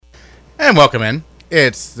And welcome in.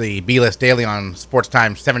 It's the BListDaily on Sports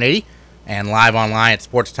Time 780 and live online at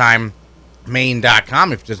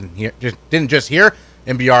sportstimemaine.com. If you didn't just hear,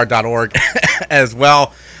 NBR.org as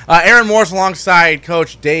well. Aaron Morse alongside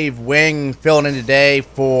Coach Dave Wing filling in today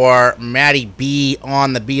for Matty B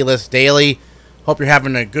on the BListDaily. Hope you're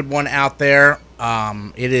having a good one out there.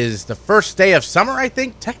 It is the first day of summer, I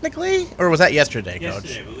think, technically? Or was that yesterday, Coach?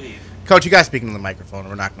 Yesterday, I believe. Coach, you guys speaking to the microphone.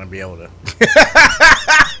 We're not going to be able to.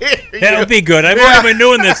 That'll be good. I've only been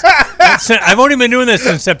doing this. I've only been doing this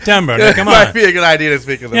since September. Now, come on. Might be a good idea to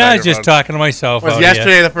speak to the microphone. I was just talking to myself. Was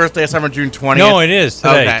yesterday the first day of summer, June 20th? No, it is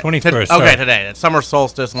today, okay. 21st. Okay, today. It's summer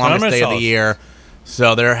solstice, longest day of the year.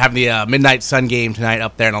 So they're having the midnight sun game tonight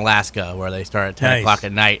up there in Alaska, where they start at 10 o'clock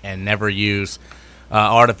at night and never use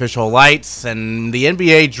artificial lights. And the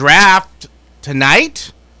NBA draft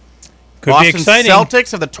tonight. Could Boston be exciting.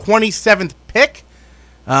 Celtics have the 27th pick.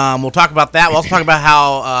 We'll talk about that. We'll also talk about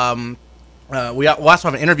how we'll also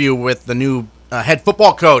have an interview with the new head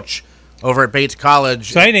football coach over at Bates College.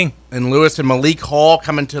 Exciting. In Lewiston, Malik Hall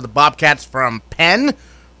coming to the Bobcats from Penn,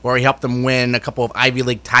 where he helped them win a couple of Ivy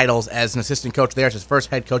League titles as an assistant coach there. It's his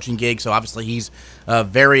first head coaching gig, so obviously he's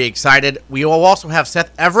very excited. We will also have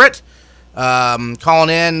Seth Everett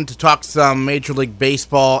calling in to talk some Major League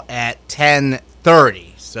Baseball at 10:30.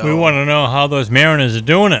 So, we want to know how those Mariners are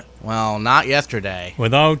doing it. Well, not yesterday.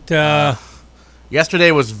 Without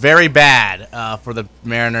yesterday was very bad for the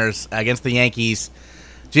Mariners against the Yankees.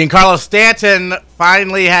 Giancarlo Stanton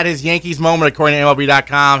finally had his Yankees moment, according to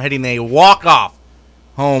MLB.com, hitting a walk-off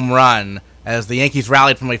home run as the Yankees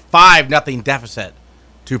rallied from a 5-0 deficit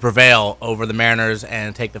to prevail over the Mariners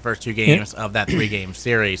and take the first two games of that three-game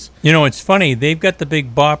series. You know, it's funny. They've got the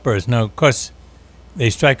big boppers. Now, of course, they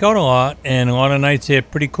strike out a lot, and a lot of nights they're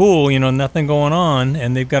pretty cool, nothing going on,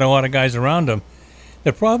 and they've got a lot of guys around them.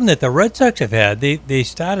 The problem that the Red Sox have had, they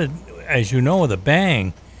started, as you know, with a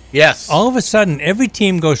bang. Yes. All of a sudden, every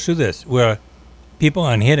team goes through this where people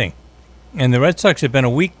aren't hitting. And the Red Sox have been a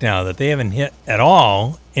week now that they haven't hit at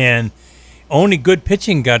all, and only good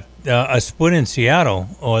pitching got a split in Seattle,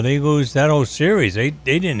 or they lose that whole series. They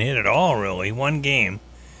didn't hit at all, really, one game.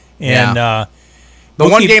 And the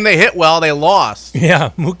one game they hit well, they lost. Yeah,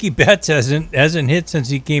 Mookie Betts hasn't hit since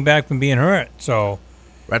he came back from being hurt. So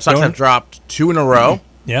Red Sox have dropped two in a row.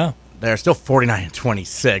 Yeah. They're still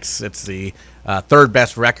 49-26. It's the third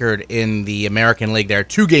best record in the American League. They're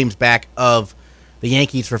 2 games back of the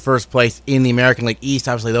Yankees for first place in the American League East.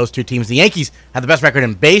 Obviously, those two teams. The Yankees have the best record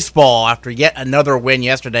in baseball after yet another win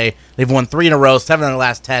yesterday. They've won 3 in a row, 7 in the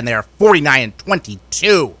last 10. They are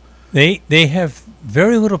 49-22. They have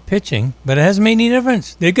very little pitching, but it hasn't made any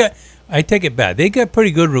difference. I take it back. They got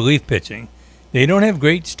pretty good relief pitching. They don't have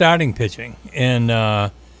great starting pitching, and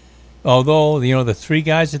although the 3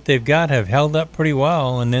 guys that they've got have held up pretty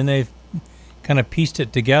well, and then they've kind of pieced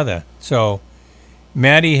it together. So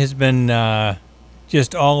Matty has been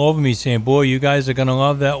just all over me saying, "Boy, you guys are going to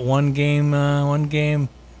love that one game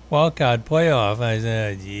wild card playoff." I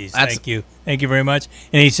said, "Geez, thank you very much."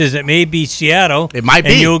 And he says it may be Seattle. It might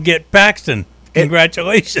be, and you'll get Paxton.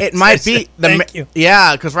 Congratulations! It might be. Thank you.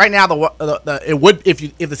 Yeah, because right now it would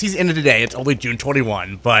if the season ended today. It's only June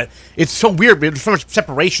 21, but it's so weird. There's so much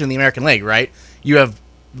separation in the American League, right? You have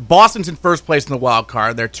Boston's in first place in the wild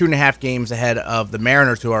card. They're 2.5 games ahead of the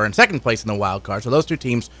Mariners, who are in second place in the wild card. So those two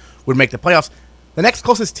teams would make the playoffs. The next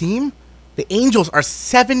closest team, the Angels, are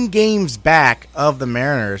 7 games back of the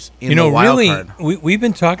Mariners in the wild card. We've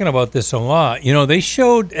been talking about this a lot. They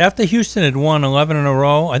showed after Houston had won 11 in a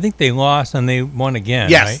row, I think they lost and they won again.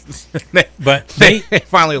 Yes, right? But they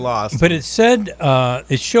finally lost. But it said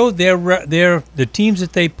it showed the teams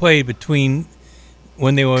that they played between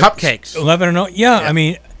when they were cupcakes 11 and 0. Yeah, I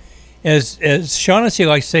mean, as Shaughnessy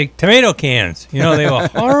likes to say, tomato cans. They were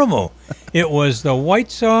horrible. It was the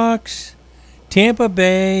White Sox, Tampa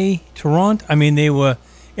Bay, Toronto. I mean, it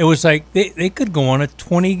was like they could go on a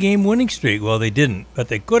 20-game winning streak. Well, they didn't, but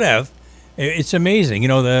they could have. It's amazing.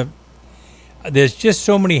 There's just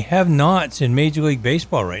so many have-nots in Major League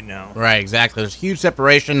Baseball right now. Right, exactly. There's huge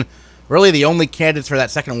separation. Really, the only candidates for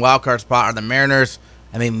that second wild card spot are the Mariners,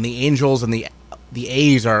 and then the Angels and the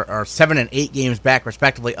A's are 7 and 8 games back,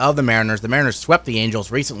 respectively, of the Mariners. The Mariners swept the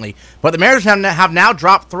Angels recently, but the Mariners have now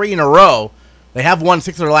dropped 3 in a row. They have won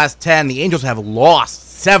 6 of their last 10. The Angels have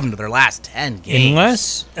lost 7 of their last 10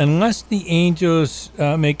 games. Unless the Angels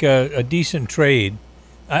make a decent trade,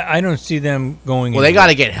 I don't see them going. Well, they got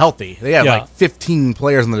to get healthy. They have like 15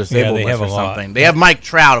 players on the disabled list or something. They have Mike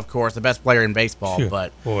Trout, of course, the best player in baseball,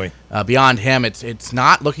 but beyond him, it's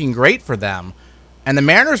not looking great for them. And the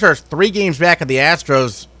Mariners are 3 games back of the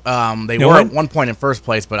Astros They were at one point in first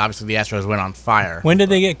place, but obviously the Astros went on fire. When did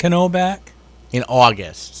they get Cano back? In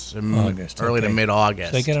August, early to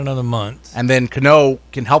mid-August. So they get another month. And then Cano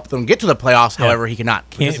can help them get to the playoffs. However, he cannot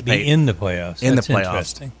participate. Can't be in the playoffs. That's the playoffs.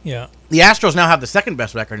 Interesting. Yeah. The Astros now have the second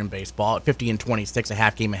best record in baseball at 50-26, a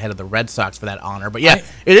half game ahead of the Red Sox for that honor. But yeah,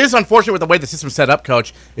 it is unfortunate with the way the system's set up,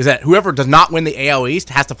 Coach, is that whoever does not win the AL East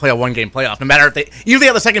has to play a one-game playoff, no matter if they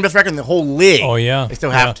have the second best record in the whole league. Oh yeah, they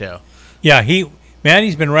still have to. Yeah,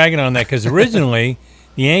 Matty's been ragging on that because originally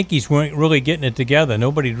the Yankees weren't really getting it together.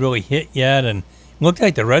 Nobody'd really hit yet, and it looked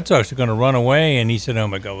like the Red Sox were going to run away. And he said, "Oh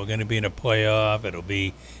my God, we're going to be in a playoff. It'll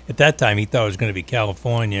be." At that time, he thought it was going to be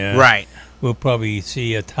California. Right. We'll probably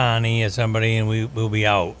see a Tani or somebody, and we'll be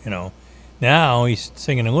out. Now he's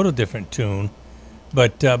singing a little different tune,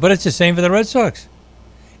 but it's the same for the Red Sox.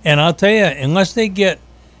 And I'll tell you, unless they get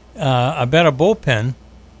a better bullpen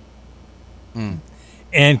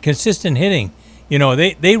and consistent hitting,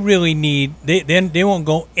 they really need. They won't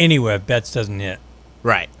go anywhere if Betts doesn't hit.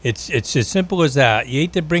 Right. It's as simple as that. You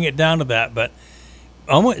hate to bring it down to that, but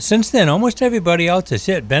since then, almost everybody else has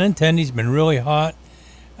hit. Benintendi's been really hot.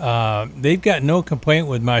 They've got no complaint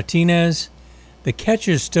with Martinez. The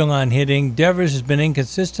catcher's still on hitting. Devers has been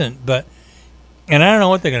inconsistent, and I don't know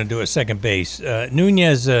what they're going to do at second base.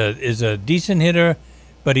 Nunez is a decent hitter,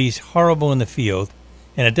 but he's horrible in the field.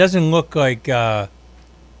 And it doesn't look like Pedroia,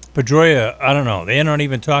 I don't know. They're not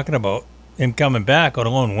even talking about him coming back, let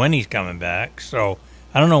alone when he's coming back. So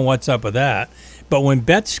I don't know what's up with that. But when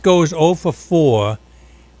Betts goes 0 for 4,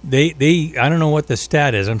 They I don't know what the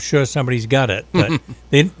stat is. I'm sure somebody's got it, but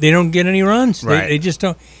they don't get any runs. Right. They just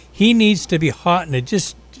don't. He needs to be hot, and it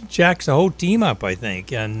just jacks the whole team up, I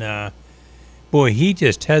think. And boy, he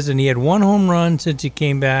just hasn't. He had one home run since he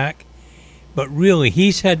came back, but really,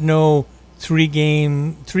 he's had no 3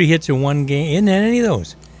 hits in one game. Isn't any of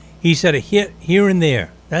those? He's had a hit here and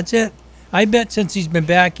there. That's it. I bet since he's been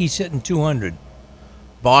back, he's hitting 200.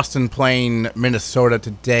 Boston playing Minnesota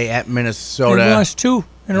today at Minnesota. They lost 2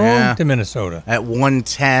 in a row to Minnesota. At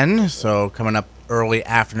 1:10, so coming up early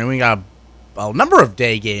afternoon. We got a number of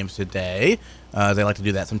day games today. They like to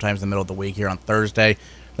do that sometimes in the middle of the week here on Thursday.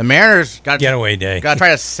 The Mariners got getaway day. Got to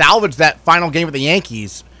try to salvage that final game with the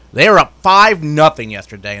Yankees. They were up 5-0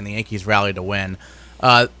 yesterday, and the Yankees rallied to win.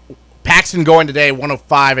 Paxton going today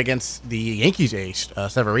 105 against the Yankees ace,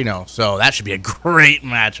 Severino. So that should be a great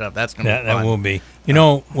matchup. That's going to be fun. That will be.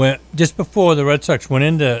 Just before the Red Sox went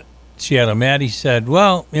into Seattle, Matty said,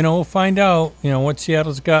 well, we'll find out, what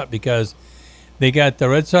Seattle's got because they got the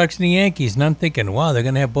Red Sox and the Yankees. And I'm thinking, wow, they're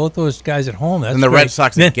going to have both those guys at home. That's and the great. Red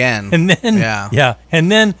Sox again. And then,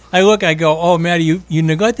 And then I go, oh, Matty, you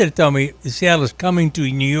neglected to tell me Seattle's coming to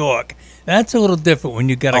New York. That's a little different when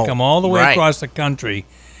you got to come all the way across the country.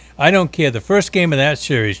 I don't care. The first game of that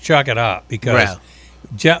series, chalk it up because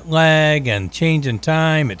jet lag and change in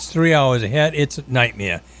time, it's 3 hours ahead. It's a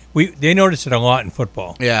nightmare. They notice it a lot in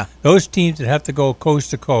football. Yeah. Those teams that have to go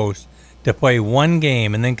coast to coast to play one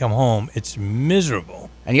game and then come home, it's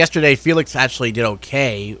miserable. And yesterday, Felix actually did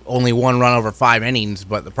okay. Only 1 run over 5 innings,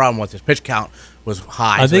 but the problem was his pitch count was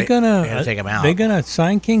high. They had to take him out. They gonna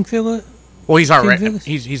sign King Felix? Well, he's already.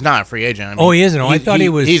 He's not a free agent. He isn't. I thought he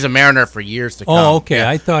was. He's a Mariner for years to come. Oh, okay. Yeah.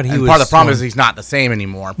 I thought he was. Part of the problem is he's not the same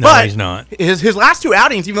anymore. No, he's not. His last 2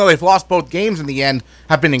 outings, even though they've lost both games in the end,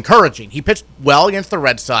 have been encouraging. He pitched well against the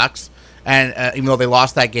Red Sox, and even though they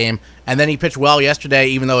lost that game, and then he pitched well yesterday,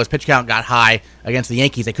 even though his pitch count got high against the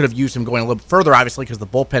Yankees. They could have used him going a little further, obviously, because the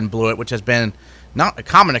bullpen blew it, which has been not a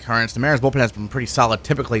common occurrence. The Mariners bullpen has been pretty solid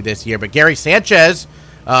typically this year, but Gary Sanchez.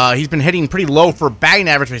 He's been hitting pretty low for batting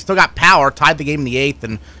average, but he's still got power, tied the game in the 8th.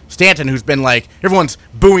 And Stanton, who's been everyone's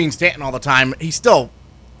booing Stanton all the time, he's still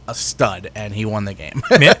a stud, and he won the game.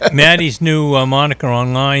 Matty's new moniker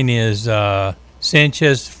online is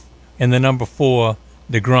Sanchez and the number 4,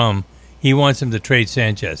 DeGrom. He wants him to trade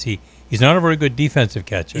Sanchez. He's not a very good defensive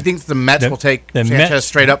catcher. He thinks the Mets will take Sanchez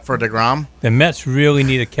straight up for DeGrom? The Mets really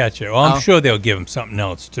need a catcher. Well, I'm sure they'll give him something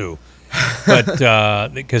else, too.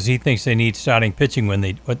 But because he thinks they need starting pitching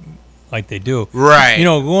like they do. Right.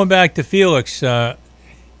 Going back to Felix, a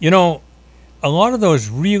lot of those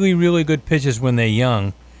really, really good pitchers when they're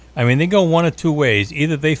young, I mean, they go one of 2 ways.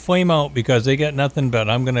 Either they flame out because they got nothing but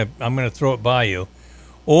I'm gonna throw it by you,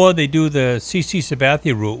 or they do the CC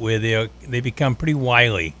Sabathia route where they become pretty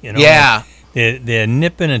wily. Yeah. They're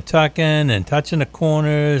nipping and tucking and touching the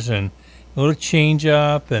corners and a little change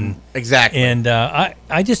up and exactly. And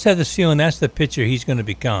I just have this feeling that's the pitcher he's going to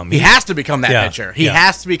become. He has to become that pitcher. He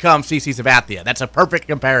has to become CC Sabathia. That's a perfect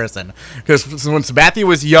comparison because when Sabathia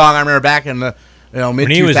was young, I remember back in the mid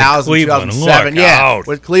 2000s, 2007.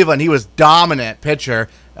 With Cleveland, he was dominant pitcher.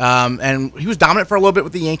 And he was dominant for a little bit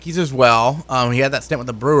with the Yankees as well. He had that stint with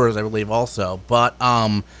the Brewers, I believe, also. But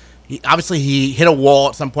he hit a wall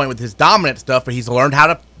at some point with his dominant stuff, but he's learned how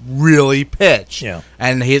to really pitch. Yeah.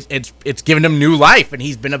 And it's given him new life, and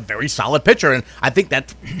he's been a very solid pitcher. And I think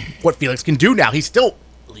that's what Felix can do now. He's still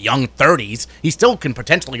young 30s. He still can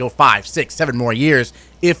potentially go 5, 6, 7 more years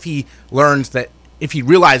if he learns that, if he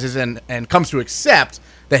realizes and comes to accept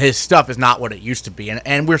that his stuff is not what it used to be.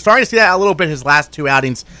 And we're starting to see that a little bit his last 2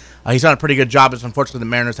 outings. He's done a pretty good job. It's unfortunately the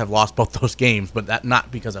Mariners have lost both those games, but that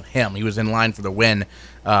not because of him. He was in line for the win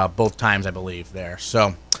both times, I believe, there.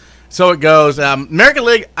 So it goes. American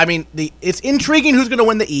League, I mean, it's intriguing who's going to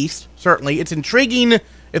win the East, certainly. It's intriguing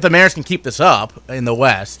if the Mariners can keep this up in the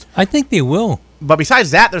West. I think they will. But besides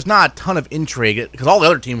that, there's not a ton of intrigue because all the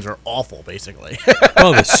other teams are awful, basically.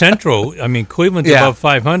 Well, the Central, I mean, Cleveland's above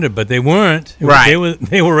 500, but they weren't. Right.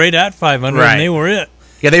 They were right at 500, right. And they were it.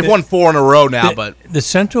 Yeah, they've won 4 in a row now, but the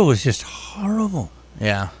Central is just horrible.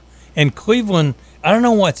 Yeah. And Cleveland, I don't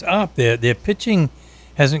know what's up there. Their pitching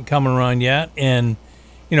hasn't come around yet. And,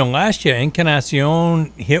 last year,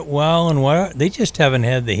 Encarnacion hit well and whatever. They just haven't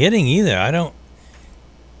had the hitting either.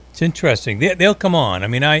 It's interesting. They'll come on. I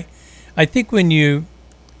mean, I think when you're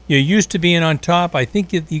used to being on top, I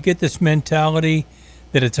think you get this mentality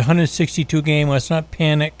that it's a 162 game. Let's not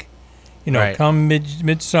panic. Right. Come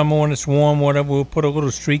midsummer when it's warm, whatever, we'll put a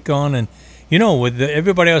little streak on. And, with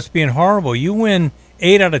everybody else being horrible, you win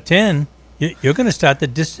 8 out of 10, you're going to start to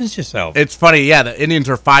distance yourself. It's funny, yeah, the Indians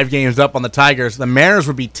are 5 games up on the Tigers. The Mariners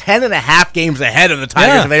would be 10.5 games ahead of the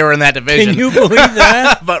Tigers if they were in that division. Can you believe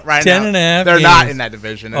that? But right 10.5 now, they're games. not in that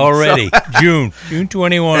division. Already. June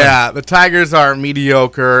 21. Yeah, the Tigers are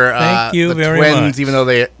mediocre. Thank you the very Twins, much. even though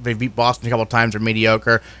they beat Boston a couple of times, are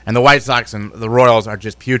mediocre. And the White Sox and the Royals are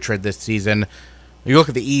just putrid this season. You look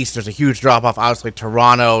at the East, there's a huge drop-off. Obviously,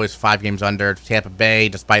 Toronto is 5 games under Tampa Bay,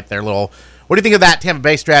 despite their little... What do you think of that Tampa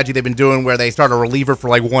Bay strategy they've been doing where they start a reliever for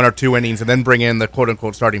like 1 or 2 innings and then bring in the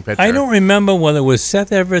quote-unquote starting pitcher? I don't remember whether it was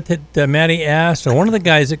Seth Everett that Matty asked or one of the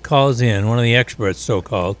guys that calls in, one of the experts,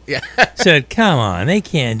 so-called, said, come on, they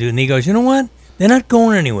can't do it. And he goes, you know what? They're not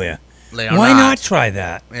going anywhere. Why not try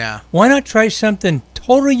that? Yeah. Why not try something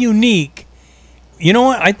totally unique? You know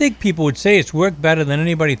what? I think people would say it's worked better than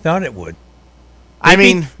anybody thought it would.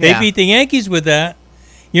 They beat the Yankees with that.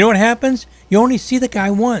 You know what happens? You only see the guy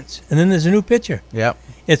once, and then there's a new pitcher. Yep.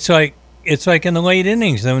 It's like in the late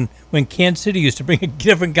innings when Kansas City used to bring a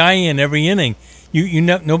different guy in every inning.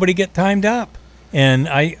 Nobody get timed up, and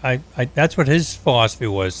I that's what his philosophy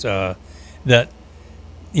was. That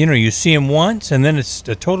you see him once, and then it's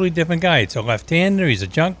a totally different guy. It's a left-hander. He's a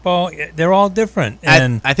junk ball. They're all different.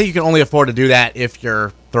 And I think you can only afford to do that if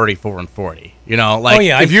you're 34 and 40.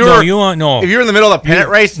 If you're in the middle of a pennant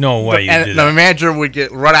race, no way you do that. The manager would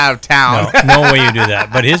get run out of town. No way you do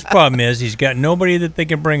that. But his problem is he's got nobody that they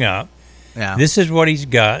can bring up. Yeah. This is what he's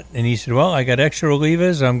got, and he said, "Well, I got extra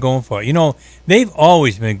relievers. I'm going for it." They've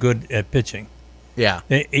always been good at pitching. Yeah.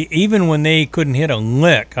 Even when they couldn't hit a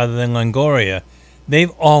lick other than Longoria,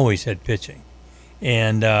 they've always had pitching.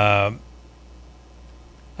 And I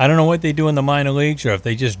don't know what they do in the minor leagues or if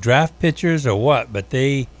they just draft pitchers or what, but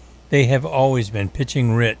they have always been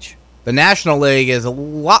pitching rich. The National League is a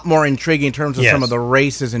lot more intriguing in terms of some of the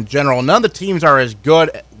races in general. None of the teams are as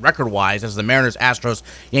good record-wise as the Mariners, Astros,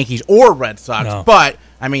 Yankees, or Red Sox. No. But,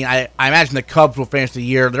 I imagine the Cubs will finish the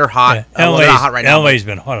year. They're hot. Yeah. They're not hot right now. LA's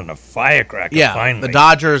been hot on a firecracker, finally. The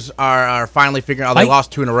Dodgers are finally figuring out they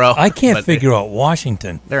lost 2 in a row. I can't figure out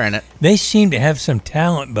Washington. They're in it. They seem to have some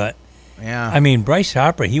talent, but... Yeah. Bryce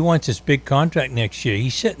Harper, he wants this big contract next year.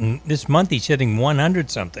 He's hitting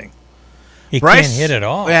 100-something. He can't hit at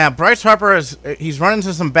all. Yeah, Bryce Harper he's run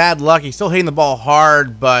into some bad luck. He's still hitting the ball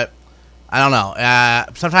hard, but I don't know.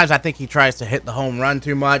 Sometimes I think he tries to hit the home run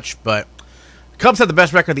too much, but Cubs have the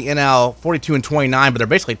best record in the NL, 42-29, but they're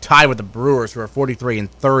basically tied with the Brewers, who are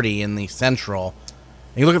 43-30 in the Central.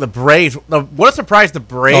 And you look at the Braves. What a surprise the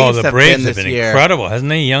Braves have been this year. Incredible, hasn't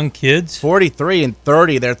they? Young kids.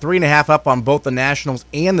 43-30. They're 3.5 up on both the Nationals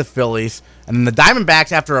and the Phillies. And then the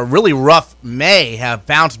Diamondbacks, after a really rough May, have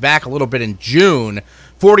bounced back a little bit in June.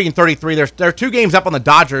 40-33. They're 2 games up on the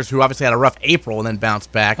Dodgers, who obviously had a rough April and then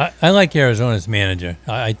bounced back. I like Arizona's manager.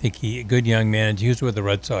 I think a good young manager. He was with the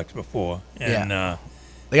Red Sox before. And,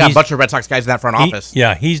 they got a bunch of Red Sox guys in that front office.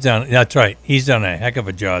 That's right. He's done a heck of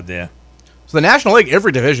a job there. So the National League,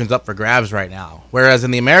 every division's up for grabs right now. Whereas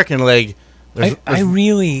in the American League, I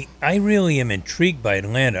really am intrigued by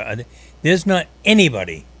Atlanta. There's not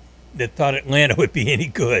anybody that thought Atlanta would be any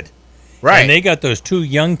good. Right. And they got those 2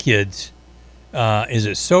 young kids. Is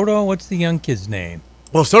it Soto? What's the young kid's name?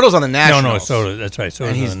 Well, Soto's on the Nationals. No, Soto. That's right.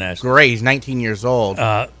 Soto's on the Nationals. Great. He's 19 years old.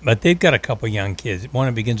 But they've got a couple young kids.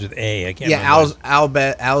 One begins with A. I can't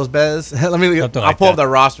remember. Alzbez. Let me. I'll pull up the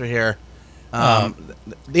roster here.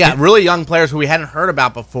 Really young players who we hadn't heard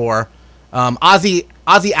about before. Ozzy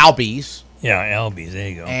Albies. Yeah, Albies. There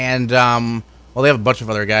you go. And they have a bunch of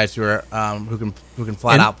other guys who are who can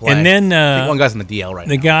flat out play. And then I think one guy's in the DL right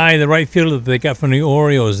now. The right fielder that they got from the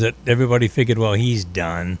Orioles that everybody figured, well, he's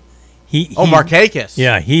done. Markakis.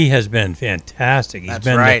 Yeah, he has been fantastic. That's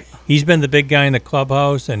right. He's been the big guy in the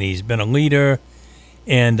clubhouse, and he's been a leader.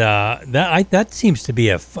 And that seems to be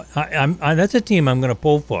that's a team I'm going to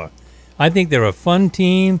pull for. I think they're a fun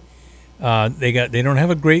team. They don't have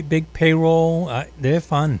a great big payroll. They're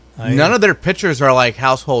fun. None of their pitchers are like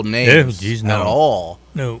household names at all.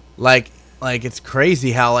 No. Like it's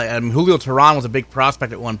crazy how Julio Teheran was a big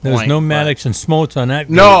prospect at one point. There's no Maddox and Smoltz on that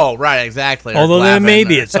group. No, right, exactly. Although there may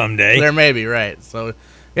be it someday. There may be, right. So,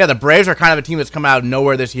 yeah, the Braves are kind of a team that's come out of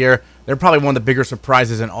nowhere this year. They're probably one of the bigger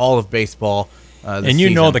surprises in all of baseball. And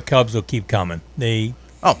the Cubs will keep coming. They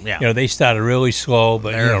started really slow,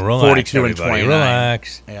 but they're relax, 42 and 29.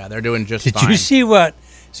 Relax. Yeah, they're doing just fine. Did you see what?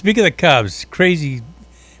 Speaking of the Cubs, crazy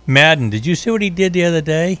Madden. Did you see what he did the other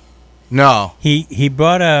day? No. He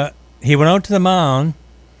went out to the mound,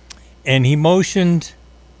 and he motioned.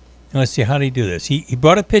 Let's see, how did he do this? He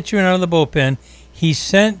brought a pitcher in out of the bullpen. He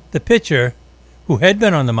sent the pitcher, who had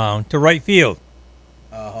been on the mound, to right field.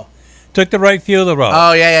 Oh. Took the right fielder route.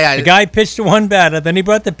 Oh, yeah. The guy pitched to one batter. Then he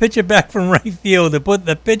brought the pitcher back from right field to put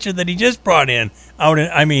the pitcher that he just brought in out.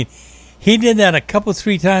 He did that a couple,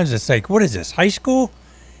 3 times. It's like, what is this, high school?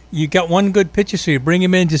 You got one good pitcher, so you bring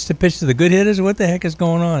him in just to pitch to the good hitters? What the heck is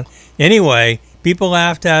going on? Anyway, people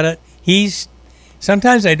laughed at it.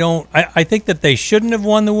 Sometimes I think that they shouldn't have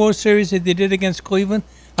won the World Series that they did against Cleveland.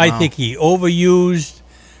 I think he overused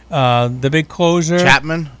the big closer.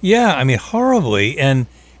 Chapman? Yeah, horribly. And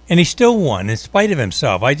he still won in spite of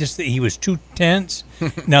himself. I just think he was too tense.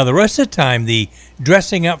 Now, the rest of the time, the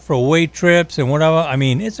dressing up for away trips and whatever,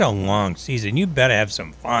 it's a long season. You better have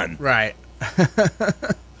some fun. Right.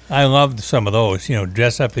 I loved some of those,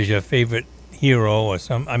 dress up as your favorite hero or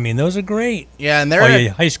some. Those are great. Yeah, and they're in a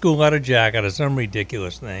high school letter jacket or some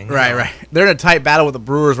ridiculous thing. Right. They're in a tight battle with the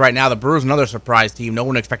Brewers right now. The Brewers, another surprise team. No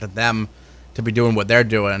one expected them to be doing what they're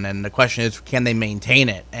doing, and the question is, can they maintain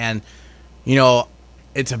it? And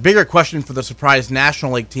it's a bigger question for the surprise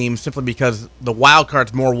National League team simply because the wild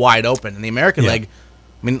card's more wide open. In the American League,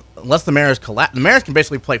 unless the Mariners collapse, the Mariners can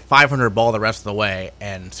basically play 500 ball the rest of the way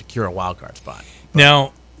and secure a wild card spot.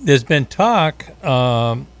 Now, there's been talk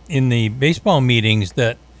in the baseball meetings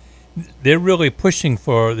that they're really pushing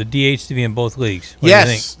for the DH to be in both leagues. What do you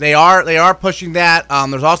think? They are. They are pushing that.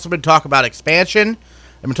 There's also been talk about expansion.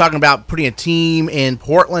 They've been talking about putting a team in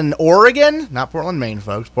Portland, Oregon. Not Portland, Maine,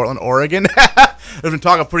 folks. Portland, Oregon. There's been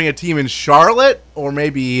talk of putting a team in Charlotte or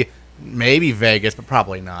maybe Vegas, but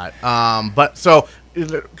probably not.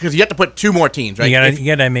 Because you have to put 2 more teams, right? You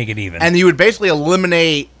got to make it even. And you would basically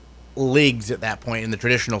eliminate leagues at that point in the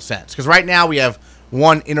traditional sense. Because right now we have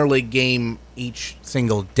one interleague game each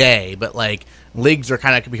single day, but leagues are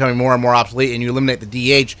kind of becoming more and more obsolete, and you eliminate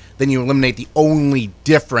the DH, then you eliminate the only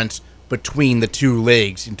difference between the 2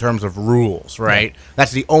 leagues in terms of rules, right?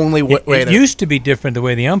 That's the only way. It used to be different the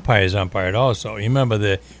way the umpires umpired also. You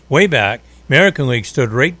remember way back, American League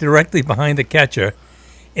stood right directly behind the catcher,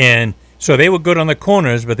 and so they were good on the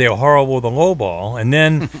corners, but they were horrible with the low ball. And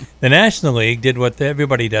then the National League did what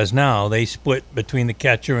everybody does now. They split between the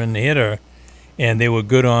catcher and the hitter, and they were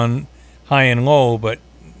good on high and low, but,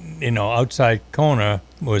 outside corner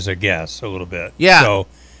was a guess a little bit. Yeah. So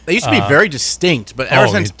they used to be very distinct, but ever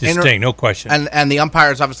since distinct, no question. And the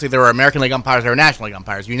umpires, obviously, there were American League umpires, there were National League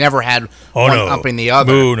umpires. You never had one umping the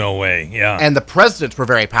other. No way. Yeah. And the presidents were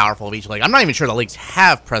very powerful of each league. I'm not even sure the leagues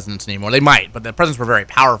have presidents anymore. They might, but the presidents were very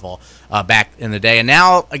powerful back in the day. And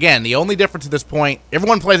now, again, the only difference at this point,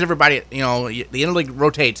 everyone plays everybody. The interleague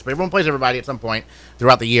rotates, but everyone plays everybody at some point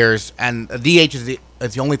throughout the years. And the DH is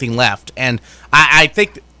the only thing left. And I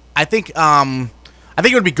think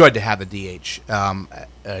it would be good to have the DH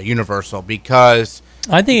universal because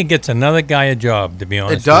I think it gets another guy a job, to be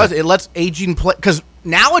honest. It does. It lets aging play because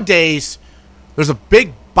nowadays there's a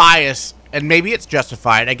big bias, and maybe it's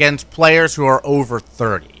justified, against players who are over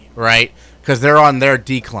 30, right? Because they're on their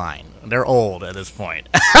decline. They're old at this point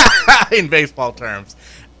in baseball terms.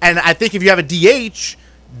 And I think if you have a DH,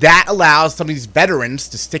 that allows some of these veterans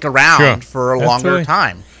to stick around for a longer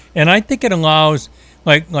time. And I think it allows,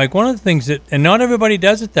 like one of the things that, and not everybody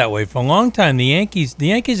does it that way. For a long time, the Yankees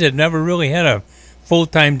had never really had a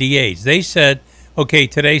full-time DH. They said, okay,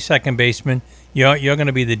 today's second baseman, you're going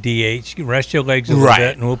to be the DH. Rest your legs a little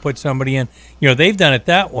bit, and we'll put somebody in. They've done it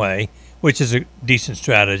that way, which is a decent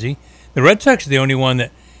strategy. The Red Sox are the only one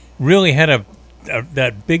that really had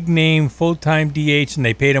that big name full-time DH, and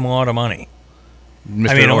they paid him a lot of money. Mr.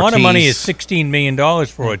 I mean, a lot of Ortiz. money is $16 million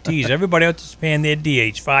for Ortiz. Everybody else is paying their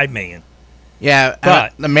DH $5 million. Yeah,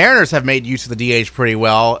 but the Mariners have made use of the DH pretty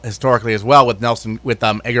well historically as well with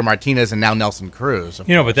Edgar Martinez and now Nelson Cruz.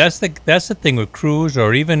 But that's the thing with Cruz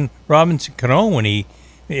or even Robinson Cano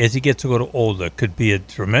as he gets a little older could be a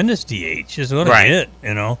tremendous DH. Just a little hit,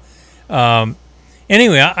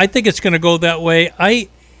 Anyway, I think it's going to go that way.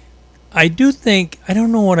 I do think I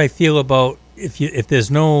don't know what I feel about if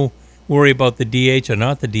there's no worry about the DH or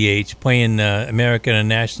not the DH playing American and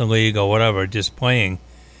National League or whatever, just playing.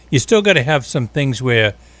 You still got to have some things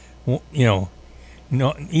where,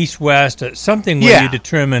 East-West, something where you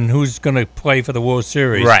determine who's going to play for the World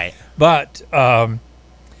Series. Right. But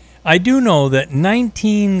I do know that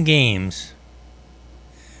 19 games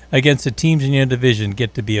against the teams in your division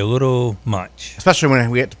get to be a little much. Especially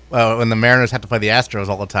when the Mariners have to play the Astros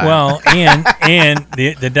all the time. Well, and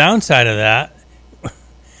the downside of that,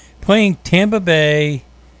 playing Tampa Bay,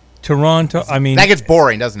 Toronto, that gets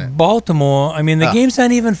boring, doesn't it? Baltimore, the game's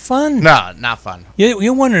not even fun. No, not fun.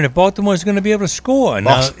 You're wondering if Baltimore's going to be able to score.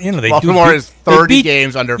 Now, Baltimore is 30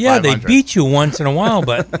 games under 500. Yeah, they beat you once in a while,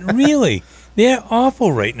 but really, they're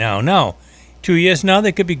awful right now. Now, 2 years now,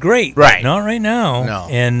 they could be great. Right. Not right now. No.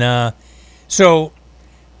 And so,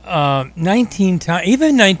 19 times,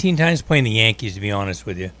 even 19 times playing the Yankees, to be honest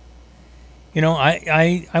with you.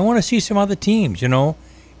 I want to see some other teams,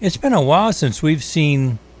 It's been a while since we've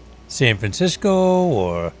seen San Francisco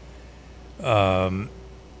or San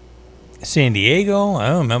Diego. I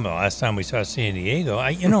don't remember the last time we saw San Diego.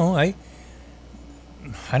 I don't know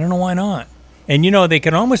why not. And they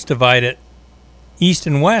can almost divide it east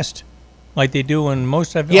and west, like they do in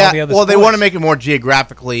most of all the other sports. They want to make it more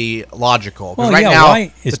geographically logical. Because now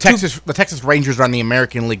the Texas Rangers are on the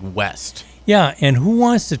American League West. Yeah, and who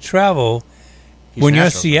wants to travel when you're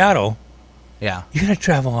Seattle? Yeah, you got to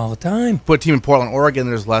travel all the time. Put a team in Portland, Oregon.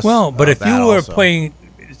 There's less. Well, but if you were also playing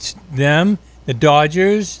them, the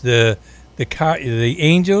Dodgers, the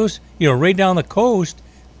Angels, right down the coast,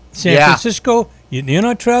 San Francisco, you're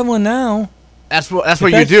not traveling now. That's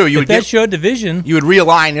what you do. That's your division. You would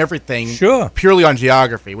realign everything purely on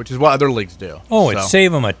geography, which is what other leagues do. Oh, it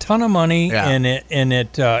saves them a ton of money, and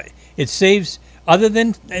it saves other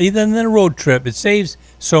than a road trip. It saves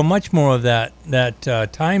so much more of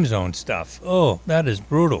that time zone stuff. Oh, that is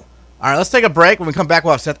brutal. All right, let's take a break. When we come back,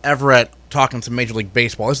 we'll have Seth Everett talking some Major League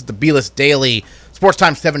Baseball. This is the B-List Daily, Sports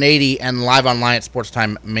Time 780, and live online at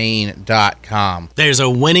sportstimemaine.com. There's a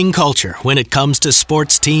winning culture when it comes to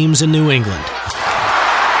sports teams in New England.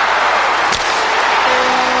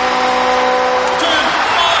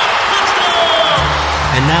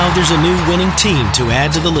 And now there's a new winning team to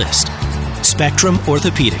add to the list. Spectrum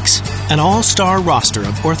Orthopedics, an all-star roster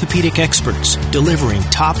of orthopedic experts delivering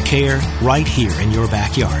top care right here in your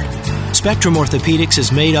backyard. Spectrum Orthopedics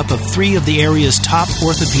is made up of 3 of the area's top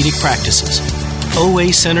orthopedic practices: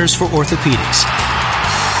 OA Centers for Orthopedics,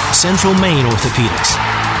 Central Maine Orthopedics,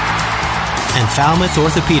 and Falmouth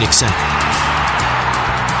Orthopedic Center.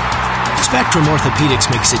 Spectrum Orthopedics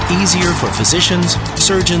makes it easier for physicians,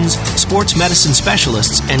 surgeons, sports medicine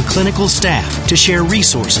specialists, and clinical staff to share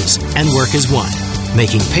resources and work as one,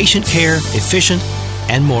 making patient care efficient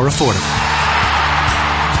and more affordable.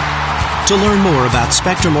 To learn more about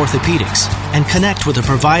Spectrum Orthopedics and connect with a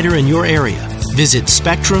provider in your area, visit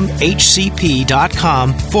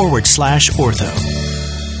spectrumhcp.com/ortho.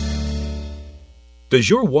 Does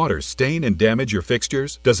your water stain and damage your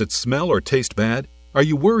fixtures? Does it smell or taste bad? Are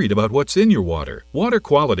you worried about what's in your water? Water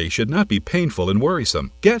quality should not be painful and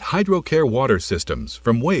worrisome. Get HydroCare water systems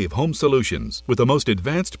from Wave Home Solutions with the most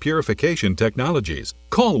advanced purification technologies.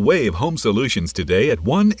 Call Wave Home Solutions today at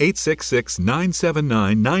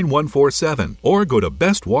 1-866-979-9147 or go to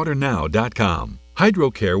bestwaternow.com.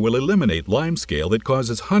 HydroCare will eliminate limescale that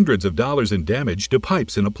causes hundreds of dollars in damage to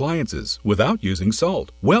pipes and appliances without using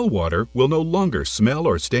salt. Well water will no longer smell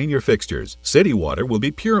or stain your fixtures. City water will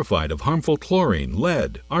be purified of harmful chlorine,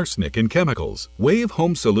 lead, arsenic, and chemicals. Wave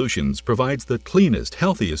Home Solutions provides the cleanest,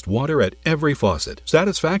 healthiest water at every faucet.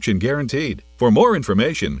 Satisfaction guaranteed. For more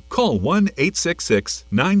information, call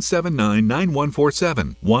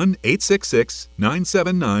 1-866-979-9147,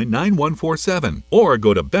 1-866-979-9147, or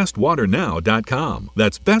go to bestwaternow.com.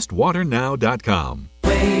 That's bestwaternow.com.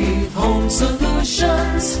 Wave Home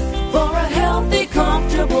Solutions for a healthy,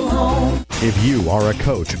 comfortable home. If you are a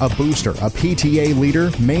coach, a booster, a PTA leader,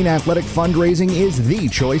 Maine Athletic Fundraising is the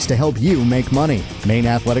choice to help you make money. Maine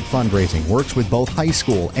Athletic Fundraising works with both high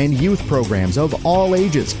school and youth programs of all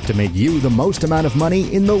ages to make you the most amount of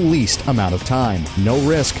money in the least amount of time. No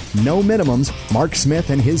risk, no minimums. Mark Smith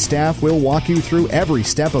and his staff will walk you through every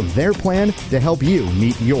step of their plan to help you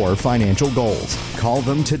meet your financial goals. Call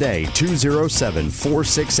them today,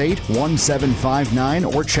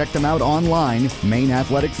 207-468-1759, or check them out online,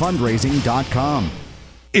 MaineAthleticFundraising.com.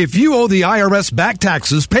 If you owe the IRS back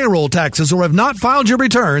taxes, payroll taxes, or have not filed your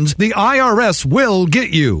returns, the IRS will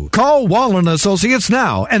get you. Call Wall & Associates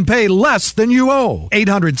now and pay less than you owe.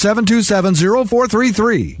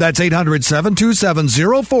 800-727-0433. That's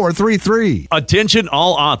 800-727-0433. Attention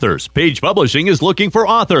all authors. Page Publishing is looking for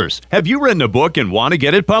authors. Have you written a book and want to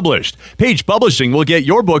get it published? Page Publishing will get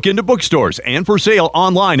your book into bookstores and for sale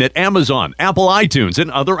online at Amazon, Apple iTunes, and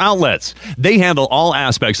other outlets. They handle all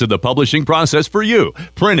aspects of the publishing process for you.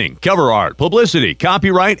 Printing, cover art, publicity,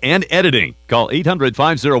 copyright, and editing. Call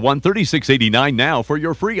 800-501-3689 now for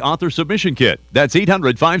your free author submission kit. That's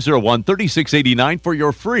 800-501-3689 for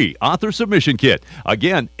your free author submission kit.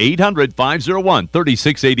 Again,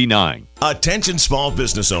 800-501-3689. Attention small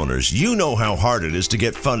business owners, you know how hard it is to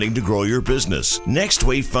get funding to grow your business. Next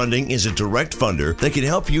Wave Funding is a direct funder that can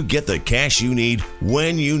help you get the cash you need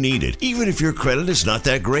when you need it, even if your credit is not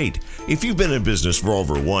that great. If you've been in business for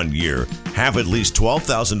over 1 year, have at least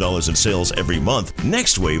 $12,000 in sales every month,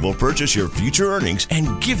 Next Wave will purchase your future earnings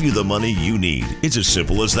and give you the money you need. It's as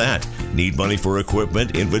simple as that. Need money for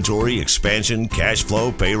equipment, inventory, expansion, cash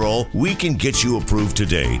flow, payroll? We can get you approved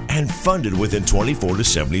today and funded within 24 to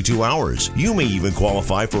 72 hours. You may even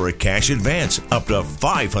qualify for a cash advance up to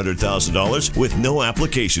 $500,000 with no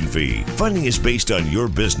application fee. Funding is based on your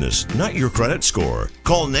business, not your credit score.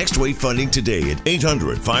 Call Next Wave Funding today at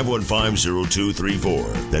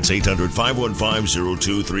 800-515-0234. That's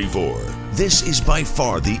 800-515-0234. This is by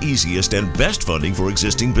far the easiest and best funding for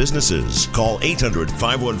existing businesses. Call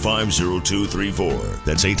 800-515-0234.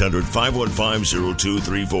 That's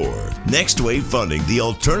 800-515-0234. Next Wave Funding, the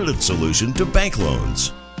alternative solution to bank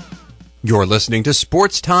loans. You're listening to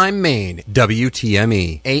Sports Time Maine,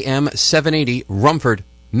 WTME, AM 780, Rumford,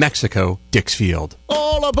 Mexico, Dixfield.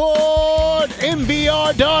 All aboard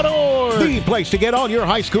NBR.org, the place to get all your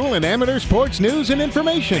high school and amateur sports news and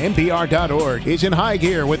information. NBR.org is in high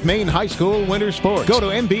gear with Maine high school winter sports. Go to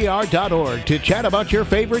NBR.org to chat about your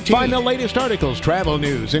favorite team. Find the latest articles, travel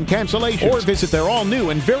news, and cancellations. Or visit their all-new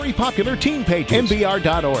and very popular team pages.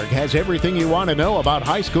 NBR.org has everything you want to know about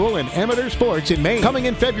high school and amateur sports in Maine. Coming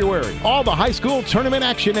in February, all the high school tournament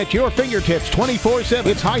action at your fingertips 24/7.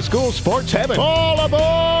 It's high school sports heaven. All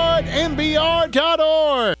aboard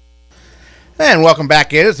NBR.org. And welcome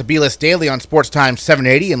back in. It's the B-List Daily on Sports Time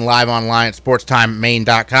 780 and live online at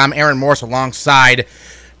sportstimemaine.com. Aaron Morse alongside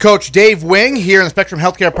Coach Dave Wing here in the Spectrum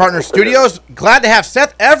Healthcare Partners Studios. Glad to have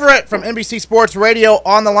Seth Everett from NBC Sports Radio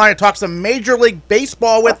on the line to talk some Major League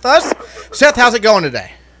Baseball with us. Seth, how's it going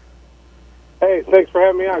today? Hey, thanks for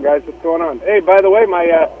having me on, guys. What's going on? Hey, by the way,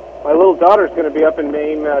 my little daughter's going to be up in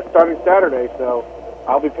Maine starting Saturday, so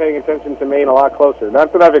I'll be paying attention to Maine a lot closer.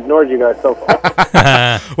 Not that I've ignored you guys so far.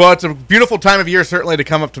 Well, it's a beautiful time of year, certainly, to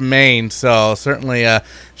come up to Maine, so certainly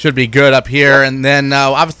should be good up here. And then,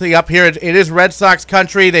 obviously, up here, it is Red Sox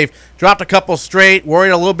country. They've dropped a couple straight, worried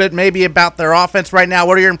a little bit maybe about their offense right now.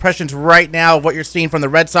 What are your impressions right now of what you're seeing from the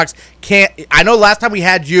Red Sox? I know last time we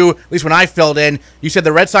had you, at least when I filled in, you said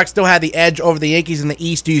the Red Sox still had the edge over the Yankees in the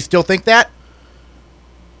East. Do you still think that?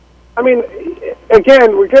 I mean,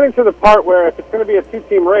 again, we're getting to the part where if it's going to be a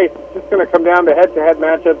two-team race, it's just going to come down to head-to-head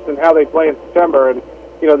matchups and how they play in September. And,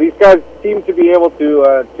 you know, these guys seem to be able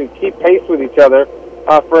to keep pace with each other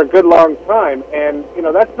for a good long time. And, you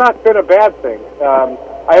know, that's not been a bad thing.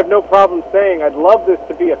 I have no problem saying I'd love this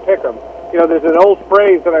to be a pick-em. You know, there's an old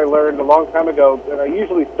phrase that I learned a long time ago, and I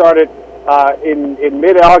usually start it in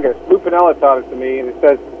mid-August. Lou Piniella taught it to me, and it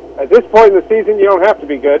says, at this point in the season, you don't have to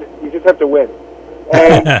be good. You just have to win.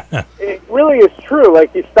 And it really is true.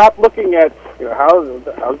 Like, you stop looking at, you know, how's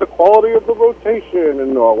the quality of the rotation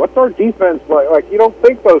and what's our defense like. Like, you don't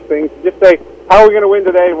think those things. You just say, how are we going to win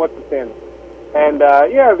today and what's the standing? And,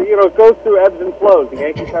 yeah, you know, it goes through ebbs and flows. The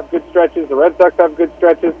Yankees have good stretches. The Red Sox have good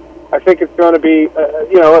stretches. I think it's going to be,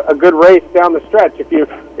 you know, a good race down the stretch. If you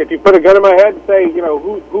put a gun in my head and say, you know,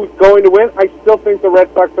 who's going to win, I still think the Red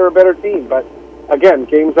Sox are a better team. But, again,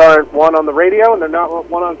 games aren't won on the radio and they're not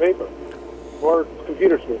won on paper or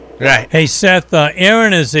computer screen. Right. Hey, Seth,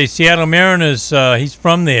 Aaron is a Seattle Mariners. He's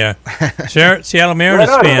from there. Seattle Mariners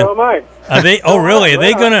right on, fan. So am I. Are they? Oh, really? Are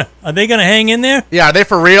they gonna hang in there? Yeah. Are they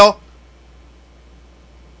for real?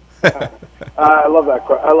 I love that.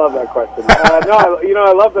 I love that question.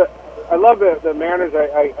 I love the Mariners.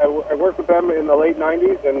 I worked with them in the late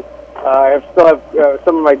 '90s, and I still have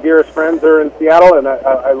some of my dearest friends are in Seattle, and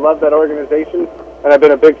I love that organization, and I've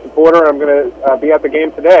been a big supporter. I'm going to be at the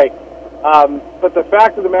game today. But the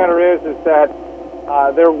fact of the matter is that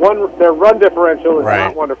their run differential is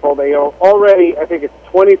not wonderful. They already, I think it's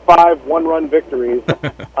 25 one-run victories,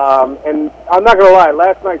 and I'm not going to lie,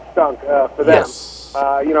 last night stunk for them. Yes.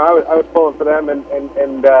 I was pulling for them, and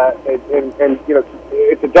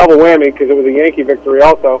it's a double whammy because it was a Yankee victory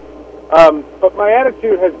also. But my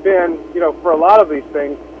attitude has been, for a lot of these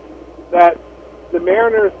things, that the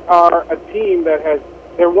Mariners are a team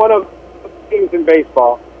they're one of the teams in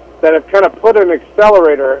baseball that have kind of put an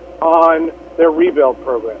accelerator on their rebuild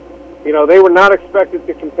program. They were not expected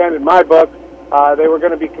to contend in my book. They were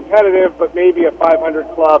going to be competitive, but maybe a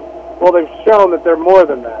 500 club. Well, they've shown that they're more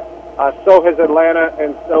than that. So has Atlanta,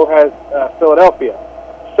 and so has Philadelphia.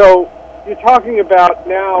 So you're talking about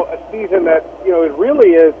now a season that it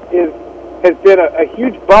really has been a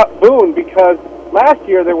huge boon, because last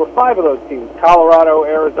year there were 5 of those teams: Colorado,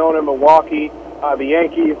 Arizona, Milwaukee, the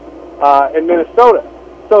Yankees, and Minnesota.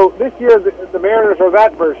 So this year the Mariners are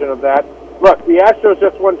that version of that. Look, the Astros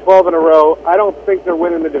just won 12 in a row. I don't think they're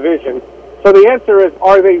winning the division. So the answer is,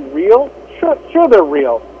 are they real? Sure they're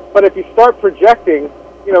real. But if you start projecting,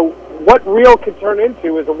 what real could turn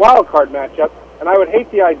into is a wild card matchup, and I would hate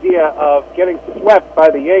the idea of getting swept by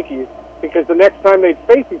the Yankees, because the next time they'd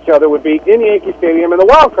face each other would be in Yankee Stadium in the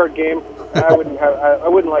wild card game. And I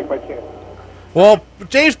wouldn't like my chance. Well,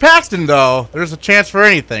 James Paxton, though, there's a chance for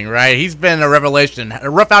anything, right? He's been a revelation. A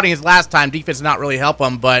rough outing his last time. Defense did not really help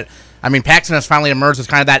him, but Paxton has finally emerged as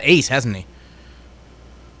kind of that ace, hasn't he?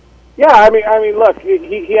 Yeah, look,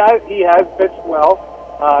 he has pitched well.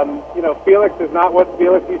 Felix is not what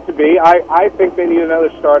Felix used to be. I think they need another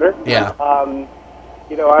starter. Yeah.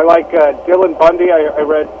 I like Dylan Bundy. I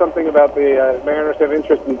read something about the Mariners have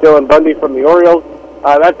interest in Dylan Bundy from the Orioles.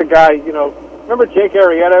 That's a guy, remember Jake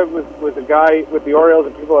Arrieta was a guy with the Orioles,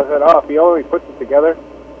 and people have said, if he only puts it together.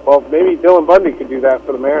 Well, maybe Dylan Bundy could do that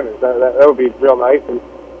for the Mariners. That would be real nice, and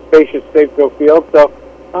spacious Safeco Field. So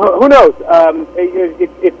who knows?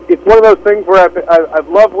 It's one of those things where I've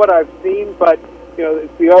loved what I've seen, but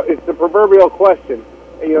it's the proverbial question.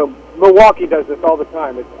 Milwaukee does this all the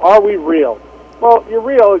time. It's, are we real? Well, you're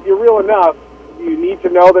real enough. You need to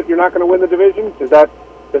know that you're not going to win the division. Does that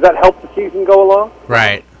help the season go along?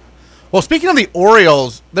 Right. Well, speaking of the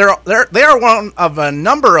Orioles, they are one of a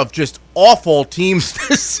number of just awful teams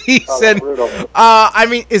this season.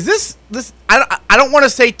 Is this? I don't want to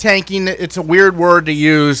say tanking. It's a weird word to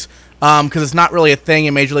use because it's not really a thing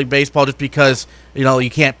in Major League Baseball. Just because you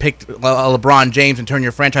can't pick LeBron James and turn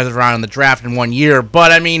your franchise around in the draft in 1 year.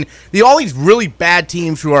 But all these really bad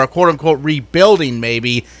teams who are quote unquote rebuilding.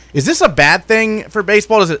 Maybe is this a bad thing for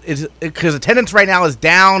baseball? Is it because attendance right now is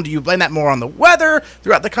down? Do you blame that more on the weather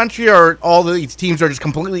throughout the country, or all these teams are just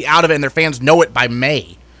completely out of it and their fans know it by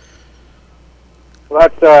May? Well,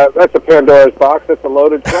 that's a Pandora's box. That's a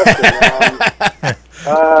loaded question.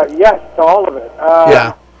 Yes, to all of it.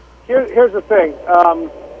 Yeah. Here's the thing.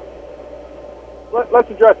 Let's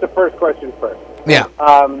address the first question first. Yeah.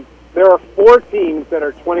 There are 4 teams that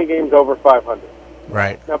are 20 games over 500.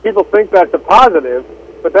 Right. Now, people think that's a positive,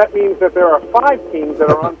 but that means that there are 5 teams that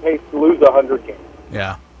are on pace to lose 100 games.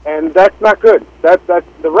 Yeah. And that's not good. That's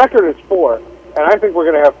the record is 4, and I think we're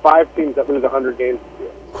going to have 5 teams that lose 100 games this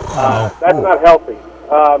year. That's not healthy.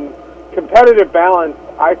 Competitive balance,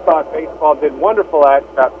 I thought baseball did wonderful at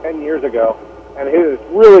about 10 years ago, and it has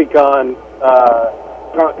really gone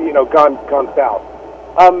south.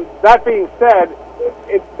 That being said,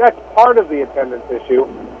 that's part of the attendance issue.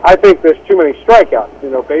 I think there's too many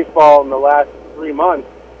strikeouts. Baseball in the last 3 months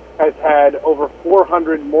has had over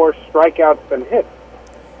 400 more strikeouts than hits.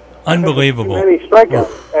 Unbelievable. Too many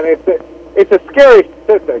strikeouts, and it's a scary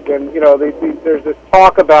statistic. And there's this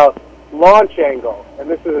talk about launch angle, and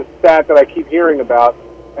this is a stat that I keep hearing about,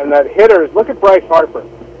 and that hitters, look at Bryce Harper.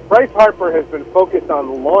 Bryce Harper has been focused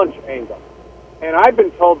on launch angle. And I've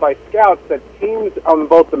been told by scouts that teams on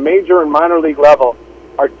both the major and minor league level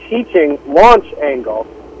are teaching launch angle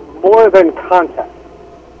more than contact.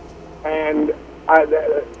 And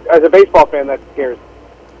as a baseball fan, that scares me.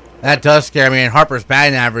 That does scare me. And Harper's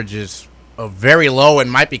batting average is very low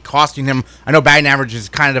and might be costing him. I know batting average is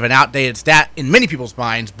kind of an outdated stat in many people's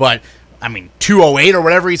minds, but 208 or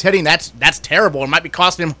whatever he's hitting, that's terrible. It might be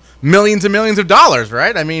costing him millions and millions of dollars,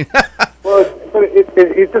 right? Well,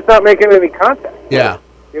 he's just not making any contact. Yeah.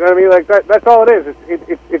 You know what I mean? Like that's all it is.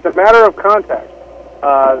 It's a matter of contact.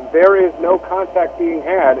 There is no contact being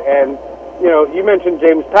had, and you mentioned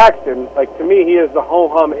James Paxton. Like, to me, he is the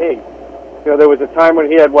ho-hum ace. There was a time when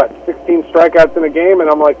he had, 16 strikeouts in a game, and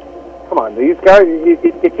I'm like, come on, these guys,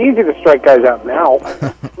 it's easy to strike guys out now.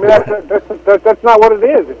 I mean, that's not what it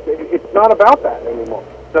is. It's not about that anymore.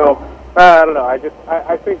 So, I don't know.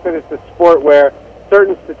 I think that it's a sport where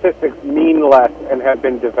certain statistics mean less and have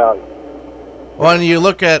been devalued. Well, and you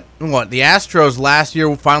look at the Astros last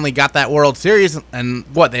year finally got that World Series, and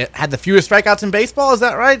they had the fewest strikeouts in baseball. Is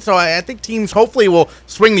that right? So I think teams hopefully will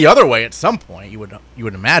swing the other way at some point. You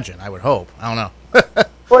would imagine. I would hope. I don't know.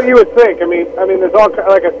 Well, you would think. I mean, there's all,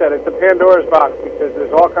 like I said, it's a Pandora's box because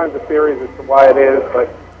there's all kinds of theories as to why it is. But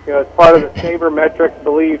it's part of the sabermetric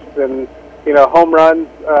beliefs, and home runs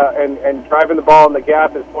and driving the ball in the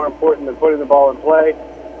gap is more important than putting the ball in play.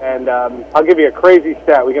 And I'll give you a crazy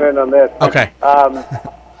stat. We can end on this. Okay.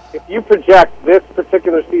 If you project this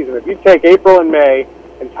particular season, if you take April and May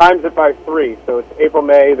and times it by 3, so it's April,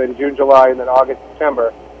 May, then June, July, and then August,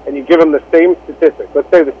 September, and you give them the same statistic, let's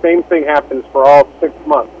say the same thing happens for all 6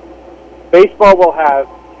 months, baseball will have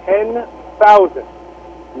 10,000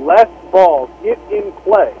 less balls hit in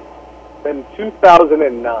play than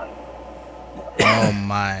 2009. Oh,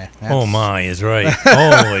 my. Oh, my is right.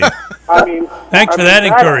 Holy. Thanks for that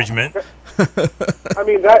encouragement.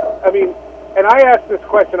 And I asked this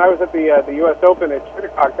question. I was at the U.S. Open at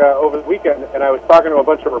Chittagong over the weekend, and I was talking to a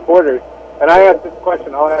bunch of reporters, and I asked this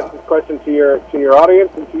question. I'll ask this question to your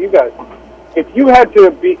audience and to you guys. If you had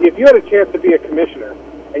a chance to be a commissioner,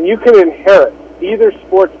 and you could inherit either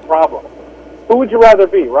sport's problem, who would you rather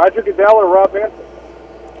be, Roger Goodell or Rob Manfred?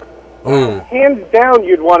 Hands down,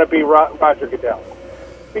 you'd want to be Roger Goodell.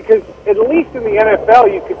 Because at least in the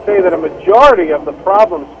NFL, you could say that a majority of the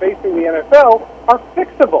problems facing the NFL are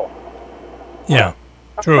fixable. Yeah,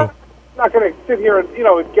 true. I'm not going to sit here and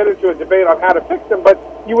get into a debate on how to fix them, but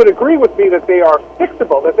you would agree with me that they are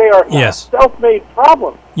fixable, that they are self-made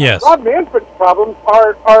problems. Yes. Rob Manfred's problems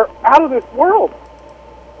are out of this world.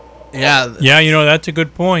 Yeah. Yeah, that's a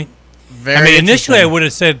good point. Initially I would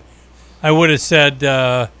have said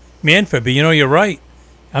Manfred, but you're right.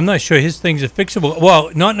 I'm not sure his things are fixable. Well,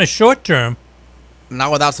 not in the short term.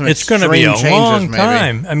 Not without some It's going to be a long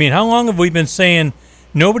time. I mean, how long have we been saying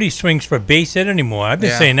nobody swings for base hit anymore? I've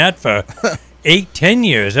been saying that for 8-10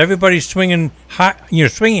 years. Everybody's swinging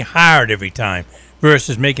hard every time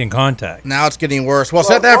versus making contact. Now it's getting worse. Well,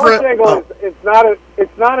 Seth Everett. It's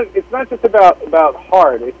not just about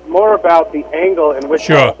hard. It's more about the angle in which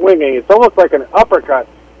you're swinging. It's almost like an uppercut,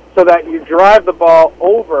 so that you drive the ball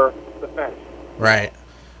over the fence. Right.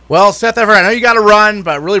 Well, Seth Everett, I know you got to run,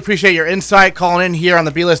 but really appreciate your insight calling in here on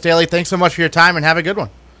the B-List Daily. Thanks so much for your time, and have a good one.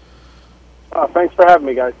 Thanks for having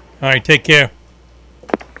me, guys. All right, take care.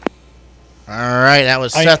 All right, that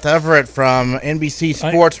was Seth Everett from NBC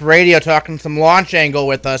Sports Radio talking some launch angle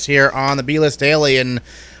with us here on the B-List Daily. And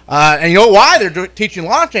you know why they're teaching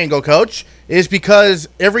launch angle, Coach, is because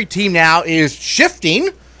every team now is shifting,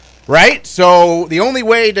 right? So the only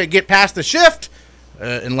way to get past the shift,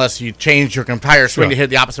 unless you change your entire swing to hit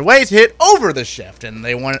the opposite way, is to hit over the shift. And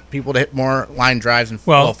they want people to hit more line drives and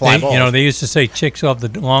fly balls. They used to say chicks off the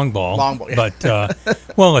long ball. Yeah. But, a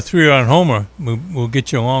 3-run homer will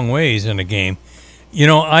get you a long ways in a game.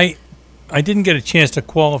 I didn't get a chance to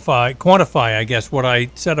quantify, I guess, what I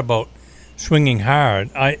said about swinging hard.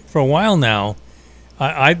 For a while now,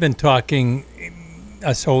 I've been talking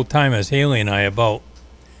this whole time as Haley and I about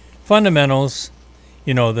fundamentals,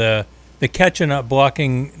 the catcher not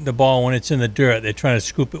blocking the ball when it's in the dirt. They're trying to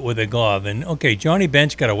scoop it with a glove. And, okay, Johnny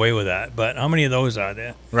Bench got away with that, but how many of those are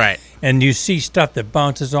there? Right. And you see stuff that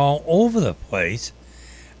bounces all over the place.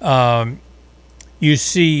 You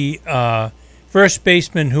see first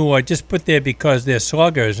basemen who are just put there because they're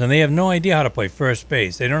sluggers, and they have no idea how to play first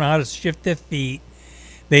base. They don't know how to shift their feet.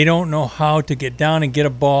 They don't know how to get down and get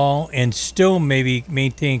a ball and still maybe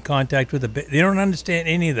maintain contact with the ball. They don't understand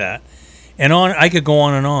any of that. And I could go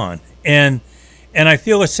on and on. And I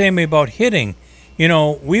feel the same way about hitting.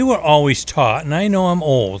 We were always taught, and I know I'm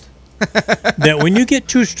old, that when you get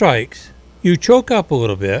 2 strikes, you choke up a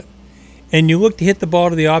little bit, and you look to hit the ball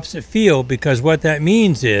to the opposite field, because what that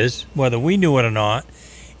means is, whether we knew it or not,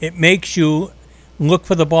 it makes you look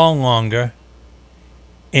for the ball longer,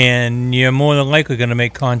 and you're more than likely going to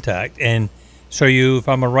make contact. And so if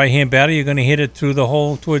I'm a right-hand batter, you're going to hit it through the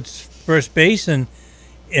hole towards first base and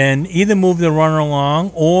either move the runner along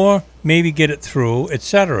or maybe get it through,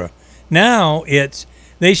 etc. Now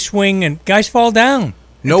they swing and guys fall down.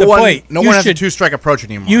 No one has a 2-strike approach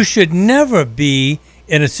anymore. You should never be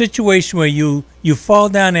in a situation where you fall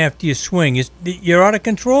down after you swing. You're out of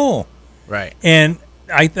control. Right. And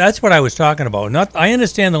that's what I was talking about. I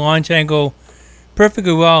understand the launch angle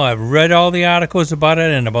perfectly well. I've read all the articles about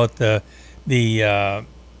it and about the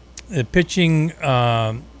pitching.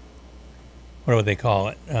 What do they call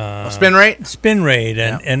it? Spin rate. Spin rate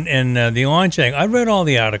and the launch angle. I read all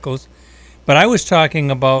the articles, but I was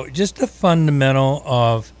talking about just the fundamental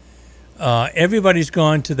of everybody's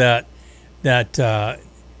gone to that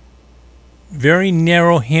very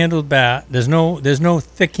narrow handled bat. There's no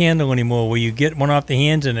thick handle anymore where you get one off the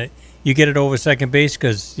hands and you get it over second base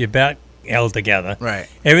because your bat held together. Right.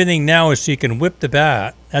 Everything now is so you can whip the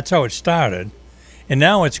bat. That's how it started, and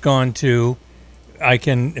now it's gone to I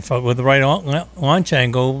can with the right launch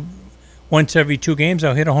angle. Once every 2 games,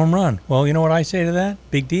 I'll hit a home run. Well, you know what I say to that?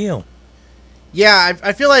 Big deal. Yeah,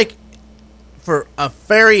 I feel like for a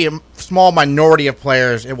very small minority of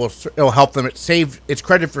players, it'll help them. It's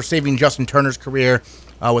credit for saving Justin Turner's career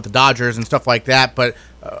with the Dodgers and stuff like that. But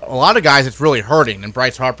a lot of guys, it's really hurting. And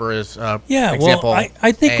Bryce Harper is example. Well,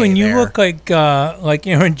 I think when you look like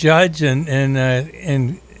Aaron Judge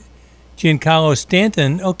and Giancarlo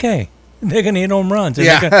Stanton, okay, they're going to hit home runs and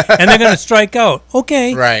they're going to strike out.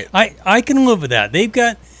 Okay, right. I can live with that. They've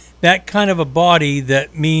got that kind of a body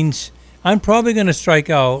that means I'm probably going to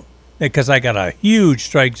strike out because I got a huge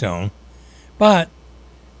strike zone. But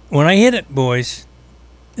when I hit it, boys,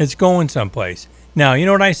 it's going someplace. Now, you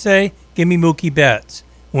know what I say? Give me Mookie Betts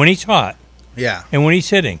when he's hot. Yeah. And when he's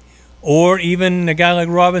hitting. Or even a guy like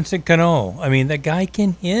Robinson Cano. I mean, the guy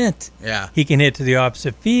can hit. Yeah. He can hit to the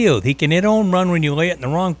opposite field. He can hit a home run when you lay it in the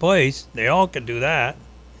wrong place. They all can do that.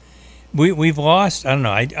 We've lost. I don't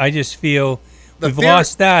know. I just feel we've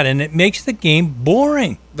lost that, and it makes the game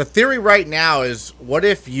boring. The theory right now is, what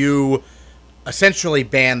if you essentially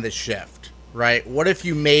ban the shift, right? What if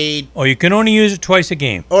you made... Or you can only use it twice a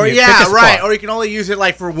game. Or, yeah, right. Or you can only use it,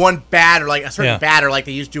 like, for one batter, like a certain batter, like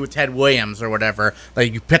they used to do with Ted Williams or whatever.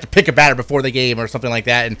 Like, you have to pick a batter before the game or something like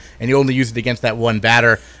that, and you only use it against that one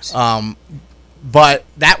batter. But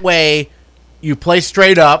that way, you play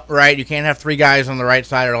straight up, right? You can't have 3 guys on the right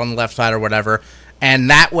side or on the left side or whatever. And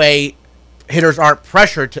that way, hitters aren't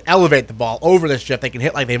pressured to elevate the ball over the shift. They can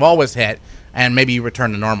hit like they've always hit, and maybe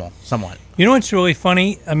return to normal somewhat. You know what's really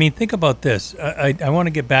funny? I mean, think about this. I want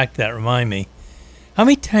to get back to that. Remind me. How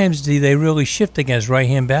many times do they really shift against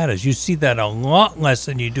right-hand batters? You see that a lot less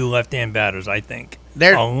than you do left-hand batters, I think.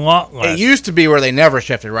 A lot less. It used to be where they never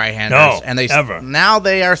shifted right-handers. No, and ever. Now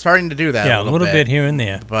they are starting to do that a little bit here and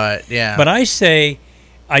there. But, yeah. But I say,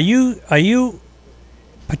 are you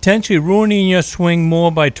potentially ruining your swing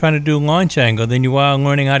more by trying to do launch angle than you are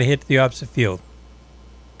learning how to hit the opposite field?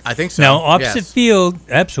 I think so. Now, opposite field,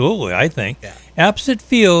 absolutely, I think. Yeah. Opposite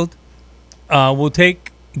field will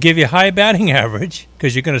give you high batting average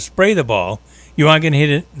because you're going to spray the ball. You aren't going to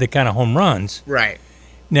hit the kind of home runs. Right.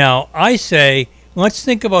 Now, I say, let's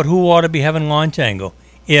think about who ought to be having launch angle.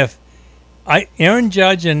 If Aaron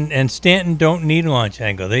Judge and Stanton don't need launch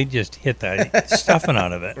angle, they just hit the stuffing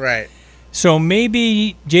out of it. Right. So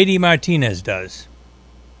maybe J.D. Martinez does.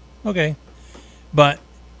 Okay. But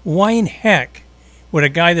why in heck would a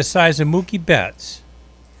guy the size of Mookie Betts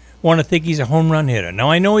want to think he's a home run hitter? Now,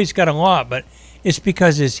 I know he's got a lot, but it's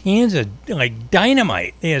because his hands are like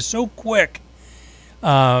dynamite. They are so quick.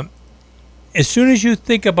 As soon as you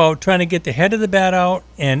think about trying to get the head of the bat out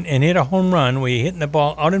and hit a home run where you're hitting the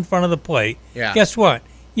ball out in front of the plate, guess what?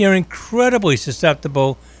 You're incredibly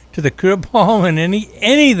susceptible to the curveball and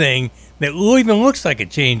anything that even looks like a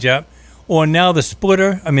changeup, or now the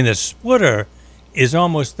splitter. I mean, the splitter is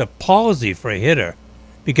almost the palsy for a hitter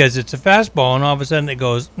because it's a fastball, and all of a sudden it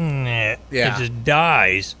goes, it just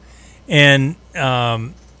dies. And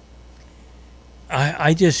I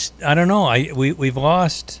don't know. We've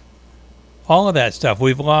lost all of that stuff.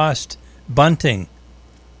 We've lost bunting.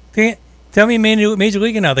 Tell me, Major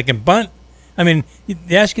League now, they can bunt. I mean,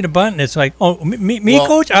 they ask you to bunt, and it's like, oh, me,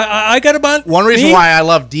 Coach? I got to bunt? One reason why I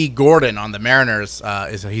love D. Gordon on the Mariners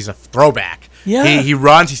is he's a throwback. Yeah. He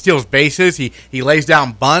runs, he steals bases, he lays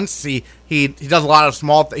down bunts, he does a lot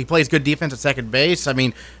of he plays good defense at second base. I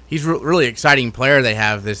mean, he's a really exciting player they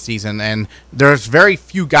have this season, and there's very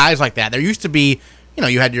few guys like that. There used to be,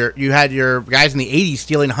 you had your guys in the 80s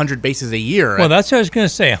stealing 100 bases a year. Well, that's what I was going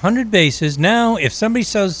to say, 100 bases. Now, if somebody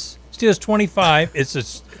steals 25, it's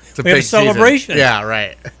a big celebration. Season. Yeah,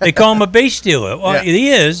 right. They call him a base stealer. Well,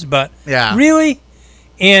 he is, but really?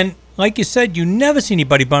 And like you said, you never see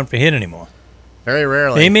anybody bunt for hit anymore. Very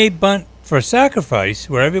rarely. They may bunt for a sacrifice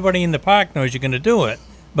where everybody in the park knows you're going to do it,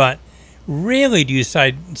 but rarely do you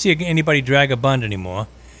see anybody drag a bunt anymore.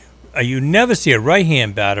 You never see a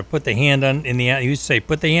right-hand batter put the hand you used to say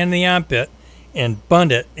put the hand in the armpit and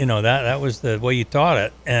bunt it. That was the way you taught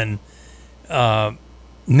it, and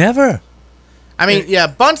never. I mean, yeah,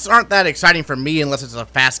 bunts aren't that exciting for me unless it's a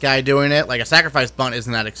fast guy doing it. Like a sacrifice bunt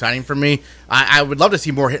isn't that exciting for me. I would love to see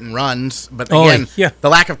more hit and runs, but again, the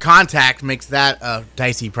lack of contact makes that a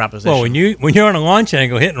dicey proposition. Well, when you're on a launch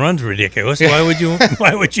angle, hit and run's ridiculous. Why would you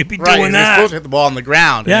be right, doing You're that? supposed to hit the ball on the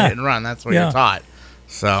ground and hit and run. That's what you're taught.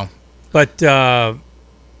 So, but and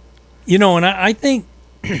I think,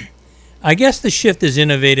 I guess the shift is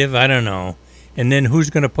innovative. I don't know. And then who's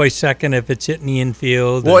going to play second if it's hitting the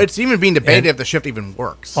infield? Well, it's even being debated if the shift even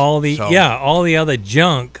works. All the other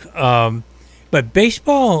junk. But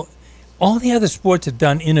baseball, all the other sports have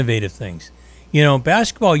done innovative things.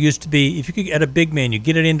 Basketball used to be, if you could get a big man, you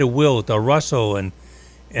get it into Wilt or Russell and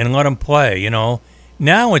let him play.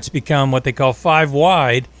 Now it's become what they call 5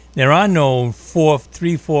 wide. There are no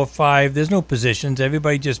 3, 4, 5. There's no positions.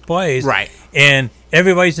 Everybody just plays. Right. And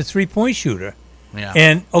everybody's a 3-point shooter. Yeah.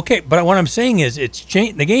 And but what I'm saying is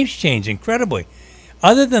the game's changed incredibly.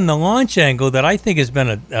 Other than the launch angle that I think has been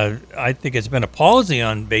a palsy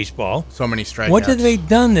on baseball. So many strikeouts. What have they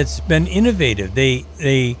done that's been innovative?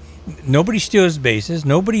 They nobody steals bases,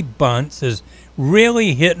 nobody bunts. There's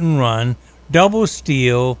really hit and run, double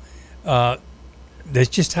steal. There's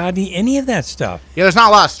just hardly any of that stuff. Yeah, there's not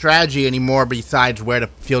a lot of strategy anymore besides where to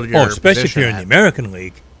field your especially if you're in the American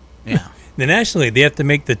League. Yeah. The National League, they have to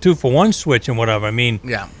make the 2-for-1 switch and whatever. I mean,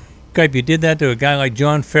 if you did that to a guy like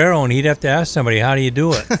John Farrell, and he'd have to ask somebody, how do you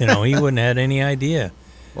do it? He wouldn't have had any idea.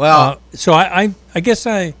 Well, so I guess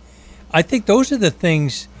I think those are the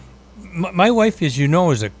things. My wife, as you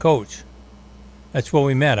know, is a coach. That's where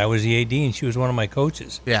we met. I was the AD, and she was one of my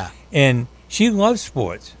coaches. Yeah. And she loves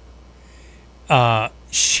sports.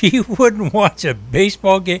 She wouldn't watch a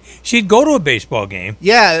baseball game. She'd go to a baseball game.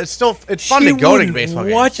 Yeah, it's fun to go to baseball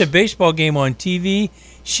games. Watch a baseball game on TV.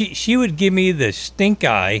 She would give me the stink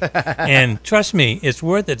eye, and trust me, it's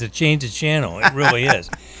worth it to change the channel. It really is.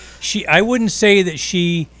 I wouldn't say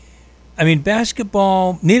that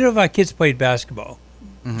basketball. Neither of our kids played basketball.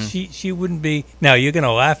 Mm-hmm. She wouldn't be. Now you're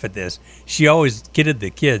gonna laugh at this. She always kidded the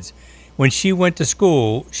kids. When she went to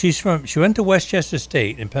school, she went to Westchester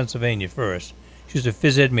State in Pennsylvania first. She was a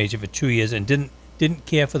phys ed major for 2 years and didn't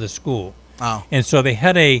care for the school. Oh. And so they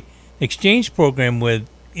had a exchange program with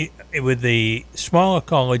the smaller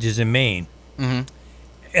colleges in Maine. Mm-hmm.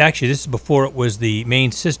 Actually, this is before it was the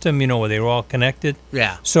Maine system, where they were all connected.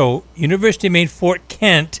 Yeah. So University of Maine Fort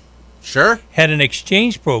Kent had an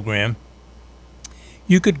exchange program.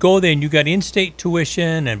 You could go there and you got in-state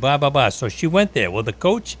tuition and blah, blah, blah. So she went there. Well, the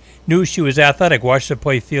coach knew she was athletic, watched her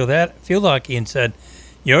play field hockey and said,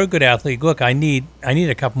 "You're a good athlete. Look, I need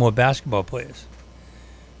a couple more basketball players."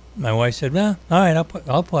 My wife said, "Well, all right,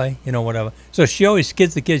 I'll play, whatever." So she always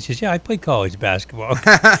kids the kids. She says, "Yeah, I played college basketball."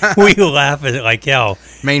 We laugh at it like hell.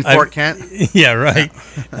 Maine Fort Kent? Yeah, right.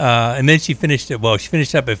 And then she finished it. Well, she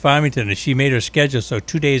finished up at Farmington, and she made her schedule so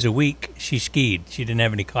 2 days a week she skied. She didn't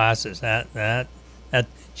have any classes. That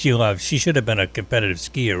she loved. She should have been a competitive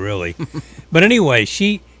skier, really. But anyway,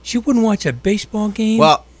 she wouldn't watch a baseball game.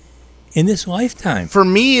 Well, in this lifetime. For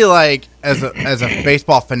me, like as a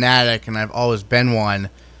baseball fanatic, and I've always been one,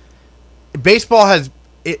 baseball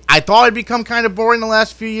I thought it'd become kind of boring the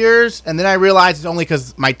last few years, and then I realized it's only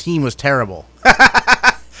because my team was terrible.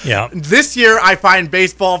 Yeah. This year, I find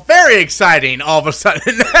baseball very exciting all of a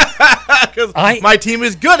sudden because my team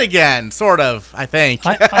is good again, sort of. I think.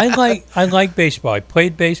 I like baseball. I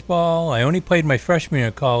played baseball. I only played my freshman year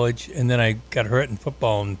of college, and then I got hurt in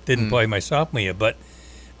football and didn't play my sophomore year. But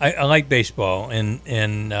I like baseball,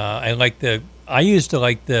 and I used to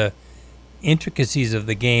like the intricacies of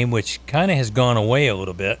the game, which kind of has gone away a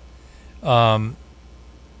little bit.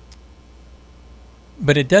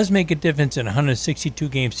 But it does make a difference in a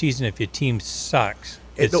 162-game season if your team sucks.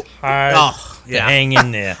 It's hard to hang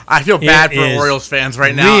in there. I feel bad for Orioles fans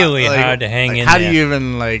right now. Really hard to hang in there. How do you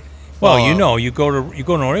even Well, you go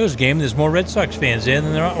to an Orioles game. There's more Red Sox fans there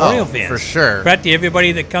than there are Orioles fans. For sure. Practically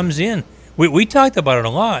everybody that comes in. We talked about it a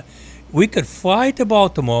lot. We could fly to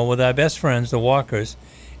Baltimore with our best friends, the Walkers,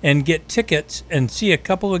 and get tickets and see a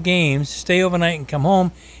couple of games, stay overnight, and come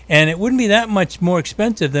home. And it wouldn't be that much more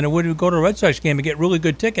expensive than it would to go to a Red Sox game and get really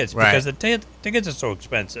good tickets because the tickets are so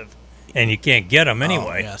expensive, and you can't get them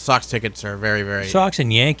anyway. Yeah, Sox tickets are very, very. Sox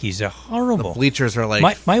and Yankees are horrible. The bleachers are like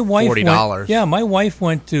my wife $40. My wife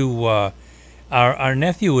went to. Our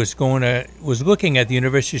nephew was looking at the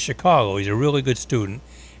University of Chicago. He's a really good student.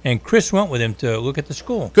 And Chris went with him to look at the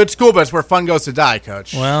school. Good school, but it's where fun goes to die,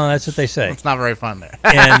 Coach. Well, that's what they say. It's not very fun there.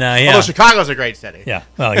 And, although Chicago's a great city. Yeah.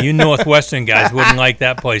 Well, you Northwestern guys wouldn't like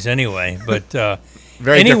that place anyway. But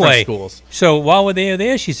very different schools. So while we're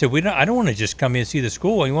there, she said, I don't want to just come here and see the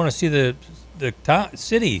school. I want to see the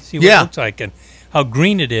city, see what it looks like. And how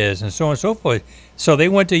green it is and so on and so forth. So they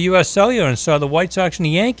went to U.S. Cellular and saw the White Sox and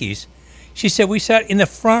the Yankees. She said we sat in the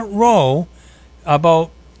front row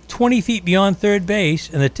about 20 feet beyond third base,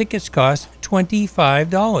 and the tickets cost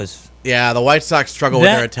 $25. Yeah, the White Sox struggle with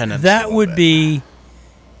their attendance. That would be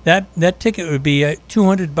that ticket would be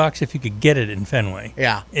 $200 if you could get it in Fenway.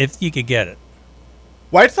 Yeah, if you could get it.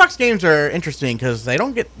 White Sox games are interesting because they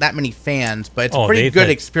don't get that many fans, but it's a pretty good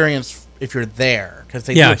experience if you're there because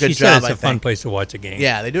they do a good job. Yeah, she said it's a fun place to watch a game.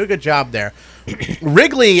 Yeah, they do a good job there.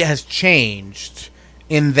 Wrigley has changed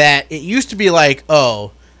in that it used to be like,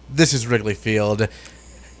 oh, this is Wrigley Field.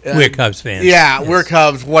 We're Cubs fans. Yeah, yes. We're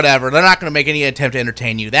Cubs, whatever. They're not going to make any attempt to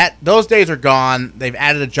entertain you. Those days are gone. They've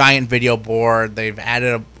added a giant video board. They've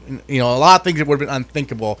added a lot of things that would have been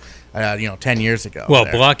unthinkable 10 years ago.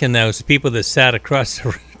 Well, blocking those people that sat across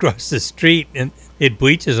the street and it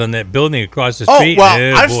bleachers on that building across the street. Oh,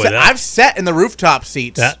 well, I've sat in the rooftop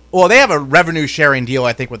seats. Well, they have a revenue sharing deal,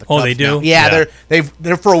 I think, with the Cubs. Oh, they do? Now. Yeah,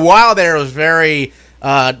 they're for a while there. It was very.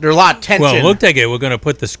 There's a lot of tension. Well, it looked like it. We're going to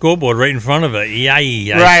put the scoreboard right in front of it.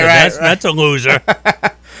 Right. That's a loser.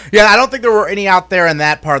 Yeah, I don't think there were any out there in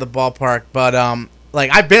that part of the ballpark, but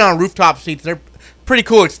I've been on rooftop seats. They're pretty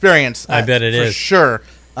cool experience. I bet it is for sure.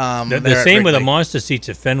 The same with the monster seats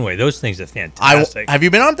at Fenway. Those things are fantastic. Have you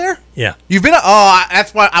been on there? Yeah. You've been?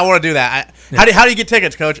 That's why I want to do that. How do you get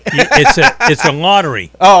tickets, Coach? It's a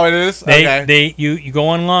lottery. Oh, it is? Okay. You go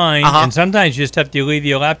online, and sometimes you just have to leave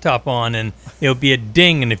your laptop on, and it'll be a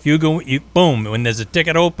ding, and if you go, boom, when there's a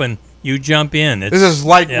ticket open, you jump in. This is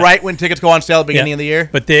right when tickets go on sale at the beginning of the year?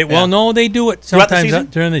 But they do it sometimes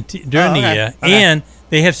during the year, and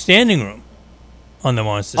they have standing room on the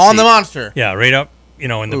monster seat. On the monster? Yeah, right up.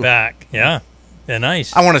 In the back. Yeah. They're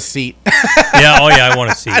nice. I want a seat. I want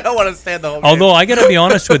a seat. I don't want to stand the whole game. Although, I got to be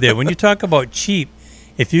honest with you, when you talk about cheap,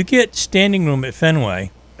 if you get standing room at Fenway,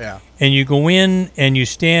 and you go in and you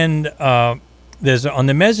stand, there's on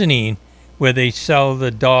the mezzanine where they sell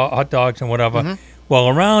the hot dogs and whatever, well,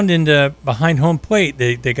 around behind home plate,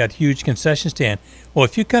 they got huge concession stand. Well,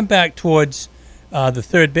 if you come back towards the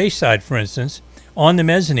third base side, for instance, on the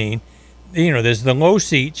mezzanine, there's the low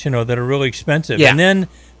seats, that are really expensive, and then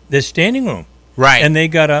there's standing room, right? And they've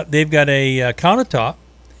got a countertop.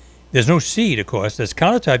 There's no seat, of course. There's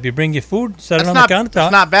countertop. You bring your food, set it on the countertop.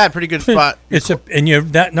 It's not bad. Pretty good spot. And you're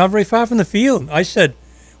not very far from the field. I said,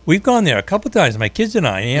 we've gone there a couple times, my kids and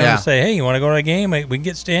I. And say, hey, you want to go to a game? We can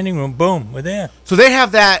get standing room. Boom, we're there. So they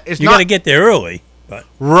have that. You got to get there early, but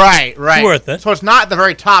right. It's worth it. So it's not at the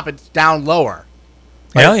very top. It's down lower.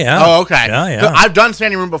 Yeah. Oh, okay. Yeah. So I've done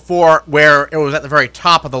standing room before where it was at the very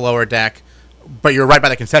top of the lower deck, but you're right by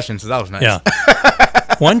the concession, so that was nice. Yeah.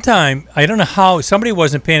 One time, I don't know how, somebody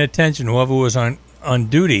wasn't paying attention, whoever was on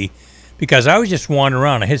duty, because I was just wandering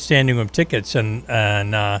around. I had standing room tickets, and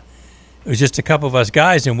it was just a couple of us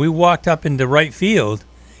guys, and we walked up into right field,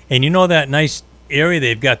 and that nice area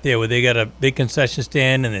they've got there where they got a big concession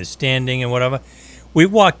stand and there's standing and whatever. We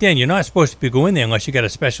walked in. You're not supposed to be going there unless you got a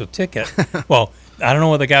special ticket. Well, I don't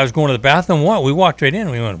know whether the guy was going to the bathroom or what. We walked right in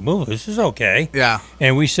and we went, "Ooh, this is okay." Yeah.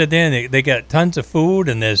 And we sat there and they got tons of food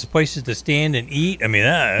and there's places to stand and eat. I mean,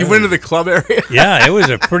 you went to the club area? Yeah, it was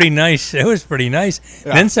pretty nice. It was pretty nice.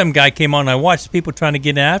 Yeah. Then some guy came on and I watched people trying to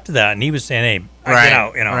get in after that, and he was saying, "Hey, get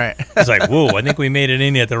out," Right. I was like, "Whoa, I think we made it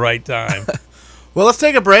in at the right time." Well, let's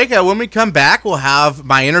take a break. When we come back, we'll have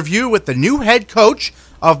my interview with the new head coach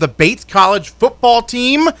of the Bates College football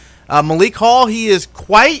team, Malik Hall. He is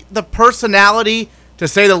quite the personality, to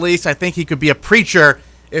say the least. I think he could be a preacher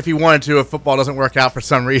if he wanted to, if football doesn't work out for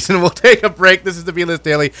some reason. We'll take a break. This is the BList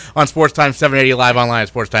Daily on Sports Time 780, live online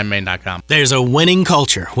at sportstimemaine.com. There's a winning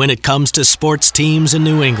culture when it comes to sports teams in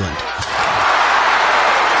New England.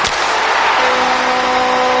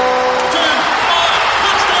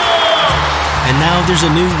 And now there's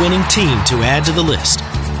a new winning team to add to the list.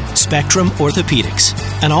 Spectrum Orthopedics,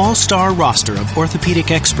 an all-star roster of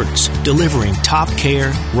orthopedic experts delivering top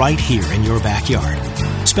care right here in your backyard.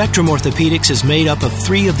 Spectrum Orthopedics is made up of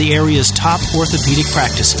 3 of the area's top orthopedic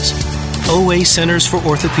practices: OA Centers for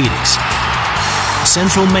Orthopedics,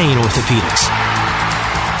 Central Maine Orthopedics,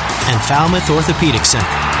 and Falmouth Orthopedic Center.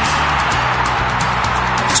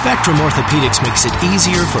 Spectrum Orthopedics makes it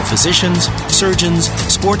easier for physicians, surgeons,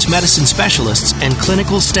 sports medicine specialists, and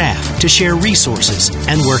clinical staff to share resources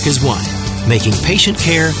and work as one, making patient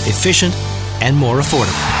care efficient and more affordable.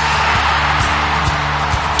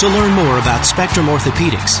 To learn more about Spectrum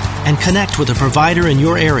Orthopedics and connect with a provider in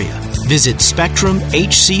your area, visit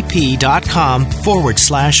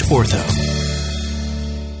spectrumhcp.com/ortho.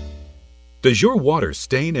 Does your water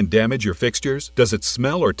stain and damage your fixtures? Does it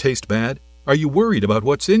smell or taste bad? Are you worried about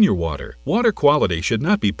what's in your water? Water quality should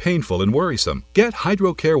not be painful and worrisome. Get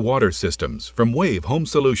HydroCare water systems from Wave Home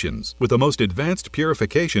Solutions with the most advanced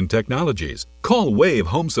purification technologies. Call Wave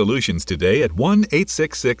Home Solutions today at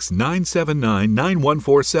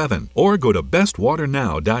 1-866-979-9147 or go to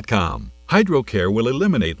bestwaternow.com. HydroCare will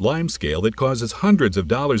eliminate limescale that causes hundreds of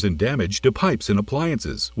dollars in damage to pipes and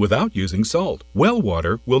appliances without using salt. Well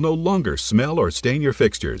water will no longer smell or stain your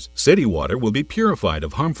fixtures. City water will be purified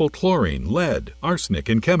of harmful chlorine, lead, arsenic,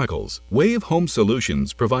 and chemicals. Wave Home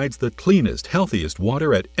Solutions provides the cleanest, healthiest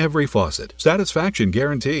water at every faucet. Satisfaction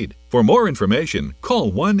guaranteed. For more information,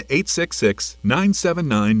 call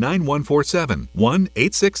 1-866-979-9147,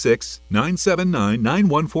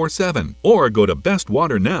 1-866-979-9147, or go to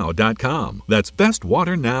bestwaternow.com. That's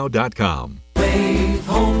bestwaternow.com. Wave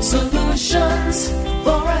Home Solutions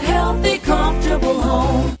for a healthy, comfortable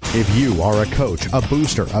home. If you are a coach, a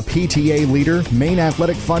booster, a PTA leader, Maine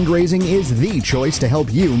Athletic Fundraising is the choice to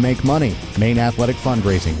help you make money. Maine Athletic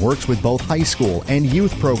Fundraising works with both high school and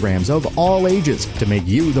youth programs of all ages to make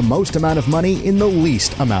you the most amount of money in the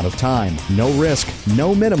least amount of time. No risk,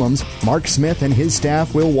 no minimums. Mark Smith and his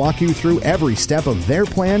staff will walk you through every step of their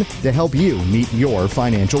plan to help you meet your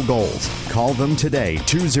financial goals. Call them today,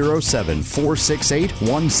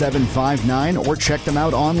 207-468-1759, or check them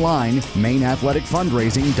out online,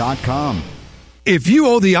 MaineAthleticFundraising.com. If you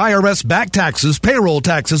owe the IRS back taxes, payroll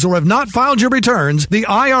taxes, or have not filed your returns, the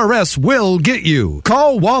IRS will get you.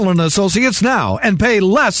 Call Wall & Associates now and pay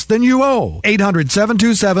less than you owe.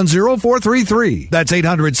 800-727-0433. That's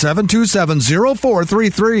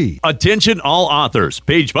 800-727-0433. Attention all authors.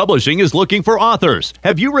 Page Publishing is looking for authors.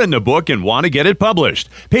 Have you written a book and want to get it published?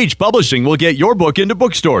 Page Publishing will get your book into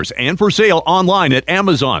bookstores and for sale online at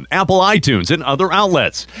Amazon, Apple iTunes, and other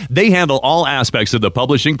outlets. They handle all aspects of the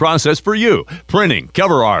publishing process for you. Printing,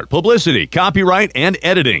 cover art, publicity, copyright, and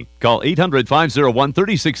editing. Call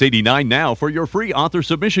 800-501-3689 now for your free author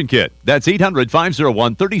submission kit. That's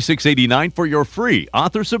 800-501-3689 for your free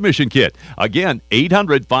author submission kit. Again,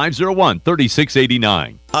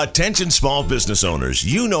 800-501-3689. Attention small business owners,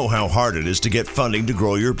 you know how hard it is to get funding to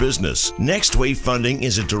grow your business. Next Wave Funding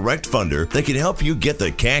is a direct funder that can help you get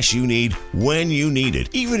the cash you need when you need it,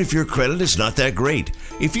 even if your credit is not that great.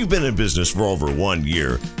 If you've been in business for over 1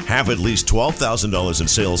 year, have at least $12,000 in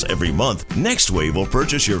sales every month, Next Wave will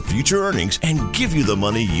purchase your future earnings and give you the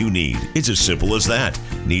money you need. It's as simple as that.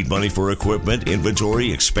 Need money for equipment, inventory,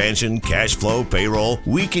 expansion, cash flow, payroll?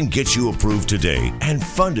 We can get you approved today and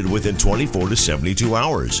funded within 24 to 72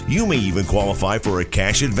 hours. You may even qualify for a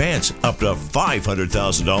cash advance up to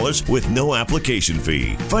 $500,000 with no application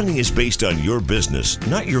fee. Funding is based on your business,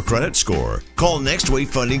 not your credit score. Call Next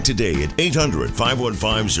Wave Funding today at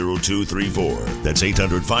 800-515-0234. That's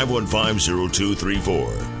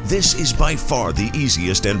 800-515-0234. This is by far the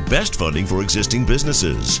easiest and best funding for existing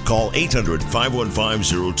businesses. Call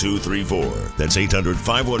 800-515-0234. That's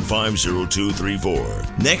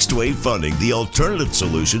 800-515-0234. Next Wave Funding, the alternative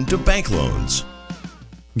solution to bank loans.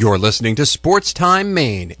 You're listening to Sports Time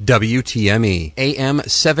Maine, WTME, AM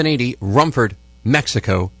 780, Rumford,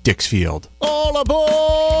 Mexico, Dixfield. All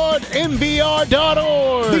aboard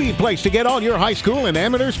MBR.org, the place to get all your high school and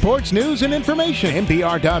amateur sports news and information.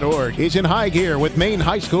 MBR.org is in high gear with Maine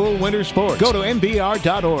high school winter sports. Go to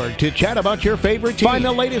MBR.org to chat about your favorite team. Find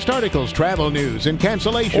the latest articles, travel news, and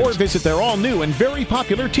cancellations, or visit their all-new and very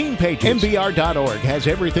popular team pages. MBR.org has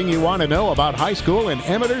everything you want to know about high school and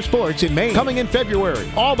amateur sports in Maine. Coming in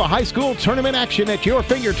February, all the high school tournament action at your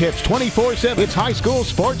fingertips 24/7. It's high school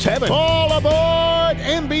sports heaven. All aboard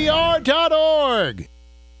MBR.org.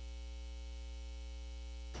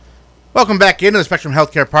 Welcome back into the Spectrum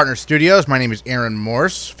Healthcare Partners Studios. My name is Aaron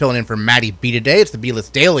Morse, filling in for Matty B today. It's the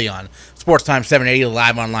BListDaily on Sports Time 780,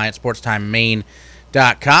 live online at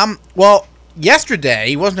sportstimemaine.com. Well, yesterday,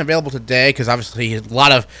 he wasn't available today because obviously he has a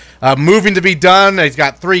lot of moving to be done. He's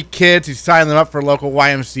got 3 kids. He's signing them up for local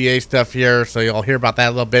YMCA stuff here, so you'll hear about that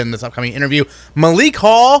a little bit in this upcoming interview. Malik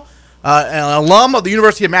Hall, an alum of the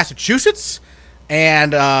University of Massachusetts,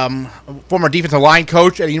 and former defensive line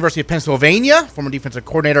coach at the University of Pennsylvania, former defensive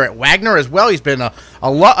coordinator at Wagner as well. He's been a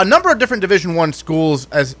number of different Division I schools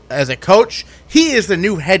as a coach. He is the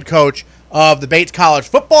new head coach of the Bates College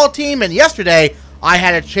football team, and yesterday I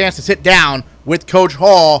had a chance to sit down with Coach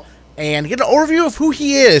Hall and get an overview of who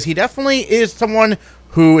he is. He definitely is someone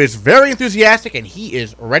who is very enthusiastic, and he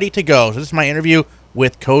is ready to go. So this is my interview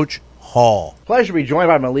with Coach Hall. Pleasure to be joined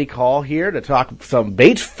by Malik Hall here to talk some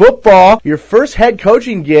Bates football. Your first head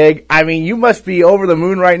coaching gig. I mean, you must be over the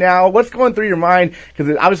moon right now. What's going through your mind?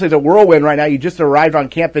 Because obviously it's a whirlwind right now. You just arrived on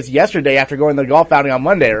campus yesterday after going to the golf outing on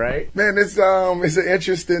Monday, right? Man, it's an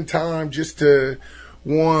interesting time just to,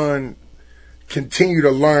 one, continue to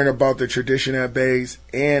learn about the tradition at Bates,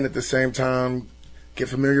 and at the same time get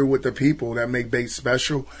familiar with the people that make Bates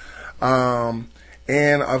special.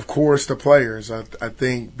 And, of course, the players. I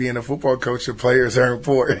think being a football coach, the players are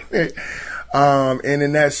important. And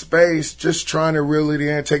in that space, just trying to really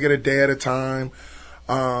take it a day at a time.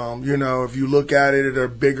 If you look at it at a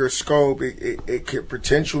bigger scope, it could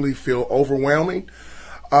potentially feel overwhelming.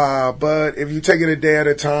 But if you take it a day at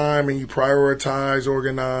a time and you prioritize,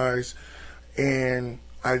 organize, and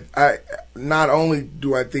I not only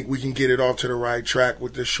do I think we can get it off to the right track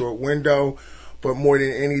with this short window, but more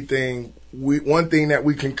than anything, one thing that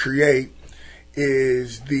we can create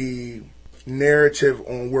is the narrative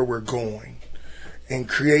on where we're going, and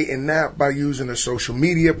creating that by using a social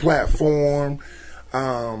media platform,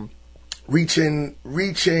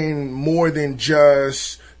 reaching more than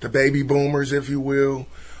just the baby boomers, if you will,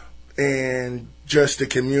 and just the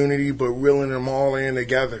community, but reeling them all in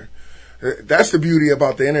together. That's the beauty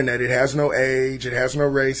about the internet. It has no age, it has no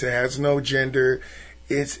race, it has no gender.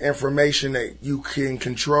 It's information that you can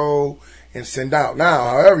control and send out. Now,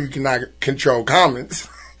 however, you cannot control comments.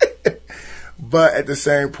 But at the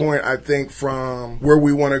same point, I think from where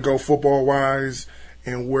we want to go football-wise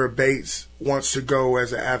and where Bates wants to go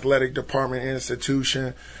as an athletic department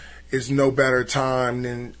institution, is no better time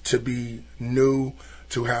than to be new,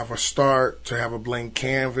 to have a start, to have a blank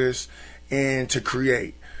canvas, and to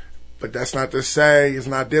create. But that's not to say it's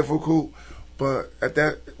not difficult. But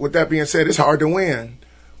with that being said, it's hard to win,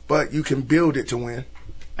 but you can build it to win.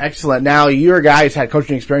 Excellent. Now, your guys had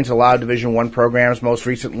coaching experience in a lot of Division I programs, most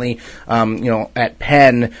recently, at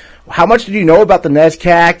Penn. How much did you know about the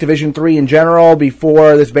NESCAC, Division III in general,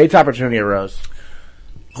 before this Bates opportunity arose?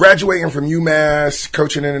 Graduating from UMass,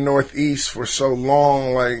 coaching in the Northeast for so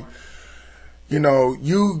long,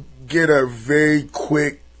 you get a very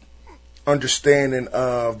quick understanding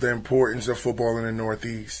of the importance of football in the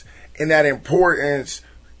Northeast. And that importance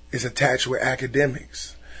is attached with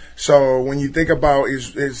academics. So when you think about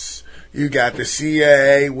is you got the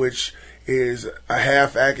CAA, which is a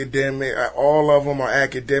half academic. All of them are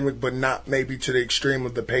academic, but not maybe to the extreme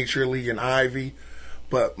of the Patriot League and Ivy,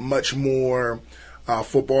 but much more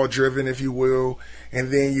football driven, if you will.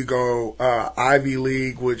 And then you go Ivy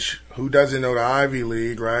League, which who doesn't know the Ivy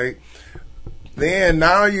League, right? Then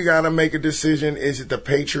now you got to make a decision. Is it the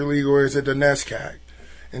Patriot League or is it the NESCAC?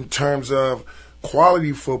 In terms of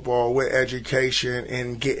quality football with education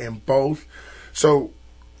and getting both. So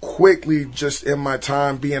quickly, just in my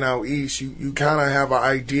time being out east, you kind of have an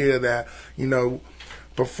idea that,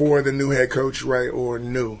 before the new head coach, right, or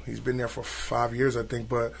new, he's been there for 5 years, I think,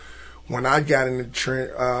 but when I got into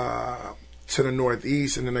to the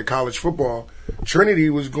Northeast and into college football, Trinity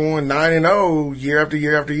was going 9-0 year after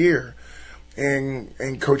year after year.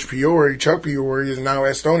 And Coach Peoria, Chuck Peoria, is now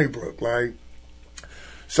at Stony Brook,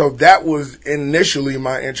 So that was initially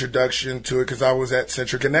my introduction to it because I was at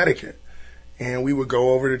Central Connecticut. And we would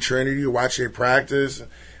go over to Trinity, watch their practice.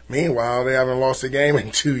 Meanwhile, they haven't lost a game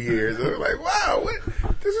in 2 years. They're like, wow,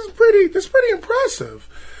 this is pretty impressive.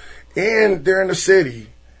 And they're in the city.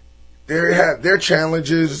 Their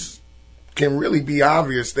challenges can really be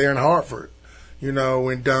obvious. They're in Hartford,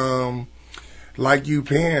 and like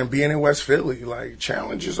UPenn, being in West Philly,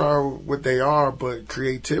 challenges are what they are, but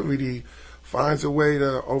creativity finds a way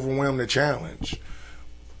to overwhelm the challenge.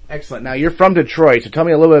 Excellent. Now, you're from Detroit, so tell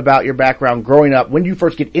me a little bit about your background growing up. When did you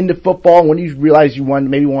first get into football, and when did you realize you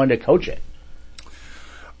wanted to coach it?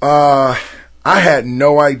 I had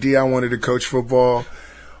no idea I wanted to coach football.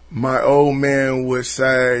 My old man would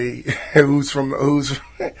say,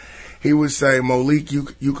 he would say, Malik, you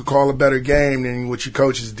could call a better game than what your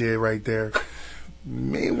coaches did right there.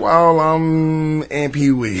 Meanwhile, I'm in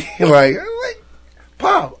Pee Wee.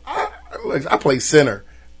 Pop, I play center.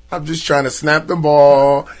 I'm just trying to snap the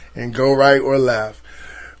ball and go right or left.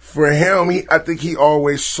 For him, I think he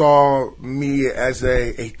always saw me as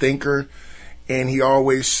a thinker, and he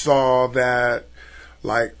always saw that,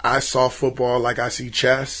 I saw football like I see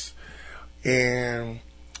chess. And,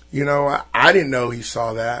 I didn't know he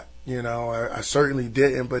saw that. I certainly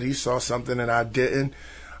didn't, but he saw something that I didn't.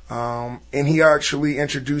 And he actually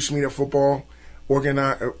introduced me to football,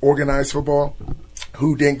 organized football,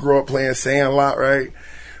 who didn't grow up playing Sandlot, right?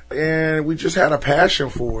 And we just had a passion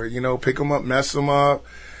for it, pick them up, mess them up,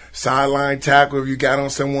 sideline tackle. If you got on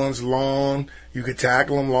someone's lawn, you could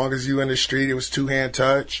tackle them long as you in the street. It was two-hand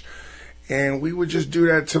touch. And we would just do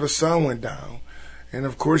that till the sun went down. And,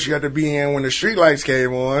 of course, you had to be in when the street lights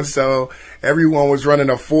came on, so everyone was running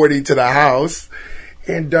a 40 to the house.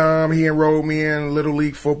 And he enrolled me in Little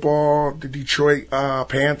League football, the Detroit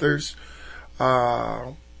Panthers.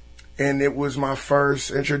 And And it was my first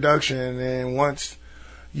introduction. And once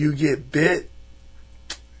you get bit,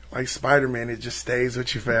 like Spider-Man, it just stays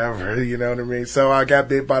with you forever. You know what I mean? So I got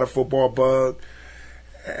bit by the football bug.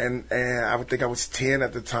 And I would think I was 10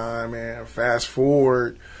 at the time. And fast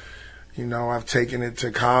forward, you know, I've taken it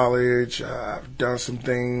to college. I've done some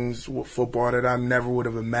things with football that I never would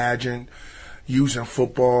have imagined. Using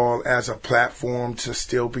football as a platform to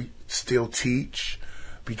still teach,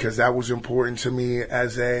 because that was important to me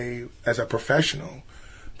as a professional,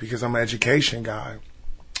 because I'm an education guy.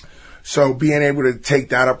 So being able to take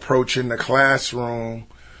that approach in the classroom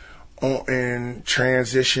and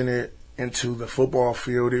transition it into the football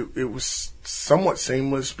field, it was somewhat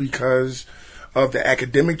seamless because of the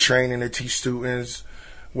academic training to teach students,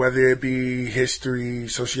 whether it be history,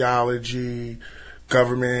 sociology,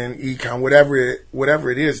 government, econ,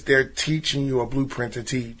 whatever it is, they're teaching you a blueprint to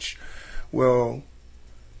teach. Well,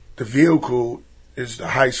 the vehicle is the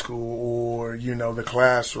high school or, you know, the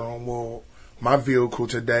classroom. Well, my vehicle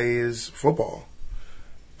today is football.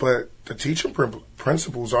 But the teaching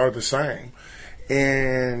principles are the same.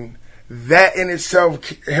 And that in itself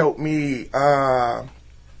helped me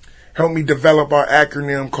develop our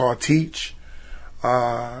acronym called TEACH.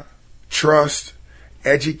 Trust,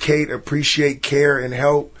 educate, appreciate, care, and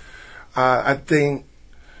help. I think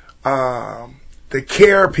the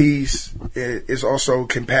care piece is also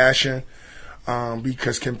compassion,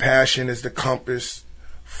 because compassion is the compass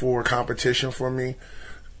for competition for me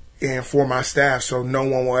and for my staff, so no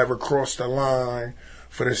one will ever cross the line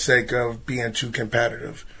for the sake of being too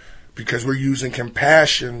competitive, because we're using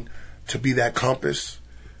compassion to be that compass.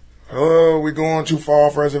 Oh, we're going too far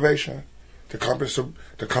off reservation. The compass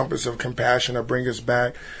of compassion to bring us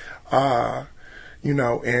back. You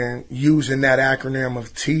know, and using that acronym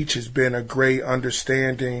of TEACH has been a great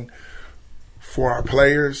understanding for our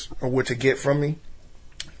players of what to get from me.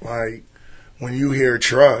 Like, when you hear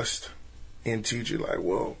trust in TEACH, you're like,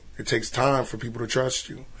 well, it takes time for people to trust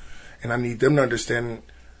you. And I need them to understand,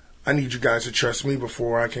 I need you guys to trust me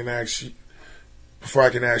before I can ask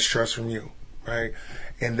trust from you, right?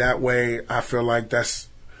 And that way, I feel like that's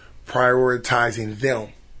prioritizing them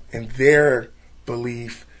and their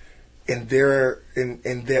belief and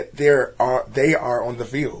that they are on the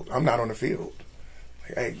field. I'm not on the field.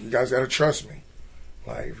 Like, hey, you guys gotta trust me.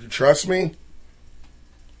 Like, if you trust me,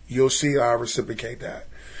 you'll see I reciprocate that.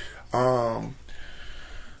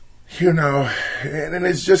 You know, and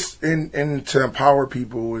it's just and to empower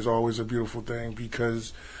people is always a beautiful thing,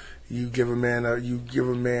 because you give a man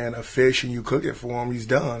a fish and you cook it for him, he's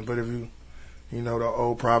done. But if you know the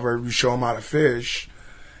old proverb, you show him how to fish,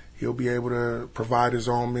 he'll be able to provide his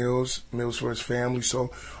own meals for his family. So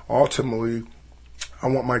ultimately, I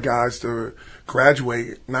want my guys to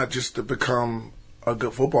graduate, not just to become a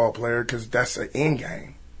good football player, because that's an end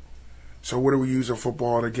game. So what do we use in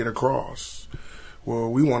football to get across?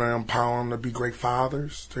 Well, we want to empower them to be great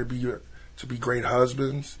fathers, to be great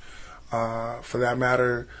husbands, for that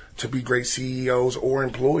matter, to be great CEOs or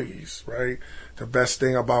employees, right? The best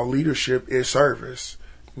thing about leadership is service,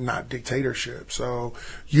 not dictatorship. So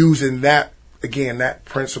using that, again, that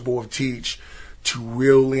principle of TEACH to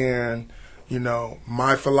reel in, you know,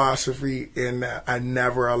 my philosophy in that I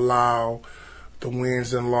never allow the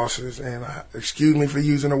wins and losses, and excuse me for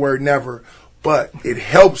using the word never, but it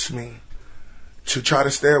helps me to try to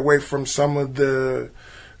stay away from some of the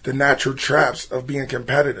natural traps of being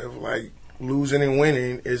competitive. Like, losing and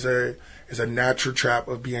winning is a natural trap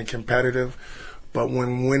of being competitive. But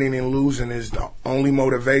when winning and losing is the only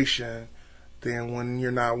motivation, then when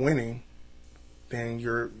you're not winning, then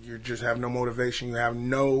you just have no motivation. You have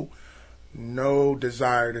no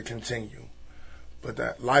desire to continue. But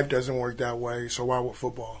that life doesn't work that way, so why would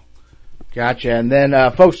football? Gotcha. And then,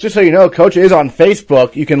 folks, just so you know, Coach is on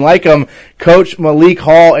Facebook. You can like him, Coach Malik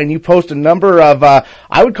Hall, and you post a number of,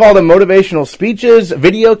 I would call them motivational speeches,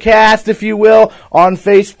 video cast, if you will, on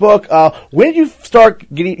Facebook. When did you start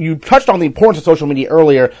you touched on the importance of social media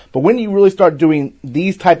earlier, but when did you really start doing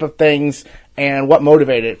these type of things, and what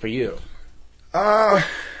motivated it for you?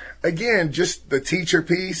 Again, just the teacher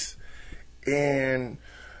piece and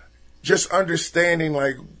just understanding,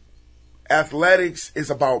 like, athletics is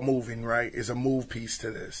about moving, right? It's a move piece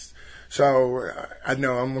to this. So I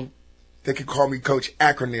know they could call me Coach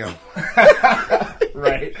Acronym.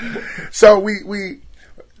 Right. So we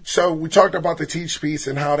talked about the teach piece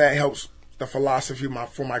and how that helps the philosophy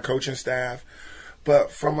for my coaching staff. But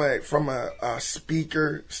from a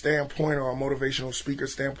speaker standpoint or a motivational speaker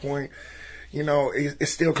standpoint, you know,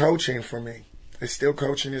 it's still coaching for me. It's still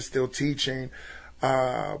coaching, it's still teaching.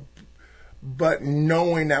 But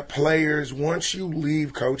knowing that players, once you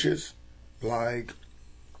leave coaches, like,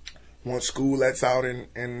 once school lets out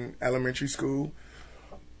in elementary school,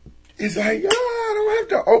 it's like, I don't have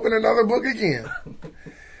to open another book again.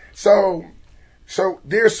 So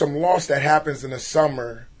there's some loss that happens in the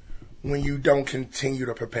summer when you don't continue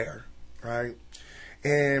to prepare, right?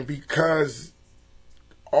 And because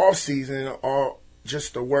off season,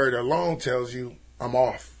 just the word alone tells you I'm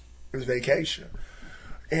off. It's vacation.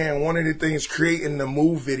 And one of the things, creating the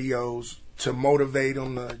move videos to motivate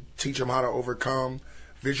them, to teach them how to overcome,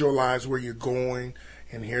 visualize where you're going,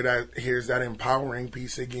 and here's that empowering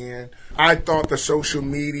piece again. I thought the social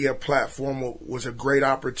media platform was a great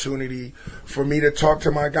opportunity for me to talk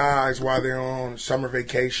to my guys while they're on summer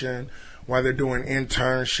vacation, while they're doing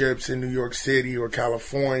internships in New York City or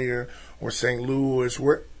California or St. Louis,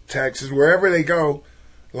 Texas, wherever they go.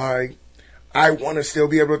 Like, I want to still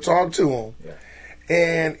be able to talk to them. Yeah.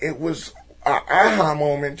 And it was an aha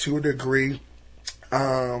moment to a degree,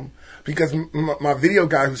 because my video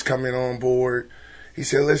guy who's coming on board, he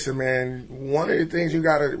said, listen, man, one of the things you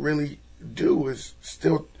got to really do is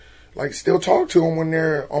still talk to them when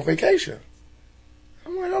they're on vacation.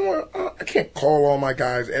 I'm like, I can't call all my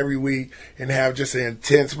guys every week and have just an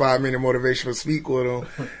intense 5-minute motivational speak with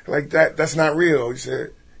them. Like that's not real. He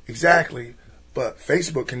said, exactly. But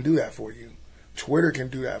Facebook can do that for you. Twitter can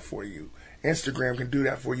do that for you. Instagram can do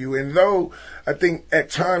that for you. And though I think at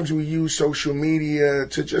times we use social media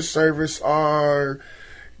to just service our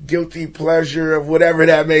guilty pleasure of whatever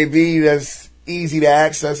that may be that's easy to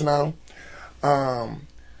access now,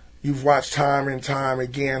 you've watched time and time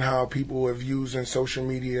again how people have used social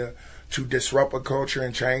media to disrupt a culture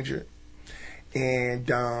and change it. And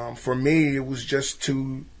for me, it was just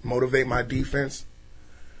to motivate my defense,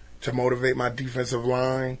 to motivate my defensive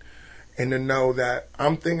line, and to know that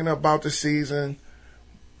I'm thinking about the season,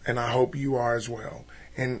 and I hope you are as well.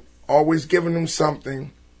 And always giving them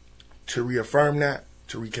something to reaffirm that,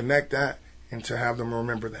 to reconnect that, and to have them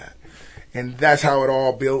remember that. And that's how it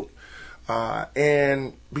all built.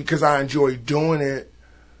 And because I enjoy doing it,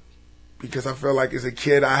 because I feel like as a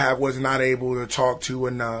kid I was not able to talk to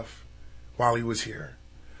enough while he was here.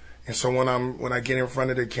 And so when I get in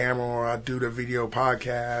front of the camera or I do the video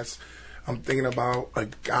podcast, I'm thinking about a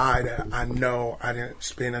guy that I know I didn't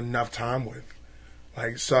spend enough time with.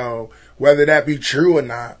 Like, so whether that be true or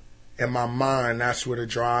not, in my mind, that's where the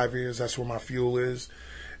drive is. That's where my fuel is.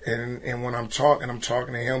 And when I'm talking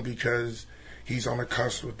to him because he's on the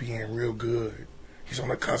cusp of being real good. He's on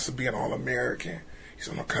the cusp of being All-American. He's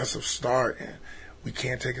on the cusp of starting. We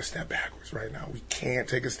can't take a step backwards right now. We can't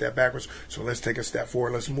take a step backwards. So let's take a step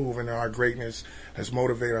forward. Let's move into our greatness. Let's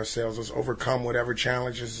motivate ourselves. Let's overcome whatever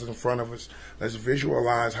challenges is in front of us. Let's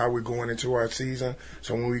visualize how we're going into our season.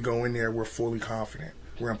 So when we go in there, we're fully confident.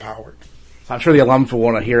 We're empowered. So I'm sure the alums will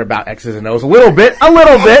want to hear about X's and O's a little bit.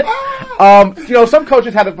 Some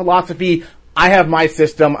coaches have a philosophy. I have my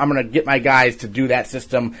system. I'm going to get my guys to do that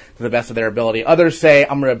system to the best of their ability. Others say,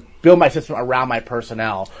 I'm going to build my system around my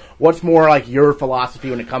personnel. What's more like your philosophy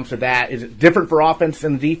when it comes to that? Is it different for offense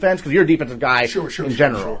and defense? Because you're a defensive guy in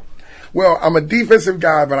general. Sure. Well, I'm a defensive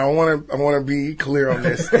guy, but I want to be clear on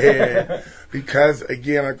this. And because,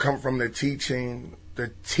 again, I come from the teaching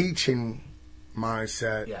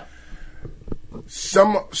mindset. Yeah.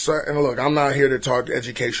 And look, I'm not here to talk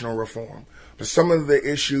educational reform. But some of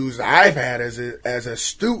the issues I've had as a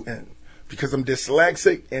student, because I'm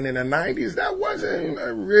dyslexic, and in the 90s, that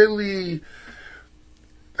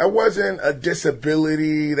wasn't a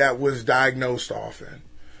disability that was diagnosed often.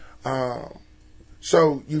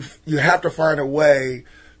 So you have to find a way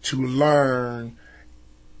to learn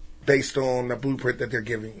based on the blueprint that they're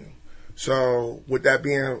giving you. So with that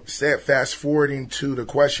being said, fast forwarding to the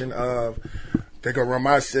question of they're going to run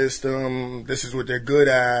my system, this is what they're good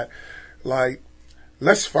at. Like,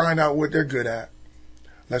 let's find out what they're good at.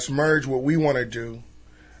 Let's merge what we want to do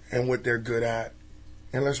and what they're good at.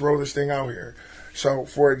 And let's roll this thing out here. So,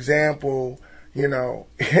 for example,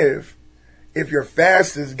 if your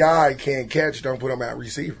fastest guy can't catch, don't put him at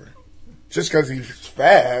receiver. Just because he's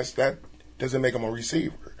fast, that doesn't make him a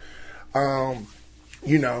receiver. And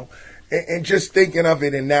just thinking of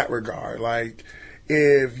it in that regard. Like,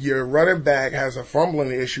 if your running back has a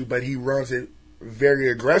fumbling issue, but he runs it very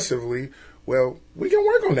aggressively, well, we can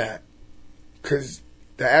work on that. Because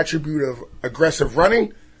the attribute of aggressive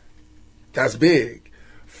running, that's big.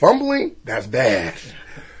 Fumbling, that's bad.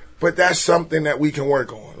 But that's something that we can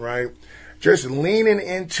work on, right? Just leaning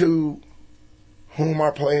into whom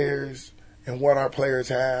our players and what our players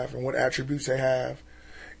have and what attributes they have,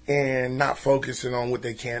 and not focusing on what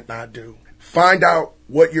they can't not do. Find out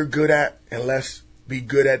what you're good at, and let's be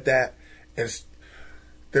good at that. And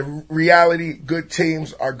the reality, good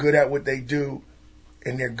teams are good at what they do,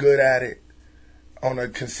 and they're good at it on a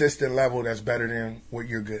consistent level that's better than what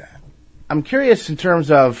you're good at. I'm curious in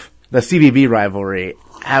terms of the CBB rivalry.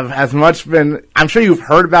 Has much been? I'm sure you've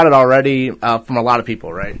heard about it already from a lot of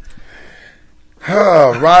people, right?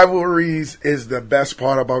 Rivalries is the best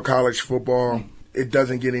part about college football. It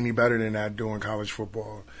doesn't get any better than that during college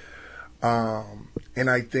football. And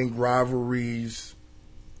I think rivalries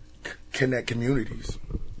connect communities.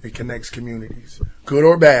 It connects communities, good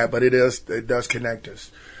or bad, but it does connect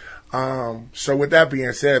us. So with that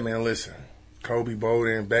being said, man, listen, Kobe,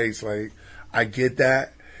 Bowden, Bates, like, I get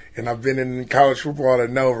that, and I've been in college football to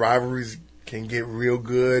know rivalries can get real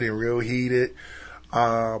good and real heated.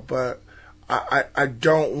 But I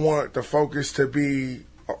don't want the focus to be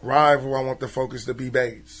rival. I want the focus to be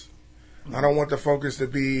Bates. I don't want the focus to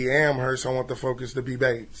be Amherst. I want the focus to be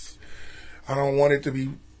Bates. I don't want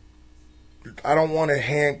to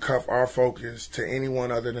handcuff our focus to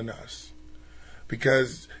anyone other than us.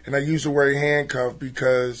 Because, and I use the word handcuff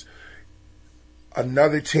because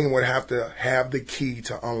another team would have to have the key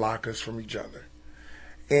to unlock us from each other.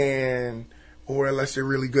 Or unless they're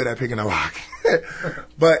really good at picking a lock.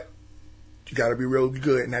 But you got to be really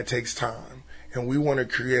good, and that takes time. And we want to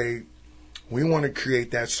create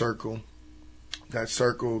that circle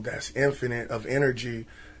that's infinite of energy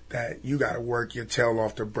that you got to work your tail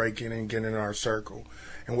off to break in and get in our circle.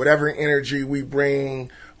 And whatever energy we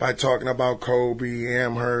bring by talking about Kobe,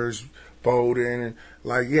 Amherst, Bowden,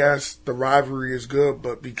 like, yes, the rivalry is good,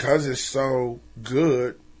 but because it's so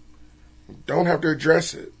good, don't have to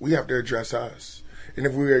address it. We have to address us. And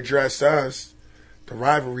if we address us, the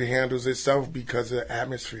rivalry handles itself because of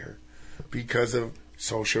atmosphere, because of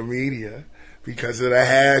social media, because of the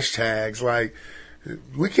hashtags. Like,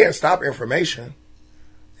 we can't stop information.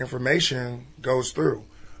 Information goes through.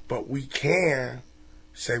 But we can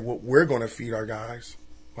say what we're going to feed our guys.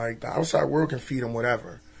 Like, the outside world can feed them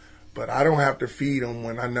whatever. But I don't have to feed them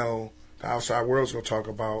when I know the outside world's going to talk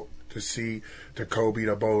about the Kobe,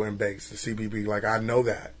 the Bo and Bates, the CBB. Like, I know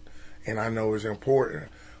that. And I know it's important.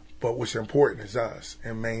 But what's important is us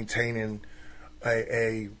and maintaining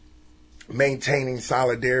maintaining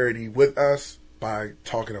solidarity with us by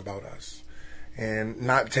talking about us. And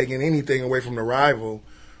not taking anything away from the rival,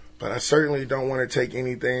 but I certainly don't want to take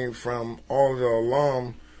anything from all the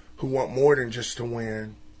alum who want more than just to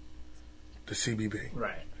win the CBB.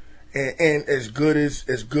 Right. And as good as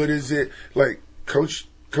it, like, Coach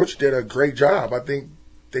did a great job. I think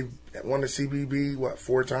they won the CBB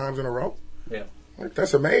 4 times in a row. Yeah. Like,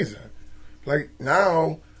 that's amazing. Like,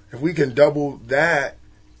 now if we can double that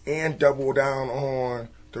and double down on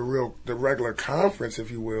the regular conference,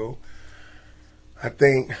 if you will, I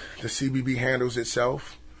think the CBB handles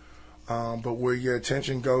itself. But where your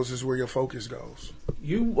attention goes is where your focus goes.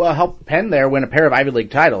 You helped Penn there win a pair of Ivy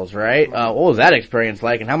League titles, right? What was that experience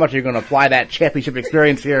like, and how much are you going to apply that championship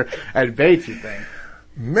experience here at Bates, you think?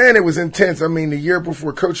 Man, it was intense. I mean, the year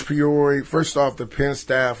before Coach Peoria, first off, the Penn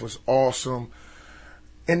staff was awesome.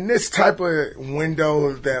 And this type of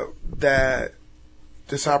window that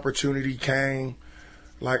this opportunity came,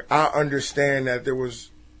 like, I understand that there was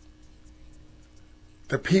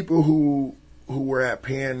the people who were at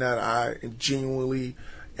Penn that I genuinely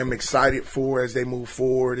am excited for as they move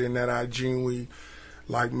forward, and that I genuinely,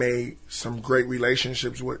 like, made some great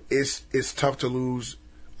relationships with. It's tough to lose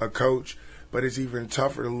a coach, but it's even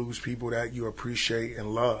tougher to lose people that you appreciate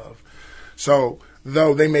and love. So,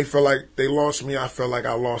 though they may feel like they lost me, I feel like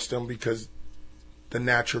I lost them because the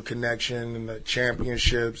natural connection and the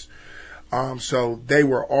championships. So they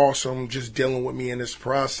were awesome just dealing with me in this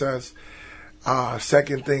process.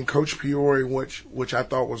 Second thing, Coach Peoria, which I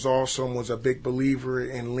thought was awesome, was a big believer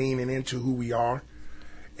in leaning into who we are.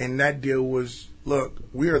 And that deal was, look,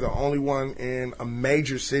 we are the only one in a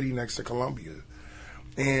major city next to Columbia.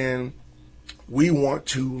 And we want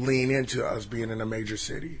to lean into us being in a major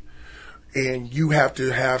city. And you have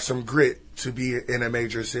to have some grit to be in a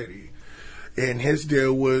major city. And his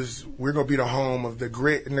deal was, we're going to be the home of the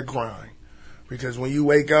grit and the grind. Because when you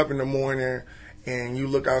wake up in the morning and you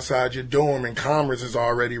look outside your dorm and commerce is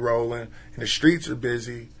already rolling and the streets are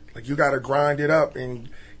busy, like, you got to grind it up and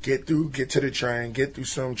get to the train, get through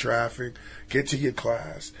some traffic, get to your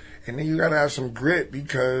class. And then you got to have some grit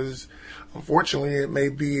because, unfortunately, it may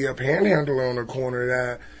be a panhandler on the corner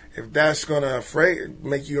that, if that's going to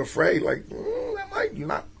make you afraid, like,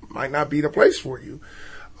 that might not be the place for you.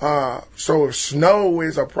 So if snow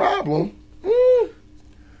is a problem,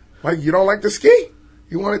 like, you don't like to ski,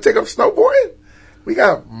 you want to take up snowboarding, we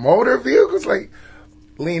got motor vehicles, like,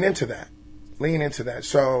 lean into that.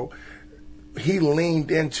 So he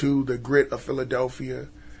leaned into the grit of Philadelphia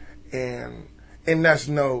and And that's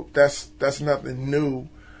nothing new.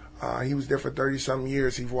 He was there for 30-something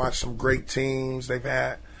years. He's watched some great teams. They've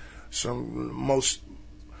had the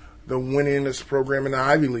winningest program in the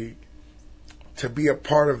Ivy League. To be a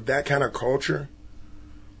part of that kind of culture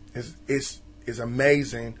is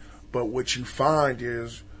amazing. But what you find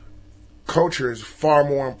is culture is far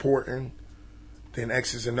more important than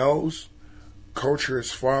X's and O's. Culture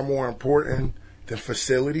is far more important than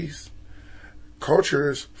facilities. Culture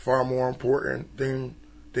is far more important than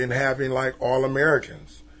having like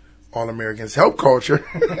All-Americans. All-Americans help culture.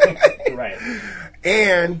 Right.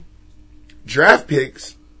 And draft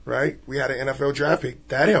picks, right? We had an NFL draft pick.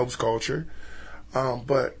 That helps culture.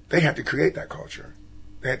 But they had to create that culture.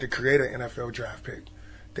 They had to create an NFL draft pick.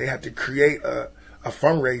 They had to create a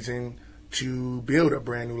fundraising to build a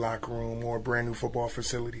brand new locker room or a brand new football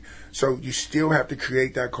facility. So you still have to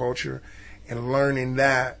create that culture, and learning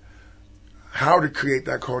that, how to create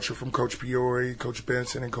that culture from Coach Piori, Coach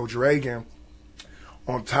Benson, and Coach Reagan,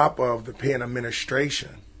 on top of the Penn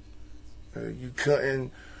administration. You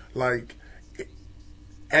couldn't,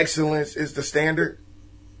 excellence is the standard,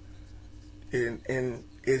 and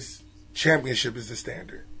championship is the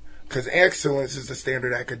standard. Because excellence is the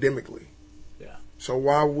standard academically. Yeah. So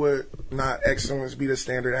why would not excellence be the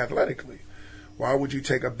standard athletically? Why would you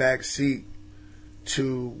take a back seat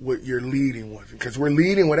to what you're leading with? Because we're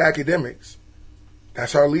leading with academics.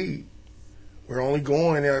 That's our lead. We're only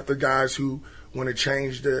going after guys who want to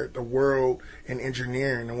change the world in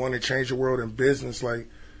engineering and want to change the world in business.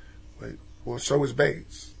 Well, so is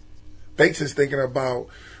Bates. Bates is thinking about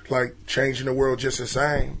changing the world just the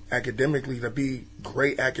same academically. To be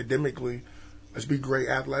great academically, let's be great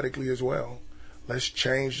athletically as well. Let's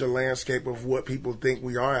change the landscape of what people think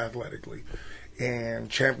we are athletically. And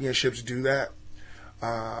championships do that.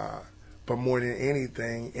 But more than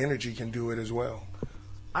anything, energy can do it as well.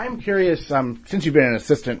 I'm curious, since you've been an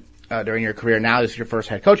assistant during your career, now this is your first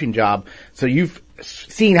head coaching job, so you've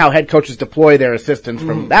seen how head coaches deploy their assistants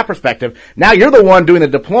from that perspective. Now you're the one doing the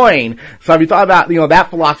deploying. So have you thought about that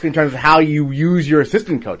philosophy in terms of how you use your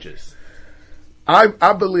assistant coaches?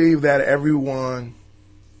 I believe that everyone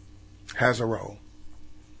has a role.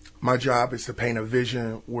 My job is to paint a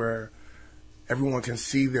vision where everyone can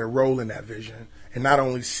see their role in that vision, and not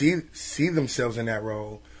only see themselves in that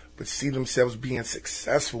role, but see themselves being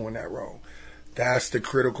successful in that role. That's the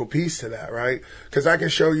critical piece to that, right? Because I can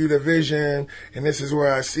show you the vision, and this is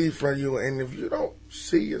where I see from you, and if you don't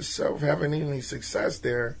see yourself having any success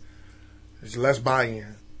there, there's less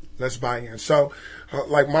buy-in. So,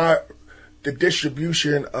 the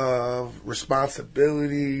distribution of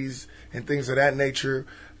responsibilities and things of that nature,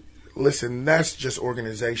 listen, that's just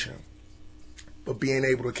organization. But being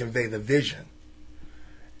able to convey the vision.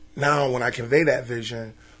 Now, when I convey that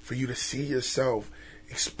vision, for you to see yourself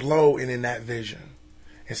exploding in that vision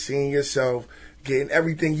and seeing yourself getting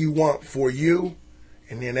everything you want for you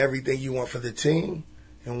and then everything you want for the team.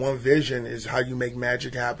 And one vision is how you make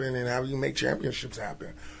magic happen and how you make championships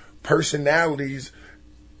happen. Personalities,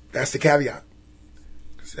 that's the caveat.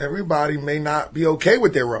 Because everybody may not be okay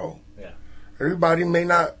with their role. Yeah. Everybody may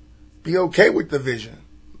not be okay with the vision.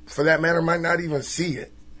 For that matter, might not even see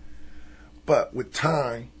it. But with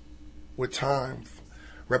time,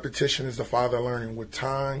 repetition is the father of learning. With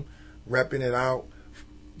time, repping it out,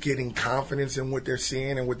 getting confidence in what they're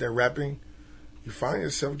seeing and what they're repping, you find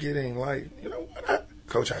yourself getting what?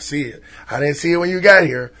 Coach, I see it. I didn't see it when you got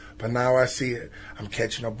here, but now I see it. I'm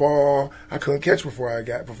catching a ball I couldn't catch before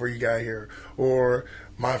you got here. Or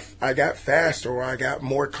I got faster, or I got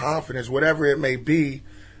more confidence, whatever it may be.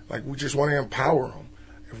 We just want to empower them.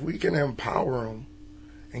 If we can empower them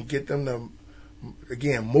and get them to,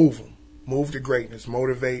 again, move to greatness,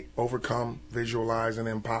 motivate, overcome, visualize, and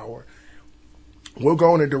empower, we'll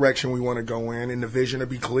go in the direction we want to go in, and the vision will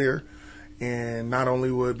be clear. And not only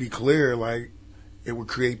will it be clear, it would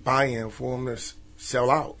create buy-in for them to sell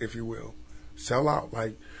out, if you will. Sell out.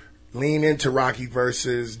 Lean into Rocky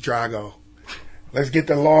versus Drago. Let's get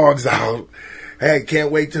the logs out. Hey,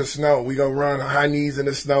 can't wait till snow. We gonna run high knees in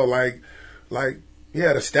the snow.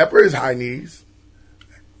 Yeah, the stepper is high knees.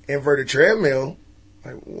 Inverted treadmill.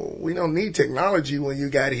 We don't need technology when you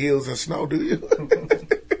got heels and snow, do you?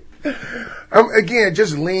 Again,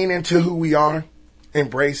 just lean into who we are.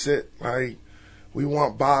 Embrace it. We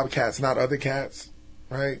want bobcats, not other cats,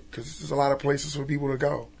 right? Because there's a lot of places for people to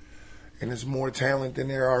go. And there's more talent than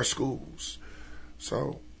there are schools.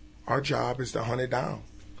 So our job is to hunt it down.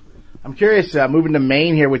 I'm curious, moving to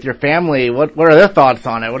Maine here with your family, what are their thoughts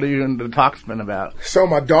on it? What are you in the talks been about? So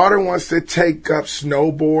my daughter wants to take up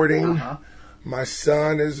snowboarding. Uh-huh. My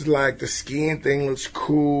son is the skiing thing looks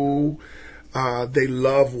cool. They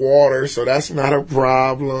love water, so that's not a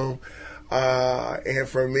problem. And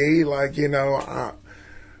for me, like, you know,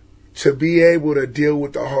 to be able to deal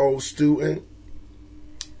with the whole student,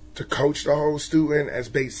 to coach the whole student as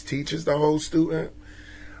Bates teaches the whole student,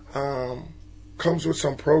 comes with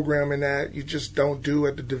some programming that you just don't do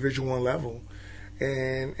at the Division I level.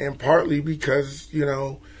 And partly because, you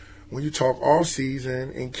know, when you talk off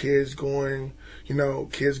season and kids going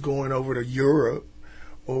over to Europe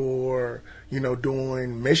or, you know,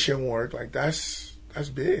 doing mission work, like that's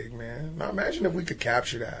big, man. Now imagine if we could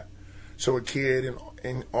capture that. So a kid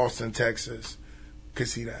in Austin, Texas could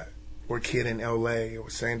see that. Or a kid in LA or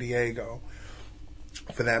San Diego,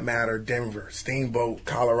 for that matter, Denver, Steamboat,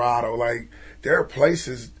 Colorado. Like, there are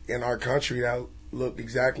places in our country that look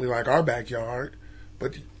exactly like our backyard,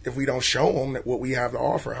 but if we don't show them that what we have to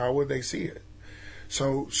offer, how would they see it?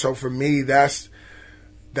 So for me, that's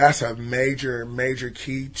a major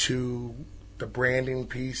key to the branding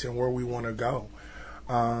piece and where we want to go.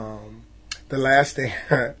 The last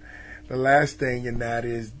thing in that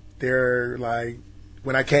is they're like,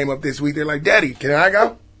 when I came up this week, they're like, "Daddy, can I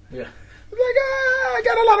go?" Yeah. I'm like, I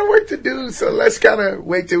got a lot of work to do, so let's kind of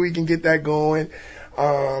wait till we can get that going.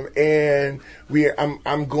 And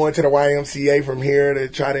I'm going to the YMCA from here to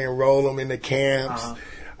try to enroll them in the camps.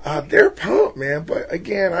 They're pumped, man. But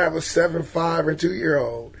again, I have a 7'5" and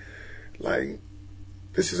 2-year-old. Like,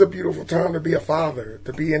 this is a beautiful time to be a father,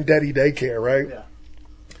 to be in daddy daycare, right? Yeah.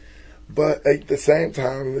 But at the same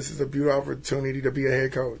time, this is a beautiful opportunity to be a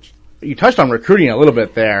head coach. You touched on recruiting a little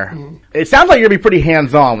bit there. Mm-hmm. It sounds like you're going to be pretty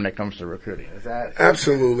hands-on when it comes to recruiting. Is that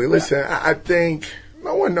absolutely? Listen, I think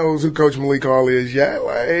no one knows who Coach Malik Hall is yet,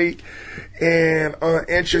 like, and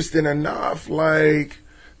interesting enough, like,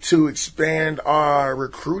 to expand our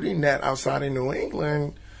recruiting net outside of New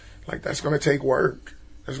England, like, that's going to take work.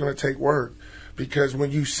 That's going to take work because when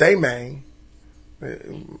you say Maine,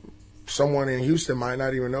 someone in Houston might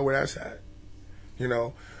not even know where that's at, you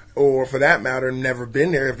know. Or, for that matter, never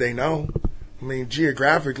been there if they know. I mean,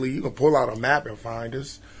 geographically, you can pull out a map and find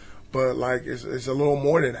us. But, like, it's a little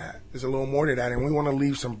more than that. It's a little more than that. And we want to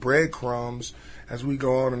leave some breadcrumbs as we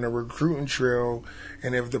go on in the recruiting trail.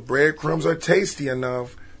 And if the breadcrumbs are tasty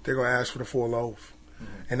enough, they're going to ask for the full loaf.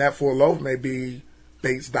 Mm-hmm. And that full loaf may be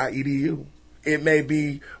Bates.edu. It may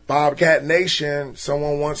be Bobcat Nation.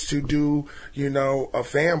 Someone wants to do, you know, a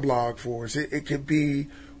fan blog for us. It could be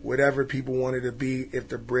whatever people want it to be if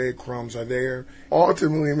the breadcrumbs are there.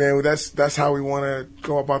 Ultimately, man, that's how we want to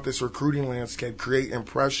go about this recruiting landscape, create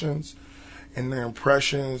impressions. And the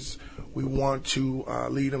impressions, we want to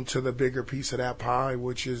lead them to the bigger piece of that pie,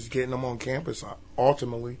 which is getting them on campus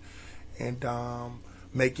ultimately and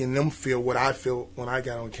making them feel what I felt when I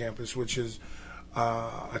got on campus, which is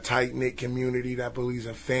a tight-knit community that believes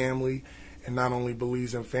in family and not only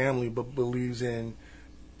believes in family but believes in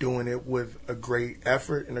doing it with a great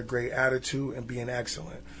effort and a great attitude and being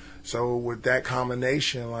excellent. So with that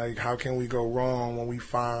combination, like, how can we go wrong when we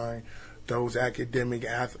find those academic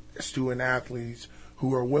student athletes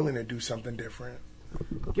who are willing to do something different?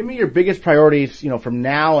 Give me your biggest priorities, you know, from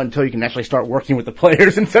now until you can actually start working with the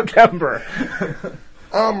players in September.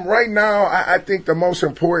 Right now, I think the most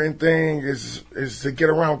important thing is to get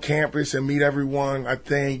around campus and meet everyone. I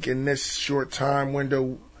think in this short time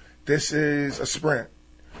window, this is a sprint.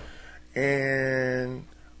 And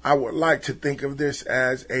I would like to think of this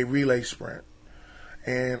as a relay sprint,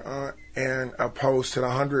 and opposed to the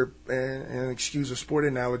 100. And excuse a sport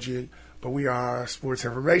analogy, but we are sports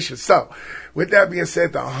information. So, with that being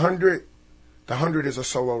said, the 100 is a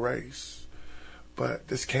solo race, but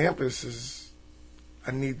this campus is.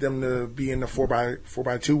 I need them to be in the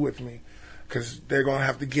 4x2 with me, because they're gonna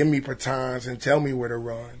have to give me batons and tell me where to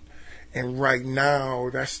run. And right now,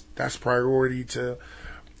 that's priority to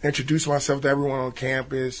introduce myself to everyone on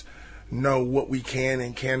campus, know what we can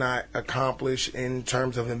and cannot accomplish in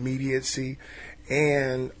terms of immediacy,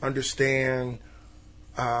 and understand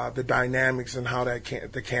the dynamics and how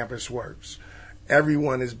the campus works.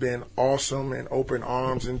 Everyone has been awesome and open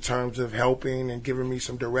arms in terms of helping and giving me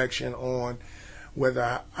some direction on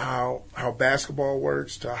whether how basketball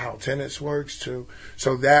works to how tennis works to.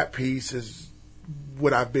 So that piece is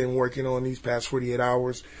what I've been working on these past 48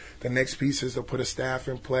 hours. The next piece is to put a staff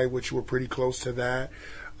in play, which we're pretty close to that.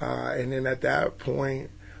 And then at that point,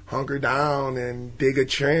 hunker down and dig a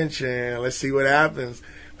trench and let's see what happens.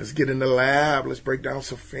 Let's get in the lab. Let's break down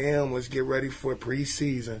some film. Let's get ready for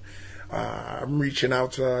preseason. I'm reaching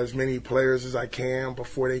out to as many players as I can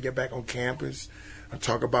before they get back on campus. We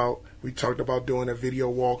talked about doing a video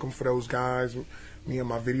welcome for those guys, me and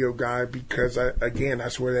my video guy, because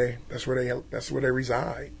that's where they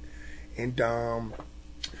reside. And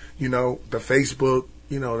the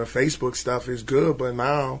Facebook stuff is good, but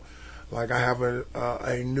now, like, I have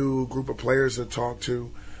a new group of players to talk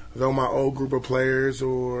to. Though my old group of players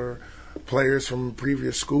or players from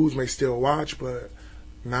previous schools may still watch, but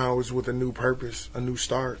now it's with a new purpose, a new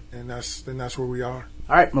start, and that's where we are.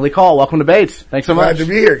 All right, Malik Hall, welcome to Bates. Thanks so much.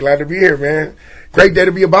 Glad to be here, man. Great day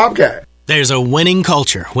to be a Bobcat. There's a winning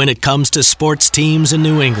culture when it comes to sports teams in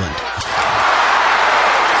New England.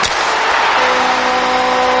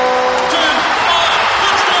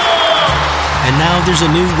 And now there's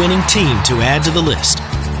a new winning team to add to the list.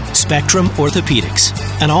 Spectrum Orthopedics,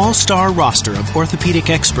 an all-star roster of orthopedic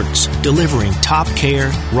experts delivering top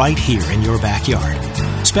care right here in your backyard.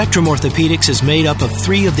 Spectrum Orthopedics is made up of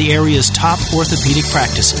 3 of the area's top orthopedic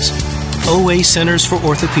practices: OA Centers for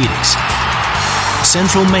Orthopedics,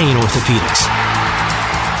 Central Maine Orthopedics,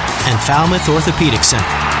 and Falmouth Orthopedic Center.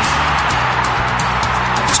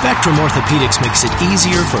 Spectrum Orthopedics makes it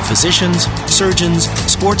easier for physicians, surgeons,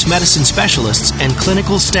 sports medicine specialists, and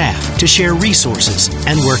clinical staff to share resources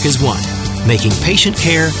and work as one, making patient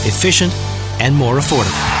care efficient and more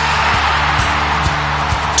affordable.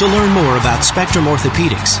 To learn more about Spectrum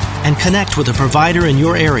Orthopedics and connect with a provider in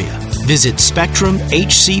your area, visit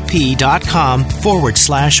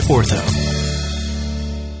spectrumhcp.com/ortho.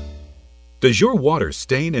 Does your water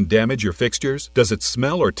stain and damage your fixtures? Does it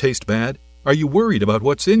smell or taste bad? Are you worried about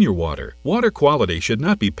what's in your water? Water quality should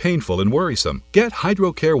not be painful and worrisome. Get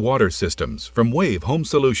HydroCare water systems from Wave Home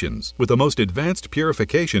Solutions with the most advanced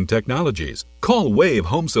purification technologies. Call Wave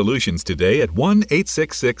Home Solutions today at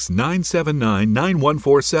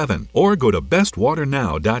 1-866-979-9147 or go to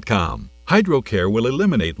bestwaternow.com. HydroCare will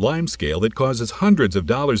eliminate limescale that causes hundreds of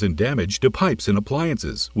dollars in damage to pipes and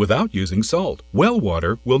appliances without using salt. Well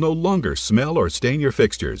water will no longer smell or stain your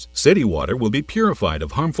fixtures. City water will be purified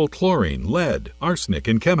of harmful chlorine, lead, arsenic,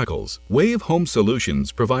 and chemicals. Wave Home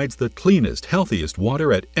Solutions provides the cleanest, healthiest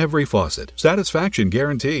water at every faucet. Satisfaction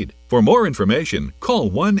guaranteed. For more information, call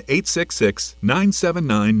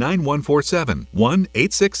 1-866-979-9147,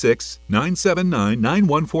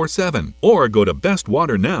 1-866-979-9147, or go to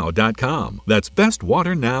bestwaternow.com. That's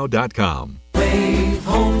bestwaternow.com. Wave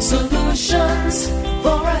Home Solutions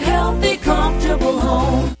for a healthy, comfortable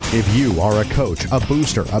home. If you are a coach, a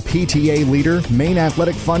booster, a PTA leader, Maine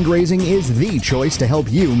Athletic Fundraising is the choice to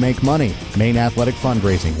help you make money. Maine Athletic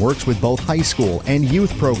Fundraising works with both high school and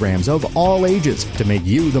youth programs of all ages to make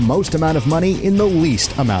you the most amount of money in the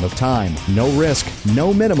least amount of time. No risk,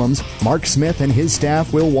 no minimums. Mark Smith and his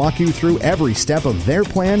staff will walk you through every step of their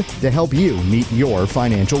plan to help you meet your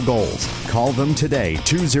financial goals. Call them today,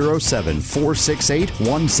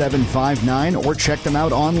 207-468-1759, or check them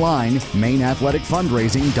out online,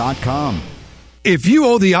 MaineAthleticFundraising.com. If you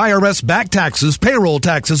owe the IRS back taxes, payroll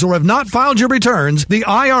taxes, or have not filed your returns, the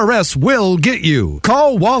IRS will get you.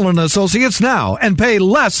 Call Wallen Associates now and pay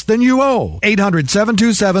less than you owe.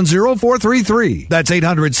 800-727-0433. That's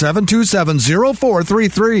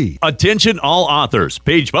 800-727-0433. Attention all authors.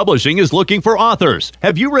 Page Publishing is looking for authors.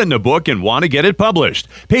 Have you written a book and want to get it published?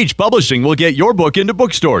 Page Publishing will get your book into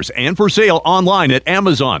bookstores and for sale online at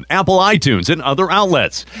Amazon, Apple iTunes, and other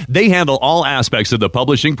outlets. They handle all aspects of the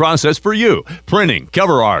publishing process for you. Printing,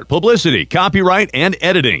 cover art, publicity, copyright, and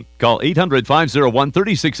editing. Call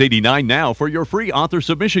 800-501-3689 now for your free author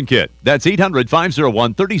submission kit. That's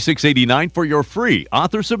 800-501-3689 for your free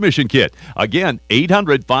author submission kit. Again,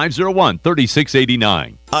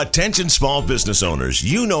 800-501-3689. Attention small business owners,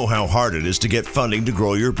 you know how hard it is to get funding to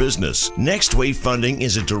grow your business. Next Wave Funding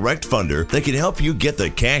is a direct funder that can help you get the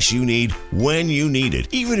cash you need when you need it,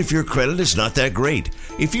 even if your credit is not that great.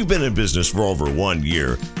 If you've been in business for over 1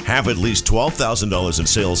 year, have at least $12,000 in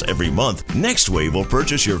sales every month, Next Wave will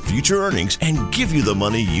purchase your future earnings and give you the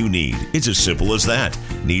money you need. It's as simple as that.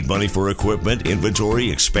 Need money for equipment, inventory,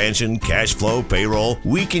 expansion, cash flow, payroll?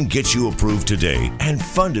 We can get you approved today and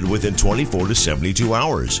funded within 24 to 72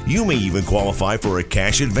 hours. You may even qualify for a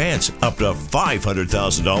cash advance up to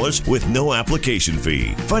 $500,000 with no application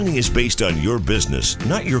fee. Funding is based on your business,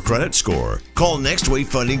 not your credit score. Call Next Wave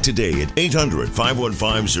Funding today at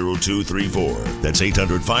 800-515-0234. That's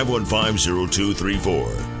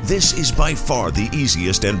 800-515-0234. This is by far the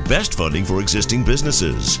easiest and best funding for existing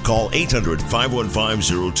businesses. Call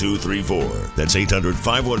 800-515-0234. That's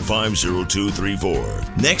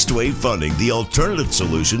 800-515-0234. Next Wave Funding, the alternative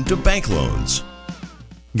solution to bank loans.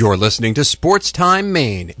 You're listening to Sports Time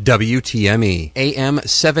Maine, WTME, AM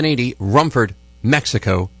 780, Rumford,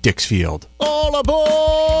 Mexico, Dixfield. All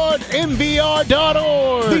aboard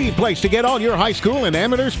NBR.org, the place to get all your high school and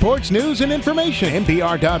amateur sports news and information.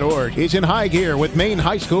 NBR.org is in high gear with Maine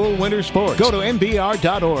High School winter sports. Go to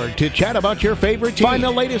NBR.org to chat about your favorite team. Find the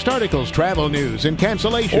latest articles, travel news, and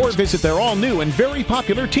cancellations. Or visit their all-new and very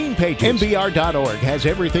popular team pages. NBR.org has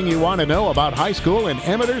everything you want to know about high school and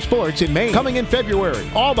amateur sports in Maine. Coming in February,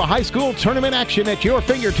 all the high school tournament action at your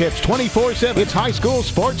fingertips 24/7. It's high school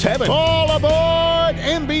sports heaven. All aboard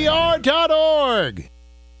NBR.org.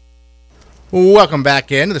 Welcome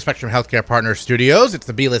back into the Spectrum Healthcare Partners Studios. It's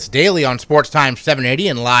the BListDaily on Sports Time 780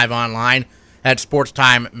 and live online at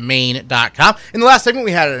sportstimemaine.com. In the last segment,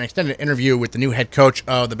 we had an extended interview with the new head coach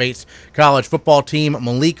of the Bates College football team,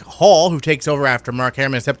 Malik Hall, who takes over after Mark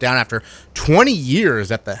Harriman stepped down after 20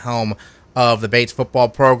 years at the helm of the Bates football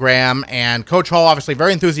program. And Coach Hall, obviously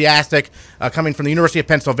very enthusiastic, coming from the University of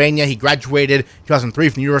Pennsylvania. He graduated in 2003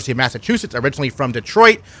 from the University of Massachusetts, originally from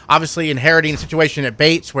Detroit, obviously inheriting a situation at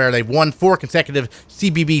Bates where they've won 4 consecutive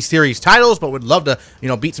CBB series titles, but would love to,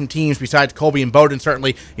 beat some teams besides Colby and Bowdoin,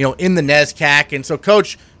 certainly, in the NESCAC. And so,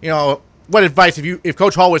 Coach, what advice, if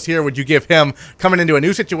Coach Hall was here, would you give him coming into a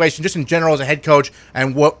new situation, just in general as a head coach,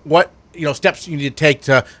 and what steps you need to take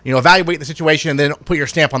to, evaluate the situation and then put your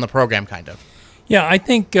stamp on the program, kind of? Yeah, I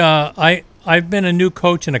think I've been a new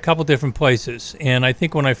coach in a couple different places, and I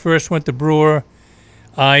think when I first went to Brewer,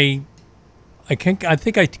 I think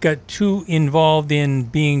I got too involved in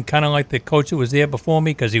being kind of like the coach that was there before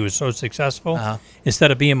me because he was so successful,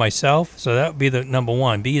 instead of being myself. So that would be the number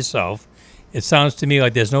one: be yourself. It sounds to me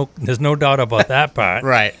like there's no doubt about that part.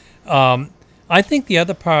 Right. I think the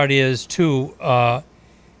other part is too.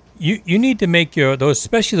 You need to make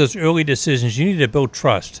especially those early decisions, you need to build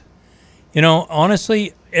trust.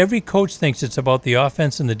 Honestly, every coach thinks it's about the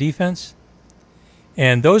offense and the defense.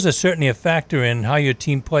 And those are certainly a factor in how your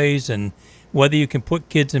team plays and whether you can put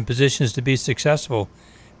kids in positions to be successful.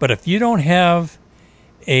 But if you don't have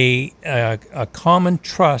a common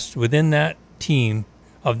trust within that team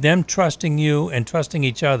of them trusting you and trusting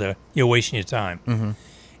each other, you're wasting your time. Mm-hmm.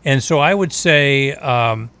 And so I would say,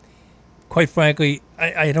 quite frankly,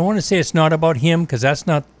 I don't want to say it's not about him because that's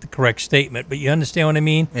not the correct statement, but you understand what I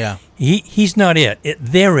mean? Yeah. He's not it.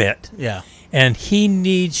 They're it. Yeah. And he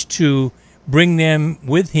needs to bring them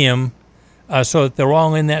with him so that they're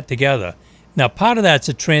all in that together. Now, part of that's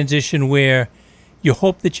a transition where you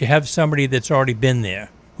hope that you have somebody that's already been there,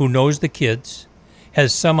 who knows the kids,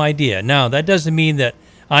 has some idea. Now, that doesn't mean that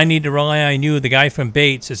I need to rely on you, the guy from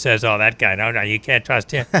Bates, that says, oh, that guy, no, you can't trust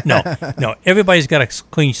him. No, everybody's got a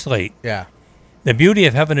clean slate. Yeah. The beauty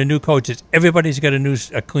of having a new coach is everybody's got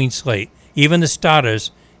a clean slate. Even the starters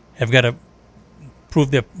have got to prove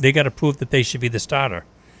that they should be the starter.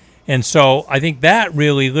 And so I think that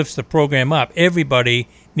really lifts the program up. Everybody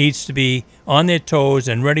needs to be on their toes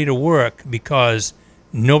and ready to work because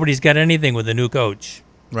nobody's got anything with a new coach.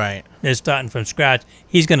 Right. They're starting from scratch.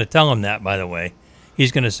 He's going to tell them that, by the way.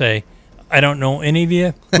 He's going to say, I don't know any of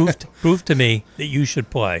you. Prove to me that you should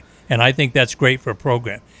play. And I think that's great for a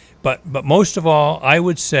program. But most of all, I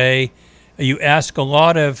would say you ask a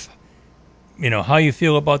lot of, how you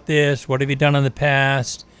feel about this. What have you done in the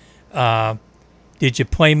past? Did you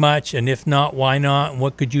play much? And if not, why not? And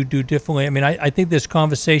what could you do differently? I mean, I think there's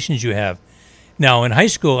conversations you have. Now, in high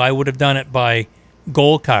school, I would have done it by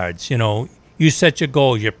goal cards. You set your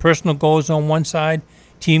goals, your personal goals on one side,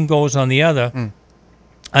 team goals on the other.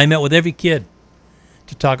 I met with every kid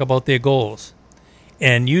to talk about their goals.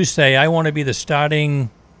 And you say, I want to be the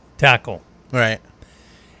starting tackle. Right.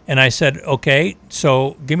 And I said, okay,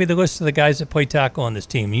 so give me the list of the guys that play tackle on this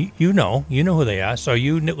team. You know who they are, so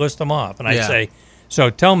you list them off. And I say, so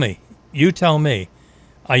tell me,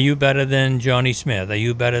 are you better than Johnny Smith? Are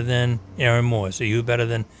you better than Aaron Morse? Are you better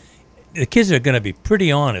than... The kids are going to be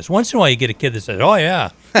pretty honest. Once in a while you get a kid that says, oh, yeah,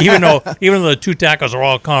 even though the two tackles are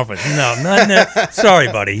all conference. No, not sorry,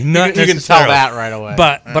 buddy. Not you can tell that right away.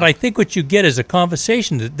 But I think what you get is a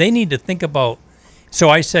conversation that they need to think about. So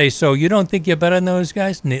I say, so you don't think you're better than those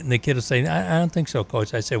guys? And the kid will say, I don't think so,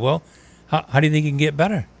 Coach. I say, well, how do you think you can get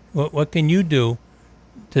better? What can you do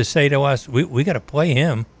to say to us, we got to play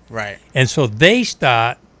him? Right. And so they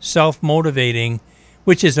start self-motivating,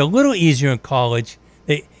 which is a little easier in college.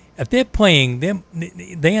 If they're playing,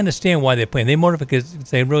 they understand why they're playing. They motivate because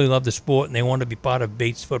they really love the sport and they want to be part of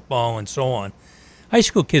Bates football and so on. High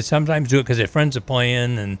school kids sometimes do it because their friends are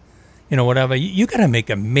playing and whatever. You got to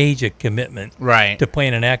make a major commitment to play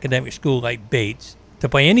in an academic school like Bates, to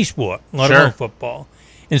play any sport, let alone football.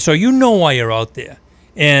 And so why you're out there.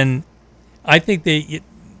 And I think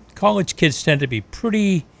college kids tend to be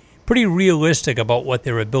pretty realistic about what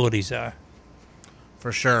their abilities are.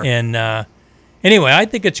 For sure. And Anyway, I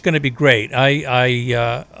think it's going to be great.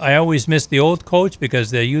 I always miss the old coach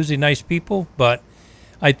because they're usually nice people, but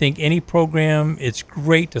I think any program, it's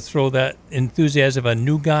great to throw that enthusiasm of a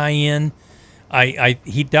new guy in.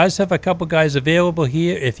 He does have a couple guys available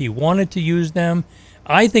here if he wanted to use them.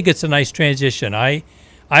 I think it's a nice transition.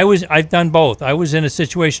 I've done both. I was in a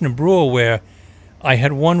situation in Brewer where I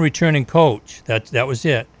had one returning coach. That was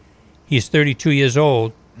it. He's 32 years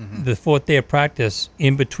old. Mm-hmm. The fourth day of practice,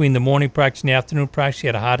 in between the morning practice and the afternoon practice, he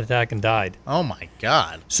had a heart attack and died. Oh, my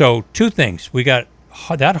God. So two things. We got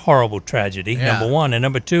that horrible tragedy, number one. And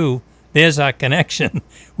number two, there's our connection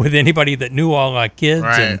with anybody that knew all our kids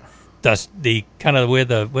and the kind of where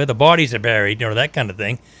the bodies are buried, that kind of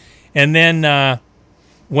thing. And then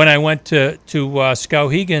when I went to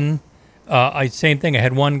Skowhegan, same thing. I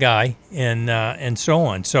had one guy and so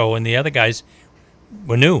on. So, and the other guys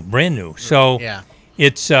were brand new. So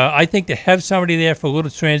it's I think to have somebody there for a little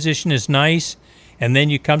transition is nice, and then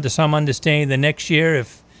you come to some understanding the next year.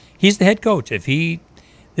 If he's the head coach,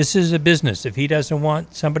 this is a business. If he doesn't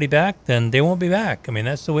want somebody back, then they won't be back. I mean,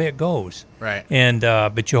 that's the way it goes. Right. And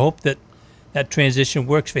but you hope that transition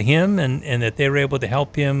works for him, and that they're able to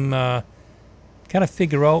help him kind of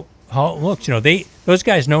figure out how it looks. Those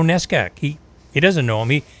guys know Neskak. He doesn't know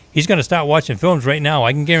him. He's going to start watching films right now.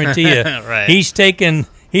 I can guarantee you. Right. He's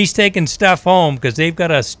taking stuff home because they've got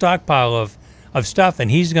a stockpile of stuff, and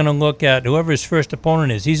he's going to look at whoever his first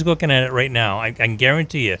opponent is. He's looking at it right now. I can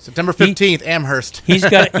guarantee you. September 15th, Amherst. he's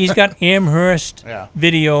got Amherst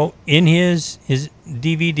video in his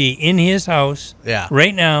DVD in his house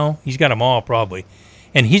right now. He's got them all probably,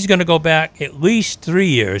 and he's going to go back at least 3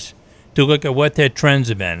 years to look at what their trends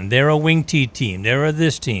have been. They're a wing T team. They're a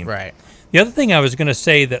this team. Right. The other thing I was going to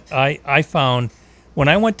say that I found when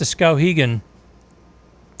I went to Skowhegan,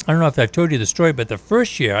 I don't know if I've told you the story, but the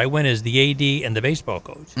first year I went as the AD and the baseball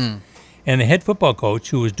coach. And the head football coach,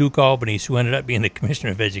 who was Duke Albany, who ended up being the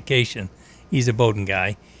commissioner of education, he's a Bowdoin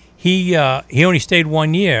guy, he only stayed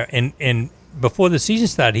 1 year. And before the season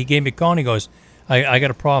started, he gave me a call and he goes, I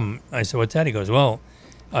got a problem. I said, what's that? He goes, well,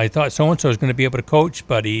 I thought so-and-so was going to be able to coach,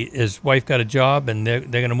 but his wife got a job and they're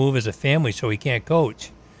going to move as a family, so he can't coach.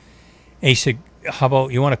 And he said, how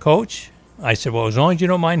about you want to coach? I said, well, as long as you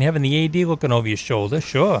don't mind having the AD looking over your shoulder,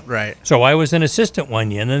 sure. Right. So I was an assistant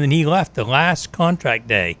 1 year, and then he left the last contract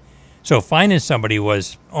day. So finding somebody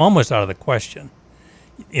was almost out of the question.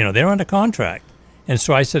 They're under contract. And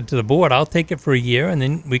so I said to the board, I'll take it for a year, and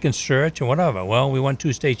then we can search and whatever. Well, we won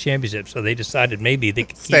 2 state championships, so they decided maybe they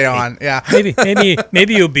could stay on. Yeah.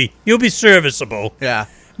 Maybe you'll be serviceable. Yeah.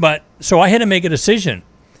 But so I had to make a decision.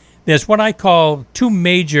 There's what I call two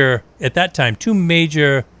major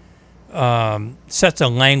sets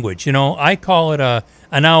of language. I call it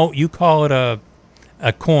an out, you call it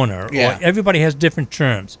a corner. Yeah. Or everybody has different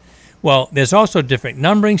terms. Well, there's also different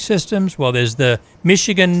numbering systems. Well, there's the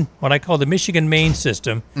Michigan, what I call the Michigan Main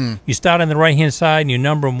system. You start on the right-hand side and you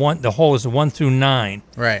number them one. The whole is 1 through 9.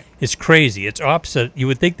 Right. It's crazy. It's opposite. You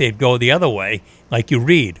would think they'd go the other way, like you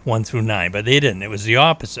read 1 through 9, but they didn't. It was the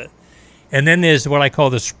opposite. And then there's what I call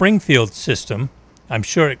the Springfield system. I'm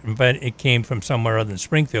sure it came from somewhere other than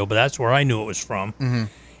Springfield, but that's where I knew it was from,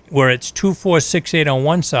 where it's 2, 4, 6, 8 on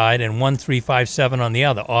one side and 1, 3, 5, 7 on the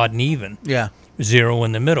other, odd and even. Yeah. 0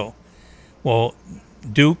 in the middle. Well,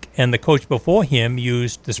 Duke and the coach before him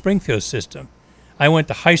used the Springfield system. I went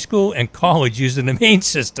to high school and college using the main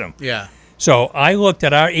system. Yeah. So I looked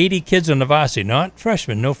at our 80 kids on the varsity, not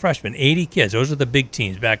freshmen, no freshmen, 80 kids. Those are the big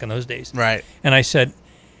teams back in those days. Right. And I said,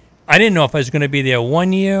 I didn't know if I was going to be there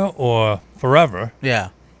 1 year or forever. Yeah.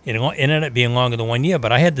 It ended up being longer than 1 year,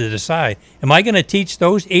 but I had to decide, am I going to teach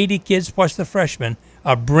those 80 kids plus the freshmen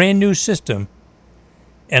a brand new system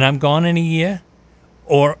and I'm gone in a year?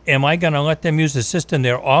 Or am I going to let them use the system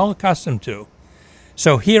they're all accustomed to?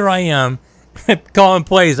 So here I am calling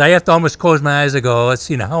plays. I have to almost close my eyes and go, let's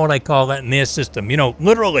see, now how would I call that in their system?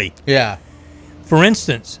 Literally. Yeah. For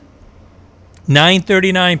instance,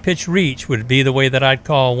 939 pitch reach would be the way that I'd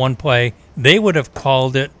call one play. They would have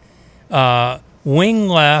called it wing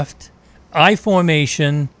left, I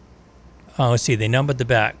formation. Let's see, they numbered the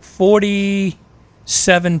back.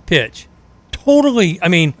 47 pitch. Totally,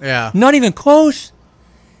 not even close.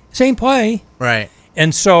 Same play. Right.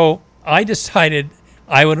 And so I decided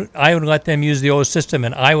I would let them use the old system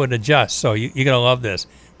and I would adjust. So you're going to love this.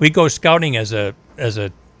 We go scouting as a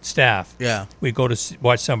staff. Yeah. We go to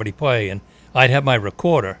watch somebody play, and I'd have my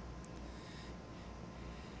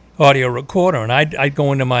audio recorder, and I'd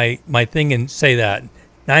go into my thing and say that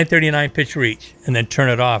 939 pitch reach, and then turn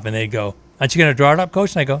it off, and they'd go, aren't you going to draw it up,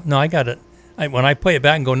 Coach? And I go, no, I got it. When I play it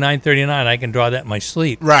back and go 939, I can draw that in my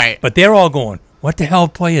sleep. Right. But they're all going, what the hell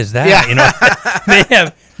play is that? Yeah. You know, they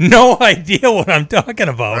have no idea what I'm talking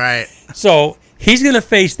about. Right. So he's going to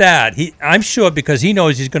face that. I'm sure because he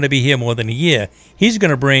knows he's going to be here more than a year, he's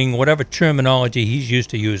going to bring whatever terminology he's used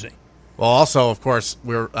to using. Well, also, of course,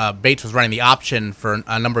 Bates was running the option for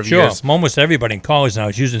a number of Sure. years. Almost everybody in college now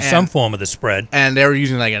is using some form of the spread. And they were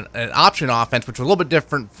using like an option offense, which was a little bit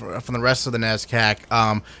different from the rest of the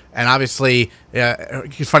NESCAC. And obviously,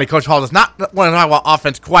 it's funny, Coach Hall does not want to talk about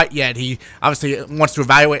offense quite yet. He obviously wants to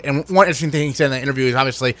evaluate. And one interesting thing he said in the interview is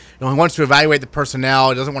obviously he wants to evaluate the personnel.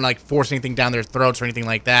 He doesn't want to like force anything down their throats or anything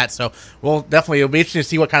like that. So it'll be interesting to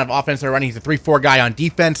see what kind of offense they're running. He's a 3-4 guy on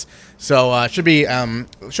defense. So should be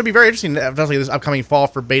very interesting, definitely this upcoming fall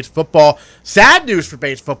for Bates football. Sad news for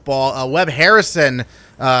Bates football. Webb Harrison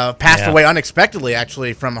passed away unexpectedly,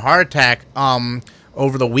 actually, from a heart attack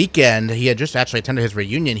over the weekend. He had just actually attended his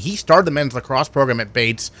reunion. He started the men's lacrosse program at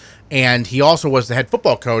Bates, and he also was the head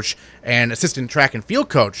football coach and assistant track and field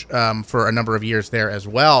coach for a number of years there as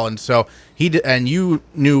well. And so and you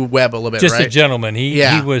knew Webb a little bit, just right? a gentleman.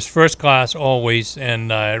 He was first class always,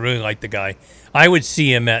 and I really liked the guy. I would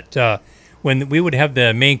see him at when we would have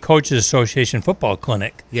the Maine Coaches Association football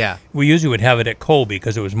clinic. Yeah. We usually would have it at Colby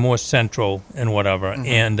because it was more central and whatever. Mm-hmm.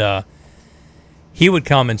 And he would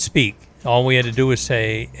come and speak. All we had to do was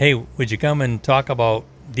say, hey, would you come and talk about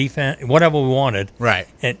defense, whatever we wanted. Right.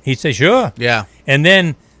 And he'd say, sure. Yeah. And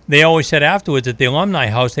then they always said afterwards at the alumni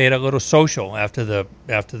house they had a little social after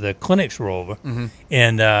the clinics were over. Mm-hmm.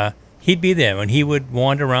 And he'd be there, and he would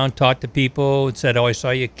wander around, talk to people, and said, oh, I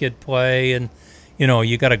saw your kid play, and you know,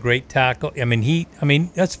 you got a great tackle. I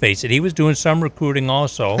mean, let's face it, he was doing some recruiting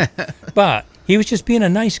also, but he was just being a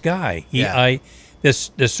nice guy.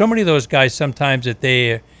 There's so many of those guys sometimes that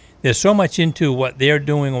they're so much into what they're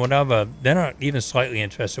doing or whatever, they're not even slightly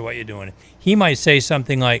interested in what you're doing. He might say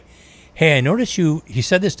something like, hey, I noticed he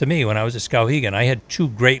said this to me when I was at Skowhegan. I had 2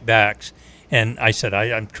 great backs, and I said,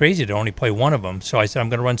 I'm crazy to only play one of them, so I said, I'm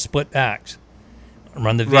going to run split backs.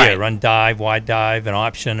 Run the veer, run dive, wide dive, an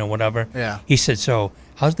option or whatever. Yeah. He said, so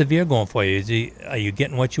how's the veer going for you? Are you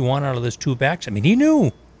getting what you want out of those 2 backs? I mean, he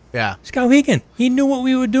knew. Yeah. Skowhegan, he knew what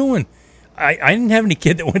we were doing. I didn't have any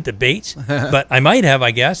kid that went to Bates, but I might have,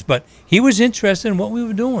 I guess. But he was interested in what we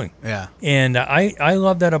were doing. Yeah. And I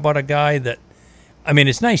love that about a guy that, I mean,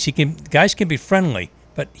 it's nice. Guys can be friendly,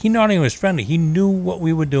 but he not only was friendly, he knew what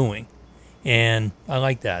we were doing. And I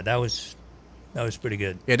like that. That was pretty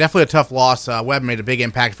good. Yeah, definitely a tough loss. Webb made a big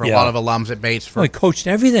impact for a lot of alums at Bates. He coached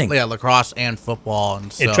everything. Yeah, lacrosse and football.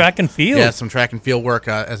 And track and field. Yeah, some track and field work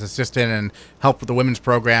as assistant and helped with the women's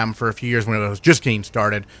program for a few years when it was just getting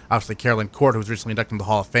started. Obviously, Carolyn Court, who was recently inducted into the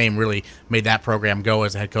Hall of Fame, really made that program go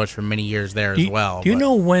as a head coach for many years there as well. Do you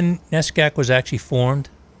know when NESCAC was actually formed?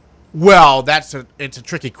 Well, it's a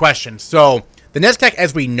tricky question. So the NESCAC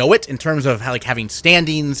as we know it, in terms of having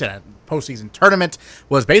standings and a postseason tournament,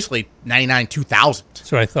 was basically 99-2000.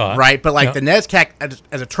 That's what I thought. Right? But the NESCAC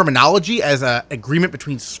as a terminology, as an agreement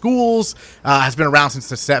between schools, has been around since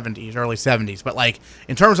the 70s, early 70s. But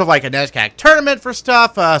in terms of a NESCAC tournament for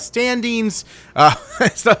stuff, standings,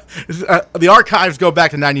 the archives go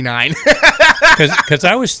back to 99. Because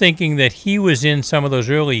I was thinking that he was in some of those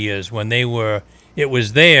early years when it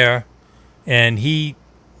was there, and he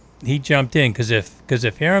jumped in because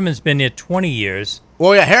if Harriman's been there 20 years.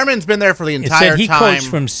 Well, yeah, Harriman's been there for the entire time. It said he coached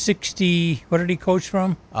from 60. What did he coach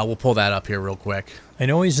from? We'll pull that up here real quick. I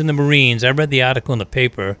know he's in the Marines. I read the article in the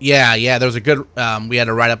paper. Yeah. There was a good. We had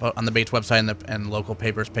a write up on the Bates website, and local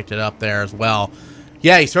papers picked it up there as well.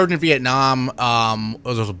 Yeah, he served in Vietnam. There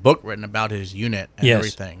was a book written about his unit and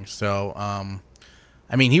everything. So,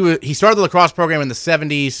 he started the lacrosse program in the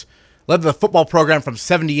 70s, led the football program from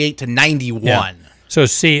 78 to 91. Yeah. So,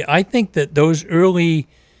 see, I think that those early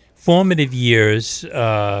formative years,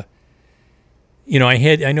 I know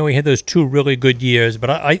he had those 2 really good years, but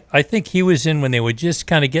I think he was in when they were just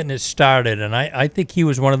kind of getting it started, and I think he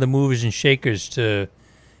was one of the movers and shakers to.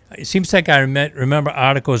 It seems like I remember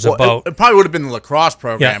articles about. It probably would have been the lacrosse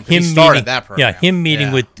program. He started that program. Yeah, him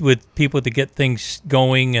meeting with people to get things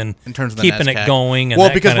going and in terms of keeping it going. And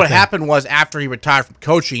well, because what happened was after he retired from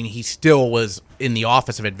coaching, he still was in the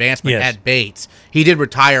Office of Advancement at Bates. He did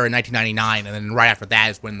retire in 1999, and then right after that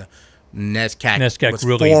is when the NESCAC was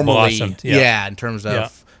really blossomed. Yeah, in terms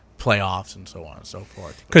of playoffs and so on and so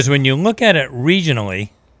forth. Because when you look at it regionally,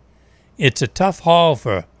 it's a tough haul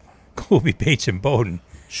for Colby, Bates, and Bowdoin.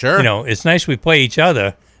 Sure. It's nice we play each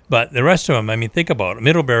other, but the rest of them, think about it.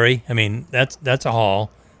 Middlebury, that's a haul.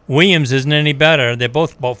 Williams isn't any better. They're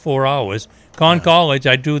both about 4 hours. College,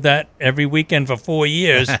 I do that every weekend for 4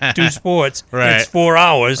 years, 2 sports. Right. It's 4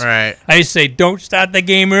 hours. Right. I say, don't start the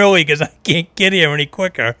game early because I can't get here any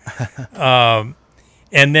quicker.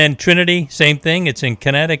 And then Trinity, same thing. It's in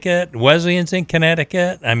Connecticut. Wesleyan's in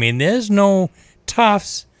Connecticut. I mean, there's no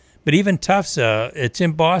Tufts, but even Tufts, it's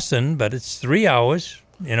in Boston, but it's 3 hours.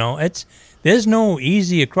 There's no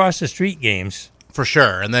easy across the street games. For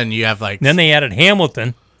sure. And then you have Then they added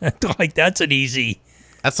Hamilton. That's an easy.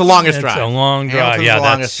 That's the longest drive. It's a long drive. Hamilton's the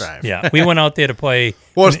longest drive. Yeah, we went out there to play.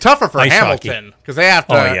 Well, it's tougher for ice Hamilton because they have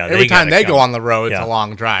to. Every time they go on the road, it's a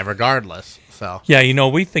long drive, regardless. So yeah,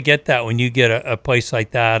 we forget that when you get a place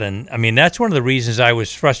like that, and I mean that's one of the reasons I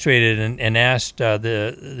was frustrated and asked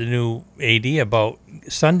the new AD about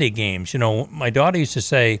Sunday games. My daughter used to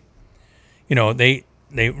say,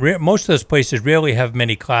 most of those places rarely have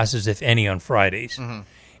many classes, if any, on Fridays. Mm-hmm.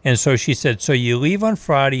 And so she said, so you leave on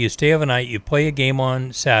Friday, you stay overnight, you play a game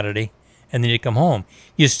on Saturday, and then you come home.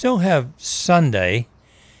 You still have Sunday,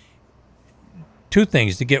 2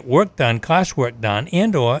 things, to get work done, classwork done,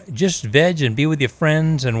 and or just veg and be with your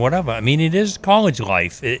friends and whatever. I mean, it is college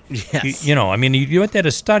life. Yes. You went there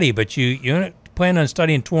to study, but you're not planning on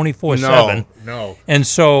studying 24/7. No. And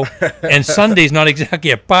so, and Sunday's not exactly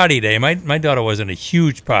a party day. My daughter wasn't a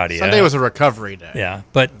huge party. Sunday was a recovery day. Yeah,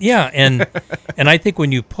 but and I think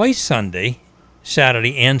when you play Saturday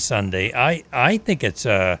and Sunday, I think that's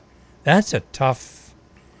a tough.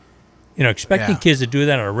 Expecting kids to do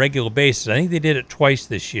that on a regular basis. I think they did it twice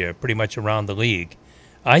this year, pretty much around the league.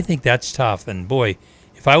 I think that's tough. And boy,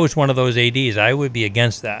 if I was one of those ADs, I would be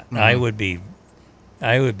against that. Mm-hmm.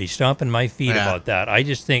 I would be stomping my feet about that. I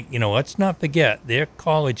just think, let's not forget, they're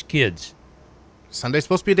college kids. Sunday's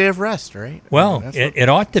supposed to be a day of rest, right? Well, it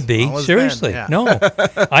ought to be. Seriously. No.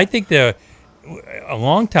 I think a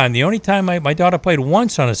long time, the only time my daughter played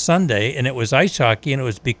once on a Sunday, and it was ice hockey, and it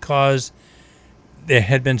was because there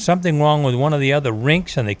had been something wrong with one of the other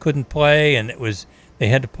rinks, and they couldn't play, and they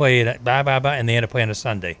had to play it and they had to play on a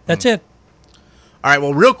Sunday. That's it. All right,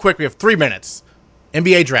 well, real quick, we have 3 minutes.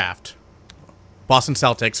 NBA draft. Boston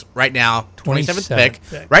Celtics, right now, 27th pick.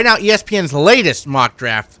 Right now, ESPN's latest mock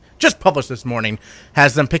draft, just published this morning,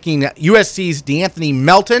 has them picking USC's DeAnthony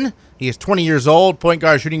Melton. He is 20 years old, point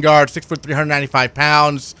guard, shooting guard, 6 foot, 395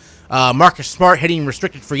 pounds. Marcus Smart hitting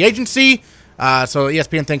restricted free agency. So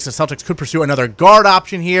ESPN thinks the Celtics could pursue another guard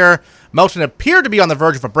option here. Melton appeared to be on the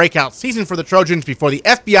verge of a breakout season for the Trojans before the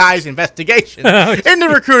FBI's investigation into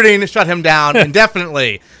recruiting shut him down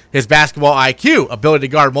indefinitely. His basketball IQ, ability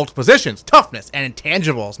to guard multiple positions, toughness, and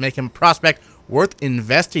intangibles make him a prospect worth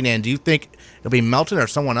investing in. Do you think it'll be Melton or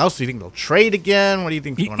someone else? Do you think they'll trade again? What do you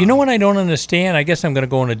think? You know what I don't understand? I guess I'm going to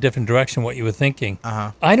go in a different direction what you were thinking.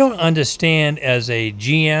 Uh-huh. I don't understand as a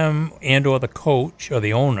GM and or the coach or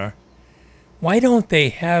the owner, why don't they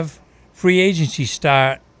have free agency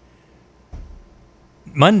start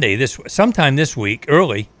Monday, sometime this week,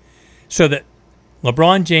 early, so that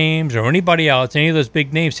LeBron James or anybody else, any of those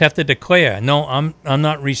big names, have to declare, no, I'm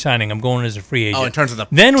not re-signing. I'm going as a free agent. Oh, in terms of the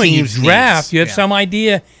then when you draft, needs. you have some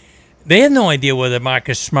idea. They have no idea whether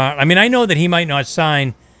Marcus Smart. I mean, I know that he might not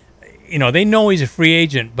sign. They know he's a free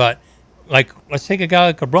agent, but let's take a guy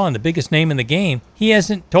like LeBron, the biggest name in the game. He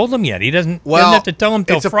hasn't told them yet. He doesn't have to tell them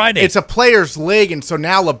till Friday. It's a players' league, and so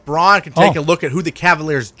now LeBron can take a look at who the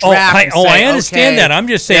Cavaliers draft. I understand that. I'm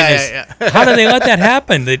just saying how do they let that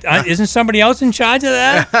happen? Isn't somebody else in charge of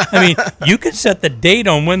that? I mean, you can set the date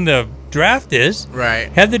on when the draft is. Right.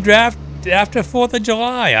 Have the draft after 4th of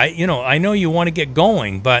July. I know you want to get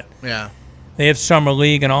going, but they have summer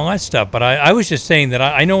league and all that stuff. But I was just saying that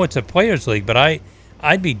I know it's a players' league, but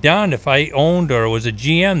I'd be darned if I owned or was a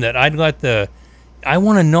GM that I'd let I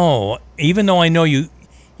want to know, even though I know you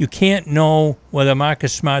can't know whether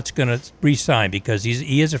Marcus Smart's going to re-sign because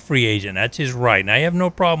he is a free agent. That's his right, and I have no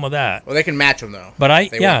problem with that. Well, they can match him, though. But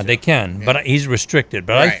they can. Yeah. But he's restricted.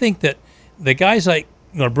 But I think that the guys like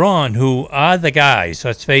LeBron, who are the guys,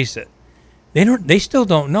 let's face it, they still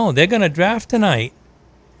don't know. They're going to draft tonight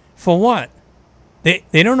for what? They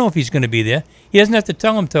don't know if he's going to be there. He doesn't have to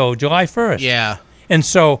tell them till July 1st. Yeah. And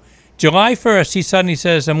so July 1st, he suddenly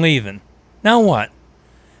says, I'm leaving. Now what?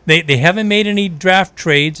 They haven't made any draft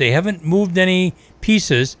trades. They haven't moved any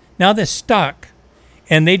pieces. Now they're stuck.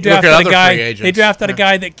 And they drafted a guy. They drafted a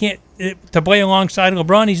guy that can't to play alongside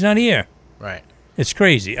LeBron. He's not here. Right. It's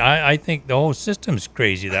crazy. I think the whole system's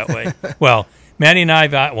crazy that way. Well, Matty and I,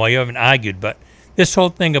 you haven't argued, but this whole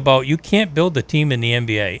thing about you can't build a team in the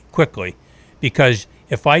NBA quickly because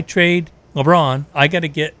if I trade LeBron, I got to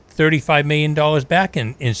get $35 million back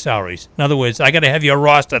in salaries. In other words, I got to have your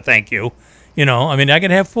roster, thank you. You know, I mean, I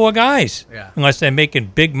could have 4 guys unless they're making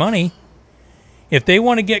big money. If they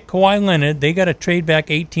want to get Kawhi Leonard, they got to trade back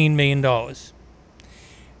 $18 million.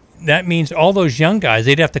 That means all those young guys,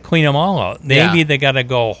 they'd have to clean them all out. Maybe they got to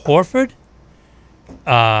go Horford,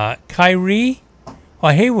 Kyrie,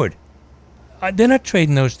 or Hayward. They're not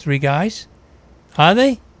trading those 3 guys, are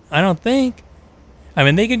they? I don't think. I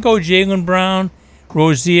mean, they can go Jaylen Brown,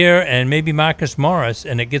 Rozier, and maybe Marcus Morris,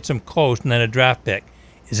 and it gets them close, and then a draft pick.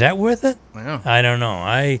 Is that worth it? I don't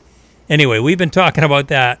know. Anyway, we've been talking about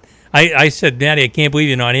that. I said, Matty, I can't believe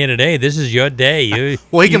you're not here today. This is your day.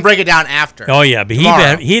 Well, he can break it down after. Oh, yeah, but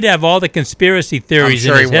he'd have all the conspiracy theories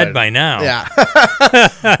in his head by now.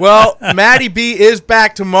 Yeah. Well, Matty B is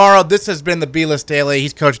back tomorrow. This has been the B-List Daily.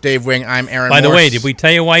 He's Coach Dave Wing. I'm Aaron By the Morse. way, did we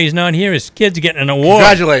tell you why he's not here? His kid's getting an award.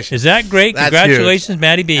 Congratulations. Is that great? That's Congratulations, huge.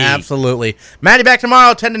 Matty B. Absolutely. Matty back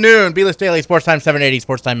tomorrow, 10 to noon. B-List Daily, Sports Time 780,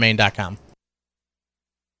 SportsTimeMaine.com.